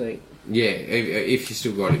last week. Yeah, if you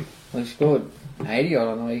still got him. Well, he scored 80 odd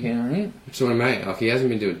on the weekend, on it. That's what I mean. Like, he hasn't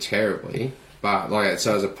been doing terribly, but like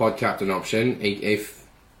so as a pod captain option, if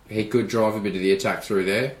he could drive a bit of the attack through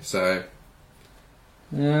there. So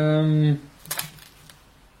Yeah,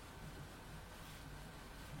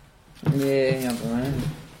 I don't know.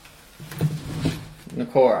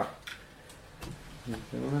 Nakora.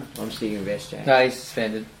 I'm sticking with SJ. No, he's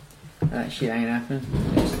suspended. That shit ain't happening.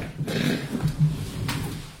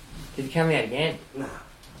 Did he come out again? No.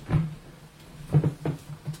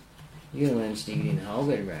 You gotta learn to stick it in the hole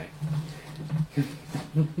better, bro.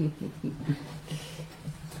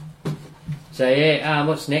 So yeah,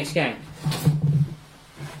 what's the next game?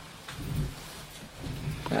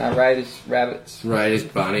 Raiders, Rabbits. Raiders,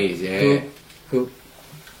 Bunnies, yeah. Cook.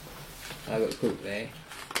 I got Cook there.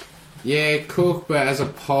 Yeah, Cook, but as a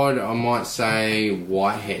pod, I might say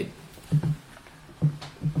Whitehead.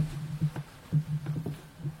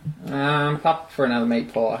 Pup for another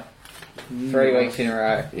meat pie. 3 weeks in a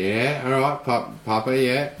row. Yeah, alright, Papa,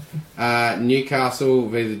 yeah. Newcastle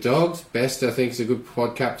v the Dogs. Best, I think, is a good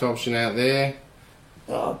pod capped option out there.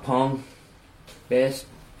 Oh, Pong. Best.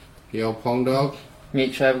 The old Pong Dog.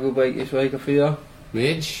 Mitch have a good week this week, I feel.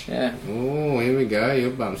 Mitch. Yeah. Oh, here we go.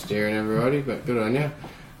 You're bum steering everybody, but good on you.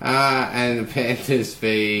 And the Panthers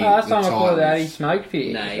v Last the time I called that, he Titans. smoked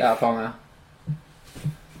here. Nave. Ponga.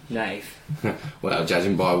 Knave. Well,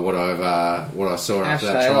 judging by what I saw Ash after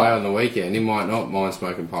that Taylor. try on the weekend, he might not mind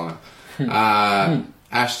smoking Ponga.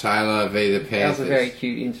 Ash Taylor v the That Panthers. was a very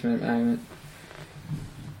cute, intimate moment.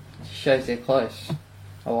 Shows they're close.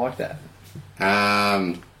 I like that.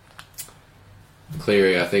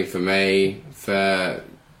 Cleary, I think for me, for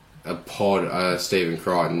a pod, Stephen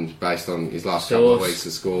Crichton, based on his last couple of Sauce. weeks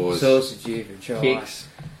of scores. Sauce is due for a try. Kicks.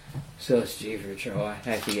 Sauce is due for a try.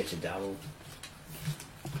 Hope he gets a double.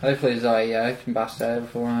 Hopefully Zayo can bust over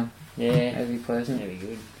for one. Yeah. That'd be pleasant. That'd be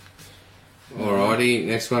good. Alrighty,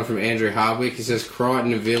 next one from Andrew Hardwick. He says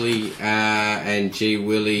Crichton, Villi, and G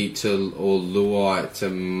Willie to or Luai to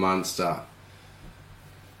Munster.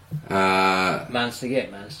 Munster go.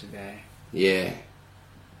 Yeah,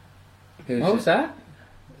 Who's What was that?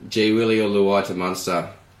 G Willie or Luai to Munster.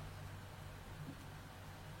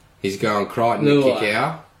 He's going Crichton to Luai. kick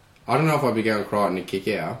out. I don't know if I'd be going Crichton to kick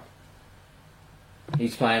out.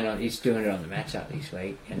 He's playing on. He's doing it on the matchup this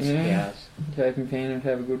week against the Yeah. Cows. Hoping Pan to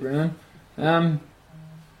have a good run. I'm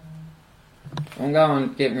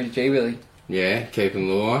going getting rid of G Willie. Yeah, keeping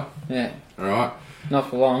Luai. Yeah. Alright. Not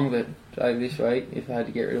for long, but over this week, if I had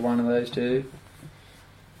to get rid of one of those two,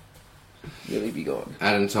 Willie be gone.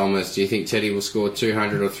 Adam Thomas, do you think Teddy will score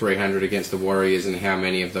 200 or 300 against the Warriors, and how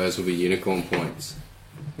many of those will be unicorn points?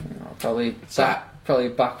 Probably probably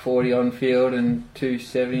 $1.40 on field and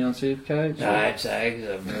 $2.70 on Supercoach. I hope so, because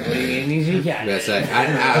I'm really in his That's it.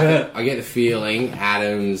 I get the feeling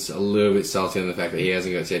Adam's a little bit salty on the fact that he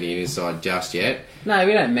hasn't got Teddy in his side just yet. No,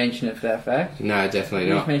 we don't mention it for that fact. No, definitely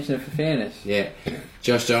We not. just mention it for fairness. Yeah.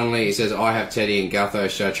 Josh Donnelly, he says, I have Teddy and Gutho.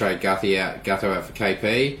 Should I trade Gutho out for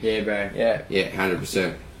KP? Yeah, bro. Yeah. Yeah,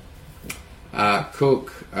 100%.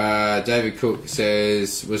 David Cook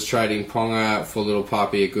says, was trading Ponga for Little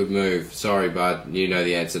Puppy a good move? Sorry, bud, you know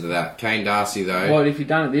the answer to that. Kane Darcy, though. What if you've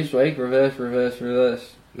done it this week? Reverse.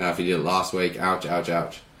 No, if you did it last week, ouch.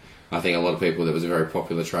 I think a lot of people, that was a very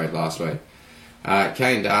popular trade last week.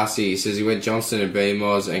 Kane Darcy says he went Johnston and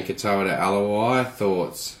BMOS and Katoa to Alawai.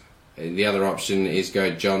 Thoughts? The other option is go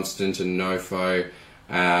Johnston to Nofo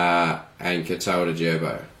and Katoa to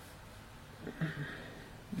Gerbo.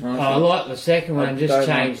 I like the second one, just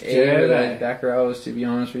change either of those Gerbo. back rows, to be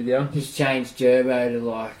honest with you. Just change Gerbo to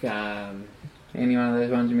like, Any one of those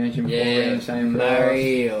ones you mentioned before, yeah, same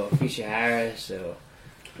Murray or Fisher Harris or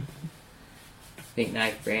I think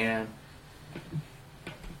Nate Brown.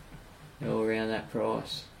 All around that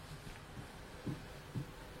price.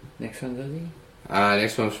 Next one, does he?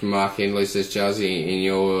 Next one's from Mark Hindley. Says, Juzzy, in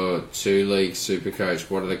your 2-league Supercoach,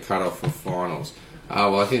 what are the cut-off for finals?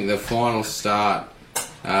 Well, I think the finals start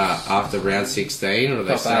after round 16, or do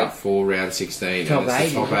they Top start 8. for round 16? Top and it's 8,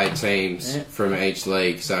 the top isn't 8 teams from each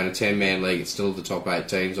league. So in a 10-man league, it's still the top 8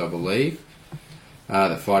 teams, I believe,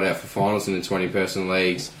 that fight out for finals. In the 20-person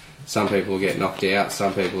leagues, some people will get knocked out,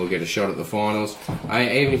 some people will get a shot at the finals.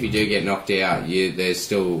 Even if you do get knocked out, there's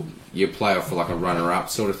still you play off for like a runner-up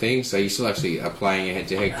sort of thing, so you still actually are playing a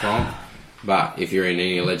head-to-head comp. But if you're in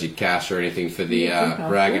any alleged cash or anything for the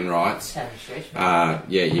bragging rights,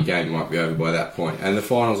 your game might be over by that point. And the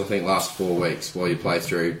finals, I think, last 4 weeks while you play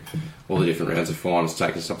through all the different rounds of finals,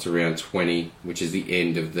 taking us up to round 20, which is the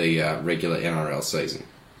end of the regular NRL season.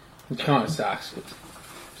 Which kind of sucks.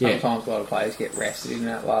 Sometimes a lot of players get rested in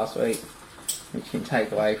that last week, which can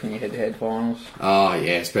take away from your head-to-head finals. Oh,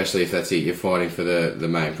 yeah, especially if that's it. You're fighting for the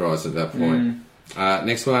main prize at that point.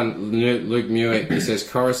 Next one, Luke Mewick. He says,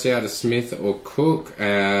 Coruscant to Smith or Cook,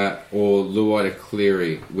 or Luai to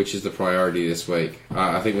Cleary. Which is the priority this week?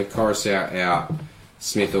 I think with Coruscant out,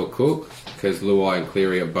 Smith or Cook, because Luai and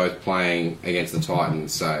Cleary are both playing against the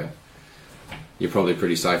Titans, so you're probably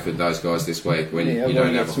pretty safe with those guys this week when you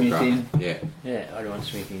don't have a Smith hooker. in. Yeah, I'd want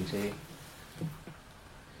Smith in too.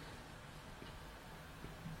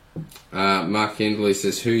 Mark Hindley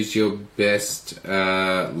says, who's your best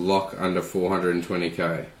lock under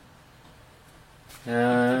 420k?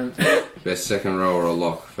 Best second rower or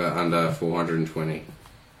lock for under 420?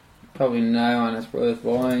 Probably no one that's worth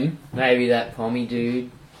buying. Maybe that Pommy dude.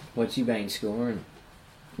 What's he been scoring?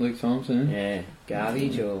 Luke Thompson. Yeah,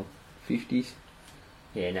 garbage or 50s.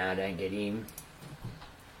 Yeah, no, don't get him.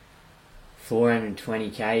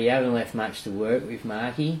 420k. You haven't left much to work with,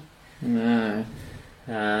 Marky. No.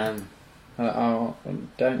 I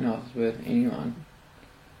don't know if it's worth anyone.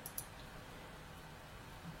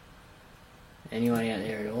 Anyone out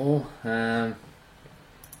there at all?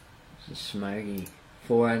 Just smoky.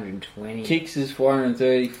 420. Kicks is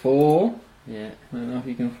 434. Yeah. I don't know if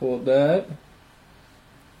you can afford that.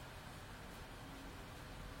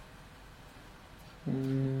 I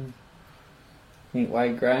think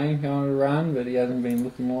Wade Graham going to run, but he hasn't been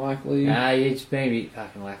looking likely. It's been a bit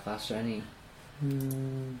fucking lacklustre, hasn't he?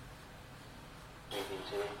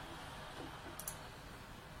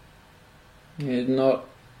 Yeah, not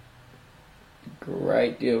a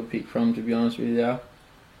great deal to pick from, to be honest with you.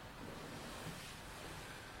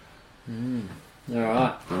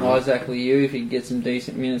 Alright. Isaac Liu, if he gets some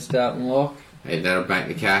decent minutes starting lock. Hey, that'll bank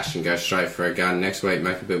the cash and go straight for a gun next week,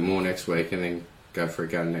 make a bit more next week, and then go for a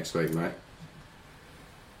gun next week, mate.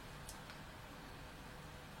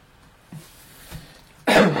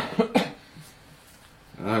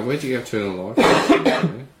 Where'd you go to in the live?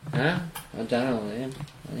 Huh? I don't know then,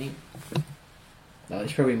 I think. Oh,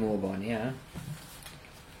 there's probably more by now.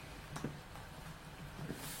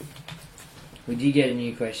 Would you get a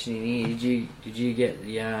new question in here? Did you get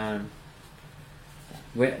the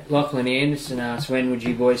Lachlan Anderson asked, when would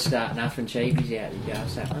you boys start nuffing cheapies out? Did you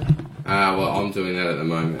ask that one? Well, I'm doing that at the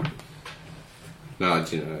moment. No, I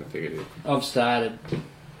didn't. I don't think I did.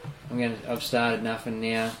 I've started nuffing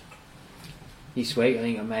now. This week, I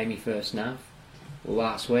think I made me first nuff. Well,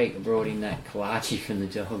 last week I brought in that Kalachi from the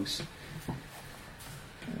Dogs.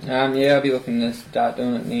 Yeah, I'll be looking to start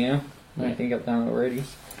doing it now. I don't think I've done it already.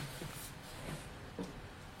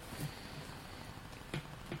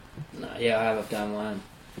 No, yeah, I have. I've done one.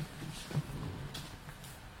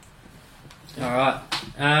 Alright.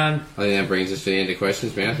 I think that brings us to the end of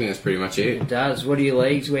questions, man. I think that's pretty much it. It does. What are your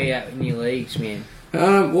leagues? Where you at in your leagues, man?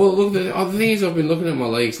 Well, look, the thing is, I've been looking at my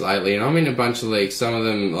leagues lately, and I'm in a bunch of leagues. Some of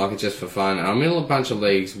them, like, just for fun. And I'm in a bunch of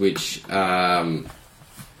leagues which have,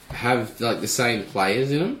 like, the same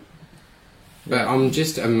players in them. But I'm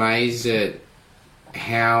just amazed at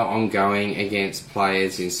how I'm going against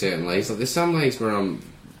players in certain leagues. Like, there's some leagues where I'm,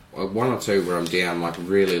 one or two where I'm down, like,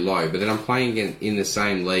 really low. But then I'm playing in the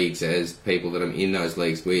same leagues as people that I'm in those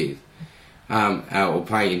leagues with. Or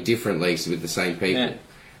playing in different leagues with the same people. Yeah.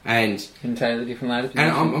 And Entirely different ladder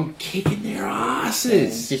and I'm kicking their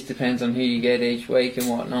asses. It just depends on who you get each week and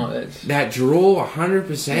whatnot. It's that draw,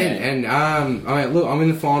 100%. And I mean, look, I'm in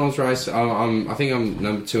the finals race. I think I'm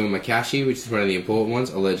number 2 in Makashi, which is one of the important ones,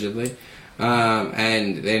 allegedly.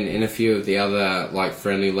 And then in a few of the other like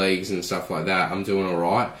friendly leagues and stuff like that, I'm doing all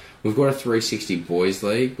right. We've got a 360 boys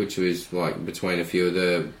league, which was like between a few of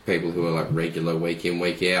the people who are like regular week in,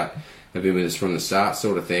 week out, have been with us from the start,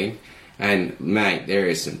 sort of thing. And, mate, there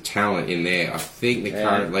is some talent in there. I think the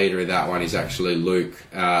current leader of that one is actually Luke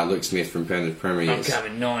Smith from Penrith Premiers. I'm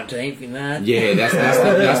coming 19th in that. Yeah,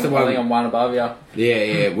 that's the one. I think I'm one above you.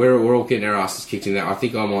 Yeah, we're all getting our asses kicked in that. I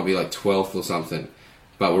think I might be like 12th or something.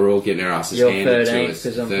 But we're all getting our asses handed to us.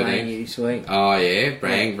 Because I'm playing you this week. Oh, yeah?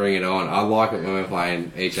 Bring it on. I like it when we're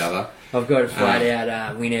playing each other. I've got to flat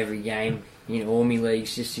out win every game in all my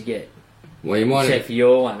leagues just to get... Well, you might except for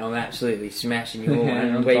your one. I'm absolutely smashing your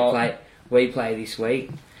one. We play this week.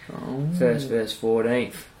 First versus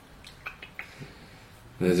 14th.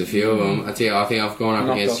 There's a few of them. I think I've gone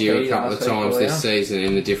up against you a couple of times this season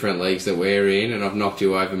in the different leagues that we're in, and I've knocked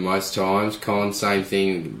you over most times. Colin, same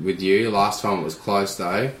thing with you. Last time it was close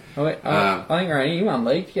though. I think we're only in one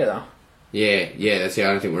league together. Yeah, that's it.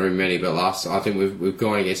 I don't think we're in many, but I think we've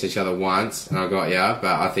gone against each other once, and I got you.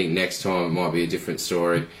 But I think next time it might be a different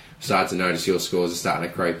story. Started to notice your scores are starting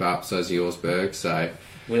to creep up. So's yours, Berg. So.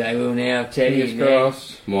 Well, they will now. Teddy's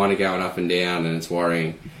crossed. Mine are going up and down, and it's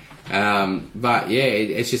worrying. But yeah,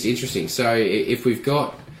 it's just interesting. So if we've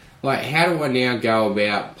got, like, how do I now go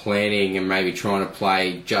about planning and maybe trying to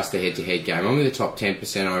play just a head-to-head game? I'm in the top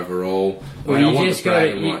 10% overall. Well, I want the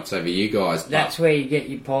bragging rights over you guys. That's where you get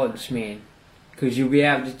your pods, man, because you'll be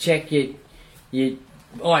able to check your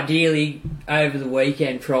ideally over the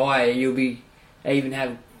weekend prior. You'll be even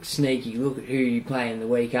have a sneaky look at who you're playing the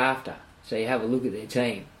week after. So you have a look at their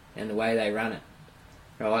team and the way they run it,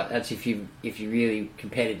 right? That's if you're really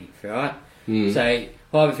competitive, right? So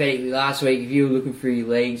hypothetically, last week, if you were looking through your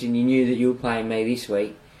leagues and you knew that you were playing me this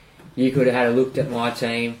week, you could have had a look at my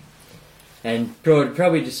team and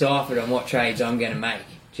probably deciphered on what trades I'm going to make.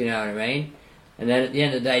 Do you know what I mean? And then at the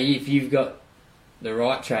end of the day, if you've got the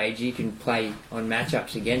right trades, you can play on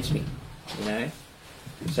matchups against me. You know,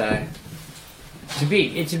 so it's a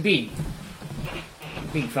big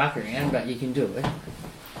fuck around, but you can do it.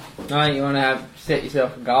 I think you want to set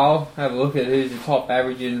yourself a goal, have a look at who's the top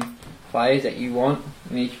averaging players that you want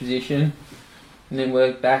in each position, and then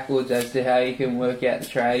work backwards as to how you can work out the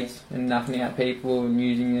trades and nothing out people and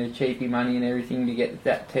using the cheapy money and everything to get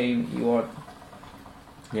that team that you want.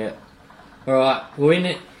 Yeah. Alright, well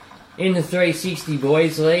in the 360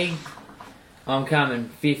 Boys League, I'm coming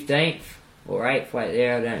 15th or 8th, wait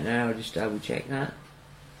there, I don't know, I'll just double check that.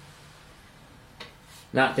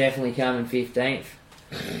 Not definitely coming 15th.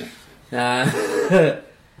 And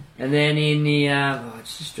then in the...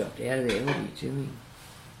 it's just dropped out of there. What are you doing?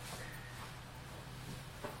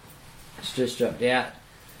 It's just dropped out.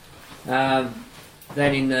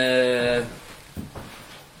 Then in the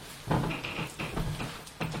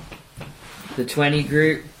 20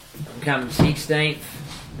 group, I'm coming 16th.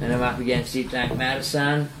 And I'm up against It Don't Matter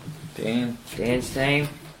Son. Dan's team.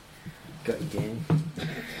 Got you, Dan.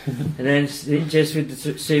 And then just with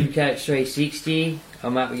the Supercoach 360,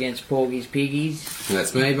 I'm up against Porky's Piggies.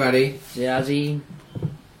 That's me, buddy. Jazzy,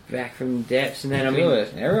 back from the depths, and then I'm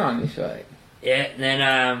in everyone this week. Yeah, and then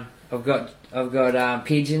I've got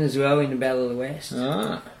Pigeon as well in the Battle of the West.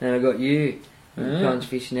 Ah. And I've got you, Cons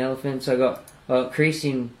Fish and Elephants. I got Chris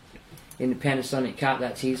in the Panasonic Cup.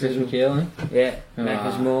 That's his. Chris McKeown. Yeah,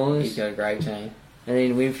 Macca's Maulers. He's got a great team. And then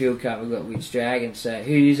in the Winfield Cup, we've got Witch Dragons. So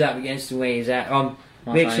who is up against and where he's at? I'm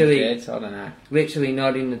My literally, Jets, I don't know. Literally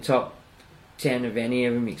not in the top 10 of any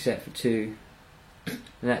of them except for 2. And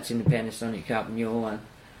that's in the Panasonic Cup and your one.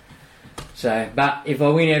 So, but if I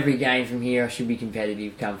win every game from here, I should be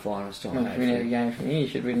competitive come finals time. If you win every game from here, you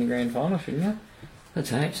should win the grand final, shouldn't you?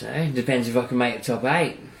 Let's hope so. Depends if I can make the top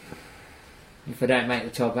 8. If I don't make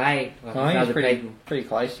the top 8, I think it's pretty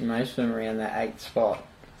close to most of them around that 8th spot.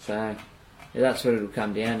 So, That's what it'll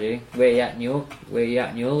come down to. Where you at in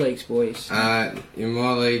your leagues, boys? In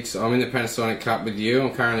my leagues, I'm in the Panasonic Cup with you.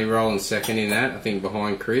 I'm currently rolling second in that, I think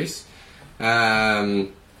behind Chris.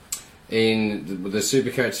 In the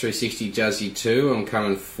Supercoach 360 Juzzy 2, I'm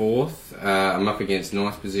coming fourth. I'm up against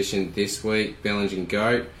ninth position this week, Bellingen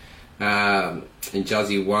Goat. In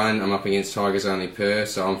Juzzy 1, I'm up against Tigers Only Perth,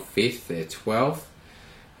 so I'm fifth, they're 12th.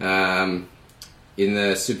 In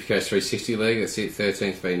the Supercoach 360 League, that's it,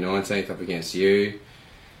 13th v 19th, up against you.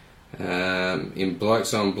 In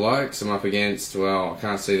Blokes on Blokes, I'm up against, well, I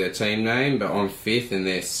can't see their team name, but I'm fifth and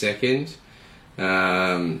they're second.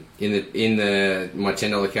 In my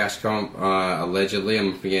 $10 cash comp, allegedly,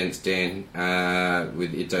 I'm up against Dan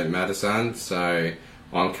with It Don't Matter Son, so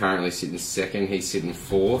I'm currently sitting second, he's sitting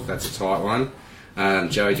fourth, that's a tight one.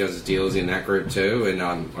 Joey John's deals in that group too, and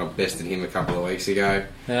I bested him a couple of weeks ago.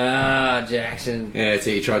 Jackson. Yeah, so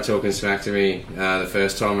he tried talking smack to me the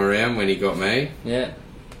first time around when he got me. Yeah.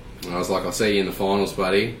 And I was like, I'll see you in the finals,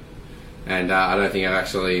 buddy. And I don't think I've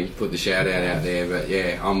actually put the shout out there, but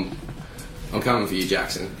yeah, I'm coming for you,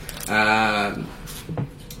 Jackson. Yeah,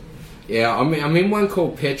 I'm in one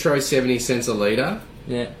called Petro 70 cents a litre.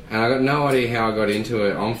 Yeah. And I got no idea how I got into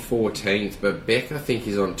it. I'm 14th, but Beck, I think,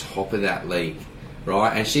 is on top of that league,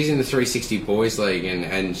 right? And she's in the 360 Boys League,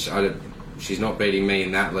 and she's not beating me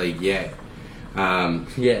in that league yet.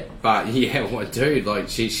 Yeah. But yeah, what, dude? Like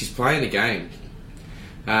she's playing the game.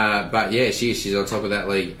 But yeah, she's on top of that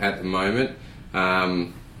league at the moment.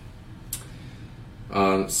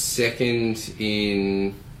 Second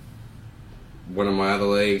in one of my other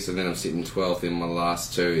leagues, and then I'm sitting 12th in my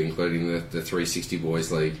last two, including the 360 Boys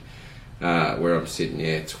League, where I'm sitting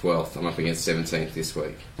 12th. I'm up against 17th this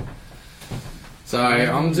week. So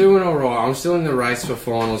I'm doing alright. I'm still in the race for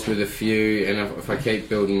finals with a few, and if I keep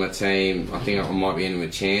building my team, I think I might be in with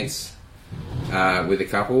a chance with a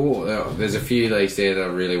couple. There's a few leagues there that I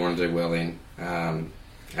really want to do well in. And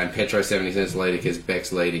Petro 70 cents leader, because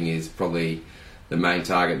Beck's leading is probably the main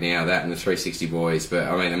target now, that and the 360 Boys. But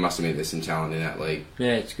I mean, I must admit there's some talent in that league.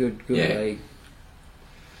 Yeah, it's good league.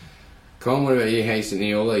 Colin, what about you? How you sitting in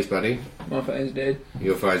your leagues, buddy? My phone's dead.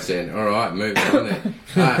 Your phone's dead. Alright, moving on then.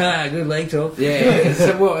 Good league talk. Yeah,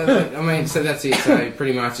 so that's it. So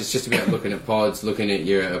pretty much it's just about looking at pods, looking at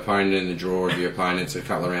your opponent and the draw of your opponents a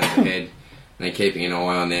couple of rounds ahead, and then keeping an eye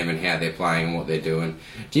on them and how they're playing and what they're doing.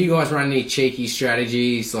 Do you guys run any cheeky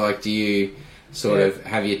strategies? Like, do you sort of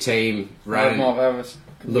have your team running? I might have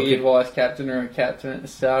a weird vice captain or a captain at the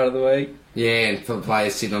start of the week. Yeah, and for the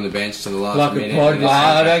players sitting on the bench to the last Like minute.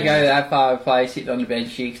 I don't go that far with players sitting on the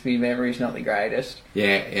bench because my memory's not the greatest.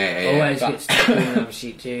 Yeah. Always get stuck in other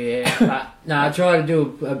shit too, yeah. But no, I try to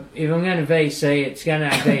do if I'm going to VC, it's going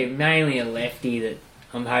to be mainly a lefty that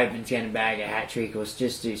I'm hoping is going to bag a hat trick or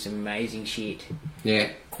just do some amazing shit.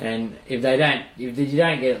 Yeah. And if you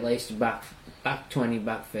don't get at least $1.20,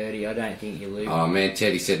 $1.30, I don't think you lose. Oh man,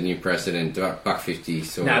 Teddy set a new precedent. $1.50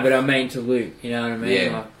 sort of. No, but I mean to loop. You know what I mean?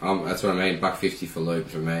 Yeah, that's what I mean. $1.50 for loop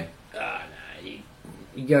for me. No,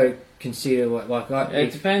 you got to consider what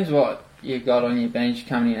It depends what you've got on your bench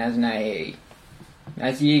coming in as an AE.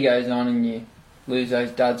 As the year goes on and you lose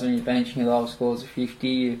those duds on your bench and your lower scores are 50,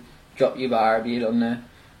 you drop your bar a bit on the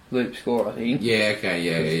loop score, I think. Yeah, okay,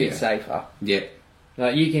 yeah. It's a bit safer. Yeah.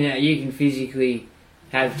 Like you can physically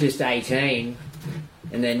have just 18,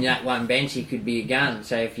 and then that one bench it could be a gun.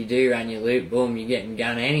 So if you do run your loop, boom, you're getting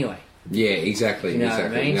gun anyway. Yeah, exactly. You know exactly.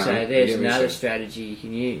 what I mean? No, so there's another strategy you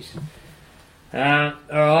can use.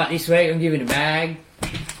 Alright, this week I'm giving a bag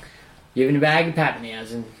to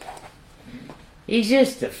Pappenhausen. He's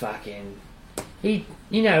just a fucking... you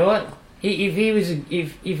know what? If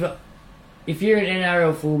you're an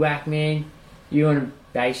NRL fullback, man, you want to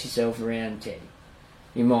base yourself around Teddy,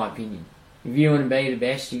 in my opinion. If you want to be the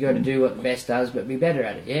best, you got to do what the best does, but be better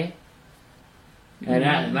at it, yeah? And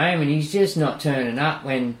at the moment, he's just not turning up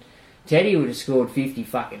when Teddy would have scored 50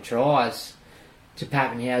 fucking tries to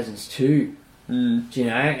Pappenhausen's 2. Do you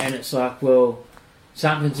know? And it's like, well,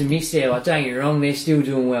 something's amiss there. Like, don't get me wrong, they're still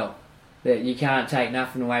doing well. That you can't take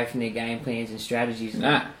nothing away from their game plans and strategies.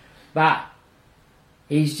 Nah. But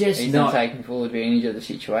he's not taking full advantage of the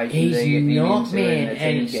situation. He's not, man.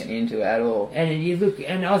 And he's getting into it at all. And you look,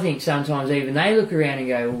 and I think sometimes even they look around and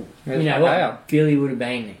go, well, you know what? Billy would have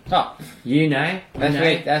been there. Oh, you know,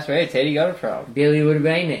 that's where Teddy got it from. Billy would have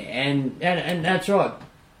been there, and that's right.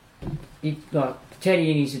 Like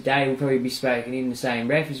Teddy in his day will probably be spoken in the same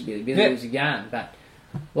breath as Billy. Billy was a gun, but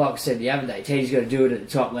like I said the other day, Teddy's got to do it at the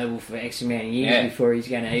top level for X amount of years before he's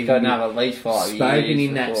going to even have at least 5 years spoken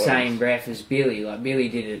in that same breath as Billy. Like Billy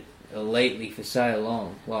did it elitely for so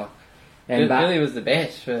long. Billy was the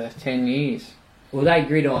best for 10 years. Well, they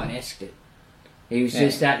gridiron-esqued it. He was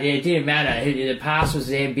just that. Yeah, it didn't matter. The pass was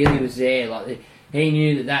there. Billy was there. Like he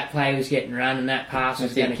knew that play was getting run and that pass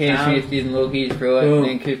was going to come. Cam Smith didn't look. He threw it, and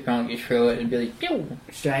then Cooper Cronk just threw it, and Billy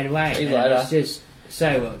straight away. And it was just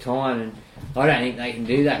so well timed, and I don't think they can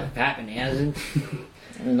do that with Pappenhausen.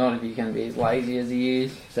 Not if you're going to be as lazy as he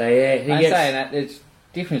is. So yeah, I'm saying that it's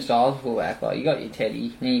different styles of fullback. Like you got your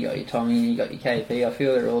Teddy, then you got your Tommy, and you got your KP. I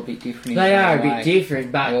feel they're all a bit different. They are a bit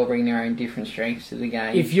different, but they all bring their own different strengths to the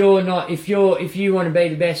game. If you want to be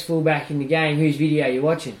the best fullback in the game, whose video are you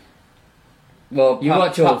watching? Well, you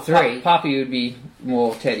watch all three. Puppy would be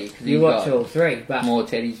more Teddy because you watch all three, but more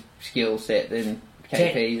Teddy's skill set than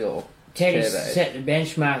KP's or Teddy's Turbo's. set the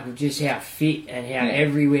benchmark of just how fit and how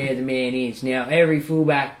everywhere the man is. Now, every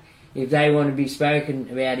fullback, if they want to be spoken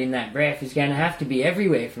about in that breath, is going to have to be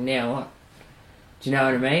everywhere from now on. Do you know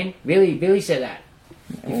what I mean? Billy said that.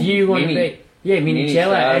 If you want to be... Yeah,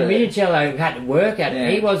 Minicello. And Minicello had to work at it.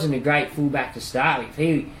 Yeah. He wasn't a great fullback to start with.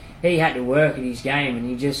 He had to work at his game, and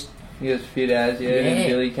he was fit as, and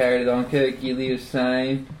Billy carried it on. Kirk Gilly was the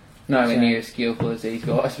same. Nowhere near as skillful as these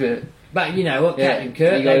guys, but you know what, Captain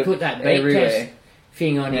Kirk, they put that beat test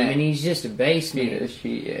thing on him, and he's just a beast, man.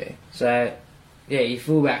 So, your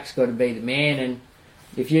fullback's got to be the man, and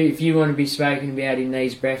if you want to be spoken about in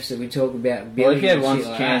these breaths that we talk about, Billy, if he had once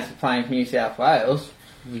a chance of playing for New South Wales,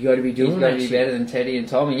 you got to be doing that. He's got to be better than Teddy and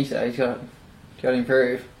Tommy, so he's got to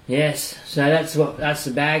improve. Yes, so that's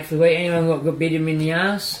the bag for the week. Anyone got bit him in the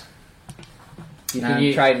arse?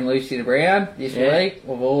 Trading Lucy to Brown this week,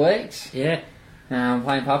 of all weeks. Yeah.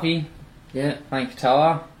 Playing Puppy. Yeah. Playing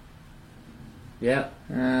Katoa. Yeah.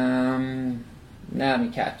 Now I'm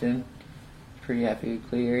a captain. Pretty happy with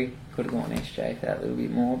Cleary. Could have gone SJ for that a little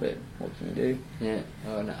bit more, but what can you do? Yeah.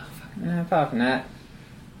 Oh, no. Apart from that,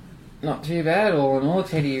 not too bad all in all.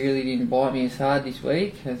 Teddy really didn't bite me as hard this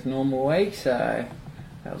week as normal week, so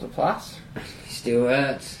that was a plus. Still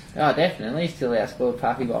hurts. Oh, definitely. Still outscored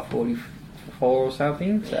Puppy by 44 or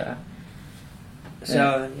something, so...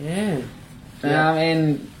 yeah.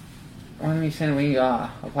 And when we sent a wing, I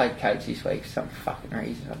played coach this week for some fucking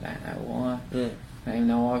reason. I don't know why. Yeah. I don't even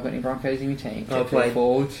know why I've got any Broncos in my team. I played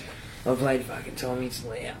forwards. I played fucking Tommy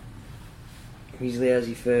Slau. He's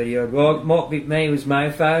lousy 30-odd. What bit me was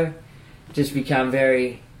Mofo. Just become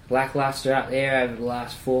very lacklustre up there over the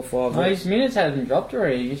last 4 or 5 weeks. His minutes haven't dropped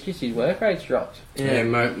already. Just his work rate's dropped. Yeah,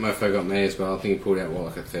 Mofo got me as well. I think he pulled out,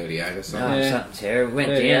 like a 38 or something. No, something terrible. Went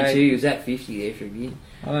down too. He was at 50 there for a bit.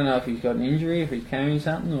 I don't know if he's got an injury, if he's carrying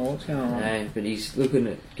something, or what's going on. No, but he's looking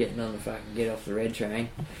at getting on the fucking get off the red train.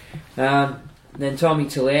 Then Tommy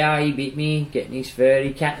Talau, he bit me, getting his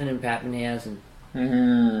 30. Captain and Pappenhausen.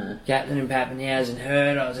 Captain and Pappenhausen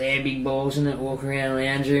hurt. I was there, big balls in it, walking around the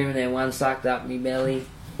lounge room, and then one sucked up my belly.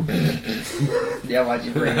 Yeah, why'd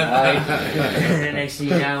you bring it away? And the next thing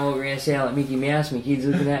you know, I walk around sound like Mickey Mouse. My kid's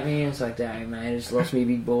looking at me, and it's like, damn, mate, I just lost me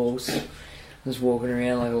big balls. Just walking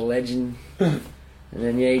around like a legend. And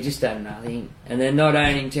then, he just done nothing. And then not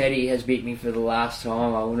owning Teddy has bit me for the last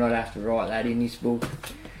time. I will not have to write that in this book.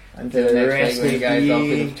 Until the next week when he goes off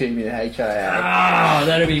with a 2-minute HIA. Oh,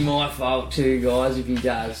 that'll be my fault too, guys, if he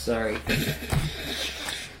does. Sorry.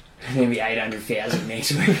 It'll be 800,000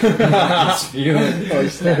 next week. Or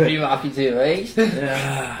snap him after 2 weeks.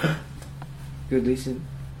 Good listen.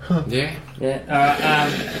 Yeah. Yeah.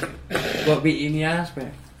 Alright, what bit you in the ass,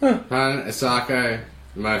 bro? Pun, Asako,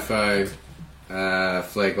 Mofo,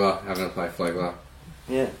 Flegler. Having to play Flegler.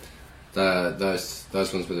 Yeah.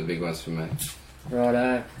 Those ones were the big ones for me.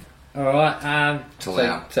 Righto. Alright,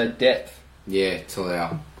 Talau. So depth. Yeah,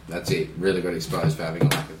 Talau. That's it. Really got exposed for having a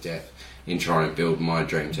lack of depth in trying to build my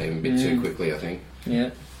dream team a bit too quickly, I think.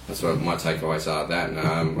 Yeah. That's what my takeaways are. That, and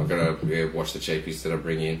I've got to watch the cheapies that I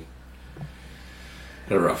bring in.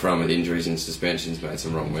 Had a rough run with injuries and suspensions, made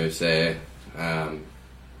some wrong moves there. Held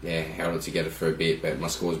it together for a bit, but my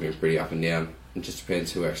score's been pretty up and down. It just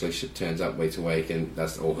depends who actually turns up week to week, and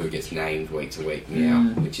that's all who gets named week to week now,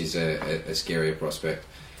 which is a scarier prospect.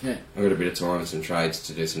 Yeah. I've got a bit of time and some trades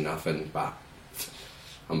to do some nothing, but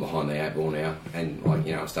I'm behind the 8 ball now, and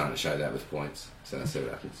I'm starting to show that with points. So let's see what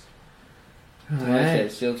happens.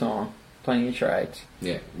 There's still time. Plenty of trades.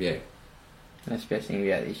 Yeah. That's the best thing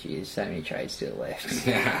about this year is so many trades still left.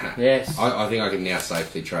 Yes. I think I can now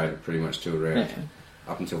safely trade pretty much 2 rounds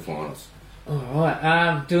up until finals.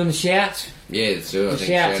 Alright, doing the shouts. Yeah, let's do it. The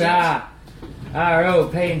shouts are RL,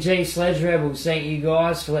 PNG, Sledge Rebels. Thank you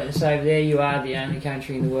guys for letting us over there. You are the only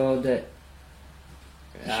country in the world that...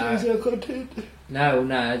 Shares our content. No,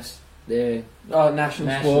 it's their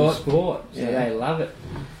national sport. So they love it.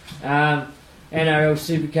 NRL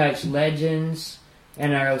Supercoach Legends,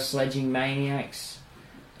 NRL Sledging Maniacs,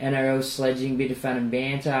 NRL Sledging Bit of Fun and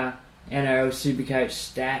Banter, NRL Supercoach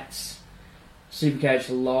stats, Supercoach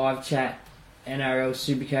live chat, NRL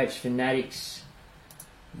Supercoach fanatics,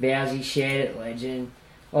 Bowsy shared it legend,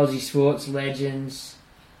 Aussie Sports legends,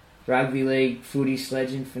 Rugby League footy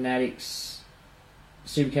legend fanatics,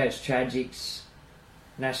 Supercoach tragics,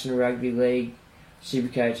 National Rugby League,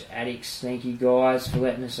 Supercoach addicts. Thank you guys for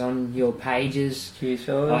letting us on your pages. Cheers,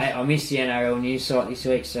 fellas. I missed the NRL news site this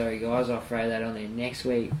week, sorry guys, I'll throw that on there next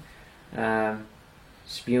week.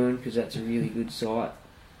 Spewing, because that's a really good site.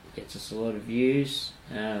 It gets us a lot of views.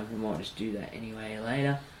 We might just do that anyway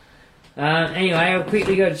later. Anyway, I'll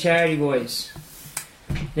quickly go to charity, boys.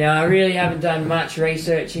 Now, I really haven't done much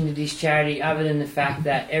research into this charity other than the fact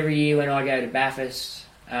that every year when I go to Bathurst,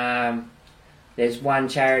 there's one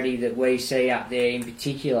charity that we see up there in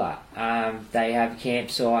particular. They have a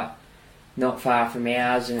campsite not far from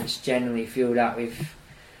ours, and it's generally filled up with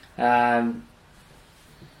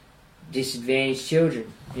disadvantaged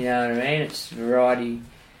children. You know what I mean? It's Variety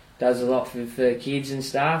does a lot for kids and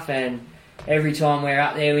stuff, and every time we're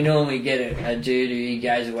up there we normally get a dude who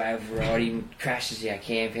goes away with Variety and crashes our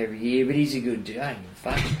camp every year, but he's a good dude. I don't give a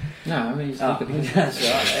fuck. No, I mean, he's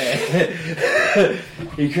that's right.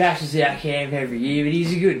 He crashes our camp every year, but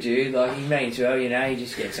he's a good dude. Like, he means well, you know. He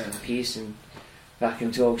just gets on the piss and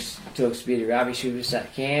fucking talks a bit of rubbish with us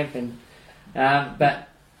at camp. And but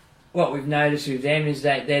what we've noticed with them is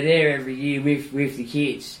that they're there every year with the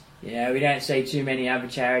kids. You know, we don't see too many other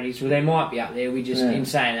charities. Well, they might be up there. We just, in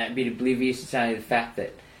saying that, a bit oblivious. It's only the fact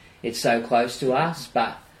that it's so close to us,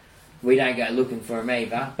 but we don't go looking for them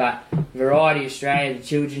either. But Variety Australia, the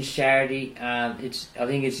children's charity, I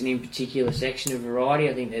think it's an in particular section of Variety.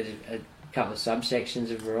 I think there's a couple of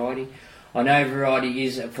subsections of Variety. I know Variety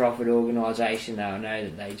is a profit organisation, though. I know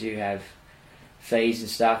that they do have fees and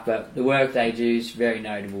stuff, but the work they do is very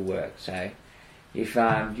notable work. So if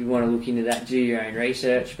you want to look into that, do your own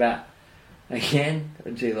research. But again, I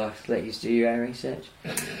do like to let you do your own research.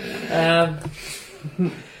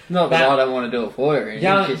 Not that I don't want to do it for you. Really.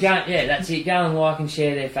 Yeah, that's it. Go and like and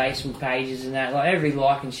share their Facebook pages and that. Like, every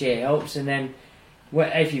like and share helps. And then,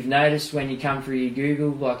 if you've noticed when you come through your Google,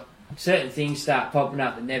 like, certain things start popping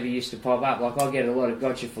up that never used to pop up. Like, I get a lot of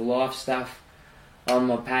Gotcha for Life stuff on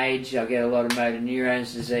my page. I get a lot of motor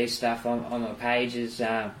neurons disease stuff on my pages.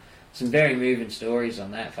 Some very moving stories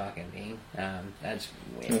on that fucking thing. That's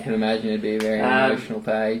weird. I can imagine it'd be a very emotional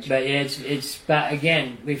page. But yeah, but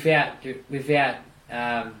again, without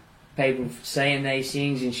people seeing these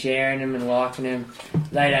things and sharing them and liking them,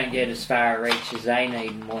 they don't get as far a reach as they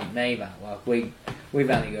need and want neither. Like, we've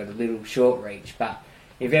only got a little short reach, but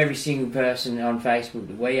if every single person on Facebook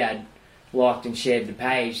that we had liked and shared the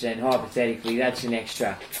page, then hypothetically that's an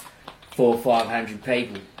extra 400 or 500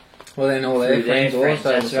 people. Well, then all their friends also.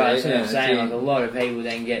 That's right. That's what I'm saying. Like, a lot of people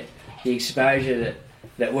then get the exposure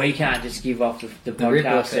that we can't just give off the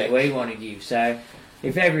podcast that we want to give. So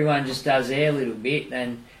if everyone just does their little bit,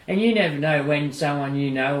 then, and you never know when someone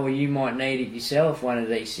you know or you might need it yourself, one of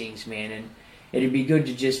these things, man. And it'd be good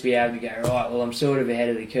to just be able to go, right, well, I'm sort of ahead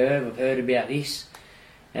of the curve. I've heard about this,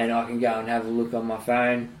 and I can go and have a look on my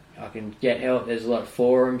phone. I can get help. There's a lot of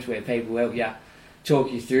forums where people help you, talk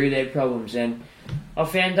you through their problems. And I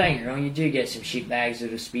found, don't get me wrong, you do get some shitbags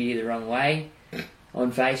that'll spear you the wrong way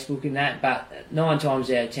on Facebook and that, but 9 times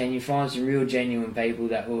out of 10 you find some real genuine people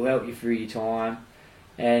that will help you through your time.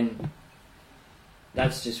 And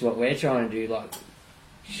that's just what we're trying to do, like,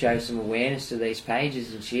 show some awareness to these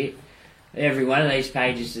pages and shit. Every one of these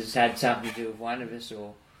pages has had something to do with one of us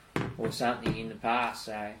or something in the past,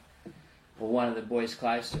 so, or one of the boys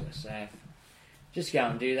close to us. So just go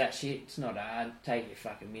and do that shit. It's not hard. Take your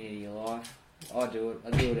fucking minute of your life. I do it.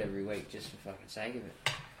 I do it every week just for fucking sake of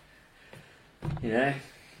it. You know,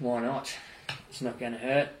 why not? It's not going to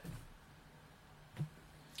hurt.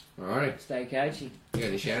 Alrighty. Stay coachy. You got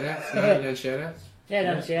any shout-outs? No, you done shout-outs? Yeah,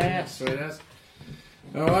 done shout-outs. Sweet as.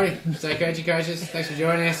 Alrighty. Stay coachy, coaches. Thanks for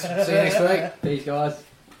joining us. See you next week. Peace, guys.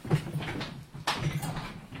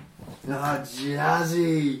 Oh,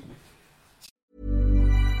 Jazzy.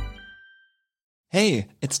 Hey,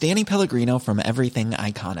 it's Danny Pellegrino from Everything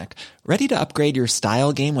Iconic. Ready to upgrade your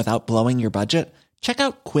style game without blowing your budget? Check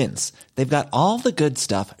out Quince. They've got all the good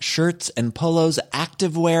stuff, shirts and polos,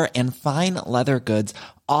 activewear, and fine leather goods,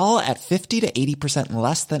 all at 50 to 80%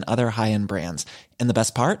 less than other high-end brands. And the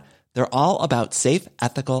best part? They're all about safe,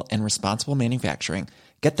 ethical, and responsible manufacturing.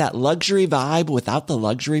 Get that luxury vibe without the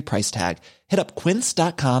luxury price tag. Hit up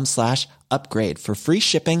quince.com/upgrade for free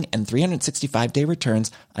shipping and 365-day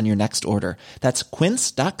returns on your next order. That's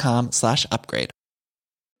quince.com/upgrade.